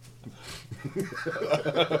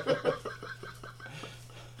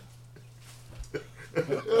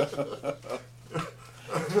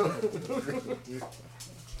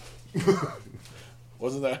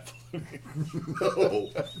 Wasn't that funny? No.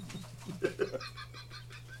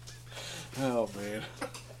 Oh, man.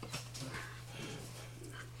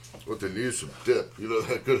 But they need some dip. You know,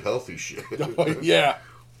 that good healthy shit. Yeah.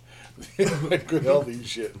 That good healthy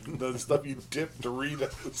shit. The stuff you dip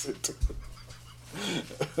Doritos into.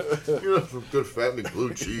 You know, some good fattening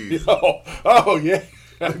blue cheese. Oh yeah.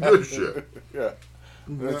 Good shit. Yeah.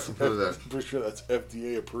 That's, None of that. I'm pretty sure that's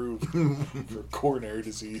FDA approved for coronary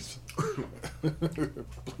disease.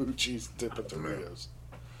 Blue cheese dip and Doritos.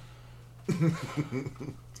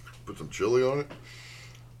 Put some chili on it.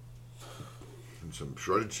 And some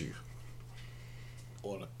shredded cheese.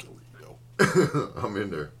 On a Dorito. I'm in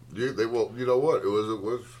there. They will. You know what? It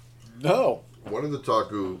was No. one of the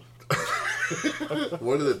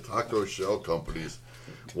taco shell companies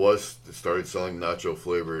started selling nacho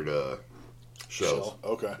flavored shells. Shell.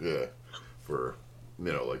 Okay. Yeah, for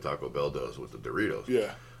like Taco Bell does with the Doritos.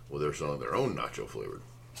 Yeah. Well, they're selling their own nacho flavored.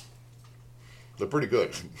 They're pretty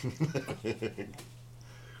good.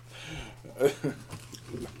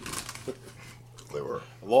 They were.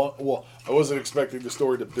 Well, I wasn't expecting the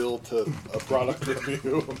story to build to a product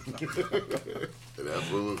review. It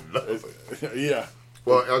absolutely nothing. Yeah.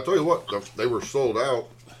 Well, I'll tell you what, they were sold out.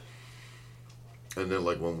 And then,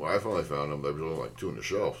 like, when I finally found them, there was only like 2 on the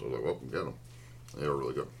shelf. So I was like, well, get them. They were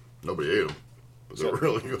really good. Nobody ate them, but they were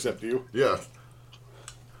really good. Except you. Yeah.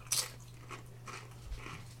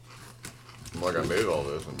 I'm like, I made all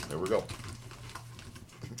this, and here we go.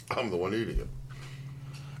 I'm the one eating it.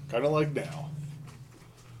 Kind of like now.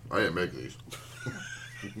 I didn't make these.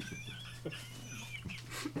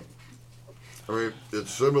 I mean,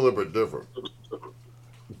 it's similar but different.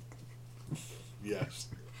 Yes.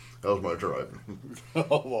 That was my try.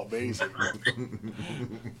 Oh, amazing.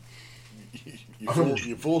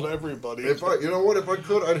 You fooled everybody. You know what? If I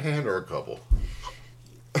could, I'd hand her a couple.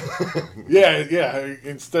 Yeah.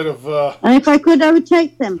 Instead of, And if I could, I would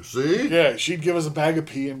take them. See? yeah, she'd give us a bag of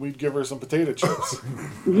pea and we'd give her some potato chips.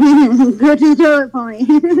 Good to do it for me.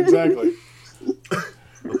 Exactly.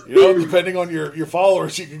 Depending on your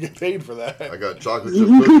followers, you can get paid for that. I got chocolate chip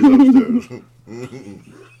cookies upstairs.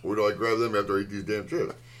 Where do I grab them after I eat these damn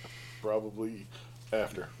chips? Probably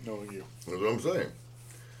after knowing you. That's what I'm saying.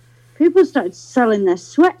 People started selling their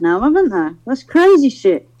sweat now, haven't they? That's crazy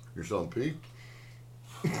shit. You're selling pee?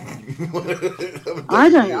 I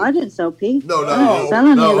don't sell pee. No, I don't sell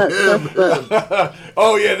any of that him, stuff, but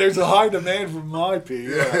Oh yeah, there's a high demand for my pea.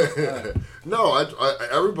 Yeah. No,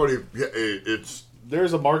 everybody. Yeah, it's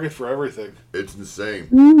There's a market for everything. it's insane.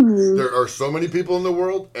 Mm. There are so many people in the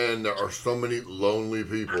world, and there are so many lonely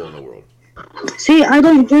people in the world. see, I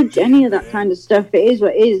don't judge any of that kind of stuff. It is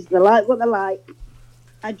what it is. They like what they like.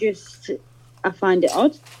 I find it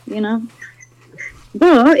odd,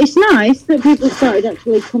 But it's nice that people started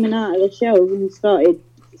actually coming out of the shows and started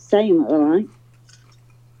saying what they like.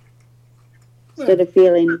 Instead of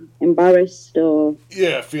feeling embarrassed or...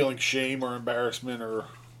 Yeah, feeling shame or embarrassment or...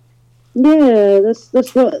 Yeah,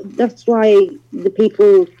 that's why the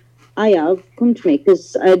people I have come to me,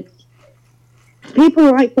 because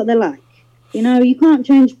people like what they like. You can't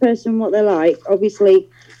change a person what they like. Obviously,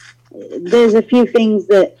 there's a few things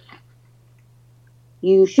that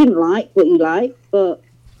you shouldn't like what you like, but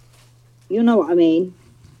you know what I mean.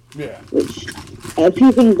 Yeah. Which a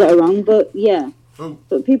few things that are wrong, but yeah. Oh.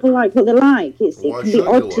 But people like what they like. It Why can be should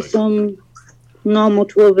odd you to like it? some, normal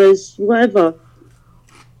to others, whatever.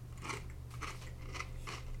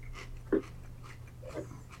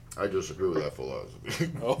 I disagree with that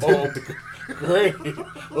philosophy. Oh, great.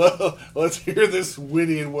 Well, let's hear this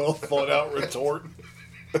witty and well thought out retort.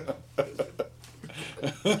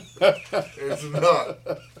 It's not.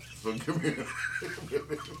 So give me.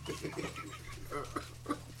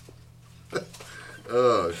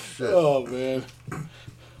 Oh, shit. Oh, man.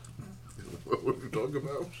 What were you talking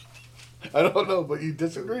about? I don't know, but you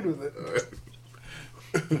disagreed with it.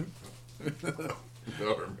 I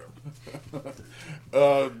don't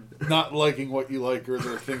remember. Not liking what you like or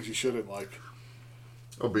there are things you shouldn't like.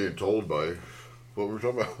 I'm being told by what we're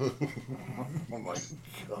talking about. Oh, my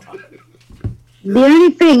God. The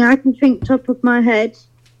only thing I can think top of my head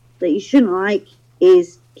that you shouldn't like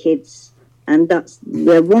is kids. And that's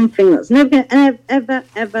the one thing that's never going to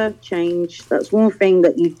ever change. That's one thing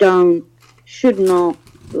that you should not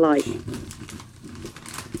like.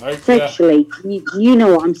 Sexually, you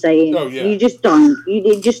know what I'm saying. Oh, yeah. You just don't.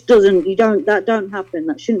 It just doesn't. You don't. That don't happen.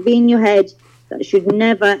 That shouldn't be in your head. That should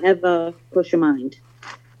never ever cross your mind.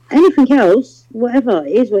 Anything else, whatever,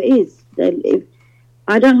 it is what it is.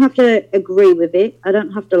 I don't have to agree with it. I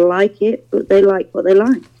don't have to like it, but they like what they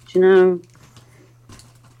like. You know.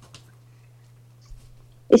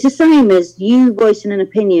 It's the same as you voicing an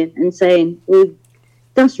opinion and saying, well,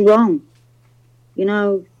 that's wrong. You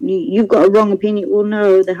know, you've got a wrong opinion. Well,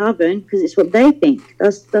 no, they haven't, because it's what they think.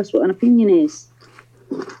 That's what an opinion is.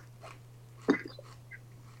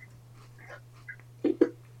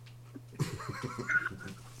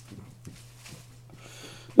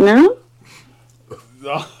 No?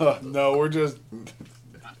 No, we're just...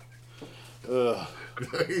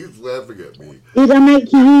 He's laughing at me. Did I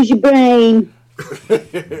make you use your brain?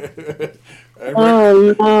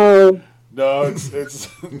 Oh, no. No, it's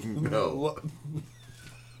No.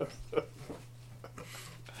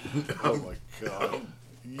 Oh my God,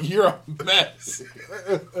 you're a mess.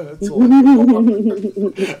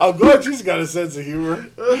 I'm glad she's got a sense of humor.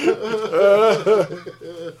 I'm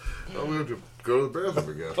going to go to the bathroom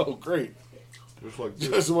again. Oh, great. Just like this.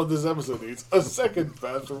 Just what this episode needs. A second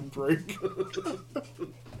bathroom break.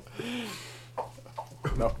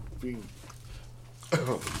 No, being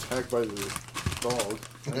attacked by the dog.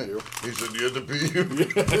 Thank you. He said you had to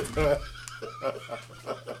pee.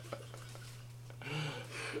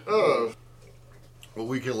 Well,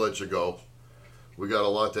 we can let you go. We got a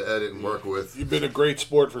lot to edit and work with. You've been a great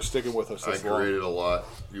sport for sticking with us I this long. created a lot.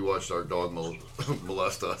 You watched our dog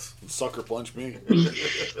molest us. Sucker punch me.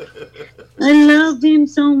 I loved him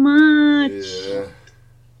so much. Yeah.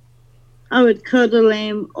 I would cuddle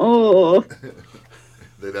him. Oh,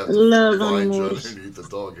 They'd have I to love find you animals. underneath the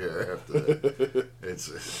dog hair after that.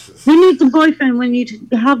 It's Who needs a boyfriend when you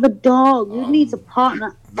have a dog? Who needs a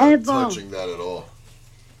partner not ever? touching that at all.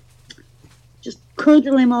 Just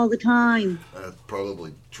cuddle him all the time. That's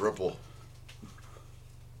probably triple.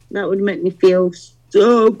 That would make me feel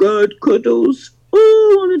so good. Cuddles. Oh,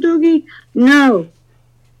 I want a doggy. No.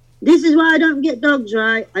 This is why I don't get dogs,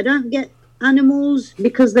 right? I don't get animals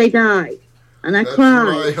because they die. And I That's cry.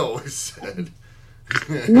 what I always said.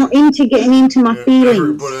 Not into getting into my feelings.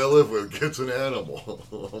 Everybody I live with gets an animal.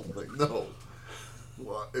 I'm like, no.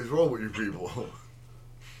 What is wrong with you people?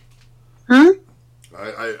 Huh?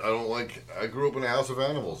 I don't like. I grew up in a house of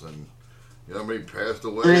animals, and you know, many passed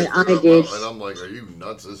away. I did. And I'm like, are you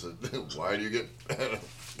nuts? Why do you get?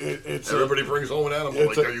 It's Everybody brings home an animal.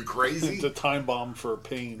 Like, are you crazy? It's a time bomb for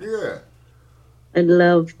pain. Yeah. I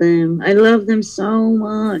love them. I love them so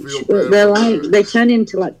much. Feel But bad they're for like, them. they turn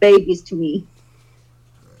into like babies to me.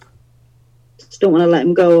 Just don't want to let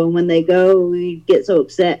them go. And when they go, we get so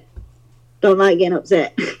upset. Don't like getting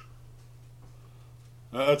upset.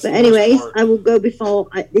 That's But the anyways, worst part. I will go before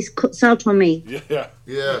this cuts out on me. Yeah,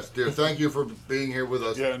 Yes, dear. Thank you for being here with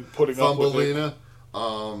us. yeah, and putting up with it.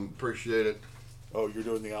 Thumbelina. Appreciate it. Oh, you're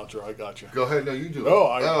doing the outro. I got you. Go ahead. No, you do.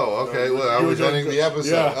 No, it. Okay. no, Well, I you was were doing ending the good.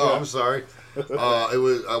 episode. Yeah, yeah. I'm sorry. It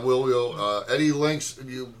was. I will. Any links?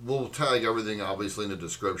 We'll tag everything obviously in the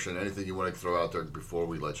description. Anything you want to throw out there before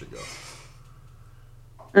we let you go.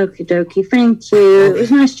 Okie dokie. Thank you. It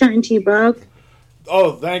was nice chatting to you, bro.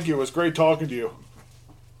 Oh, thank you. It was great talking to you.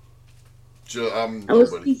 I will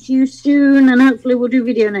Nobody. speak to you soon, and hopefully we'll do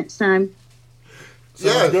video next time. Sounds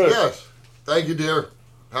Yes. good. Yes. Thank you, dear.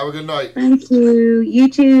 Have a good night. Thank you. You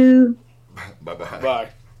too. Bye bye. Bye.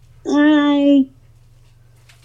 Bye.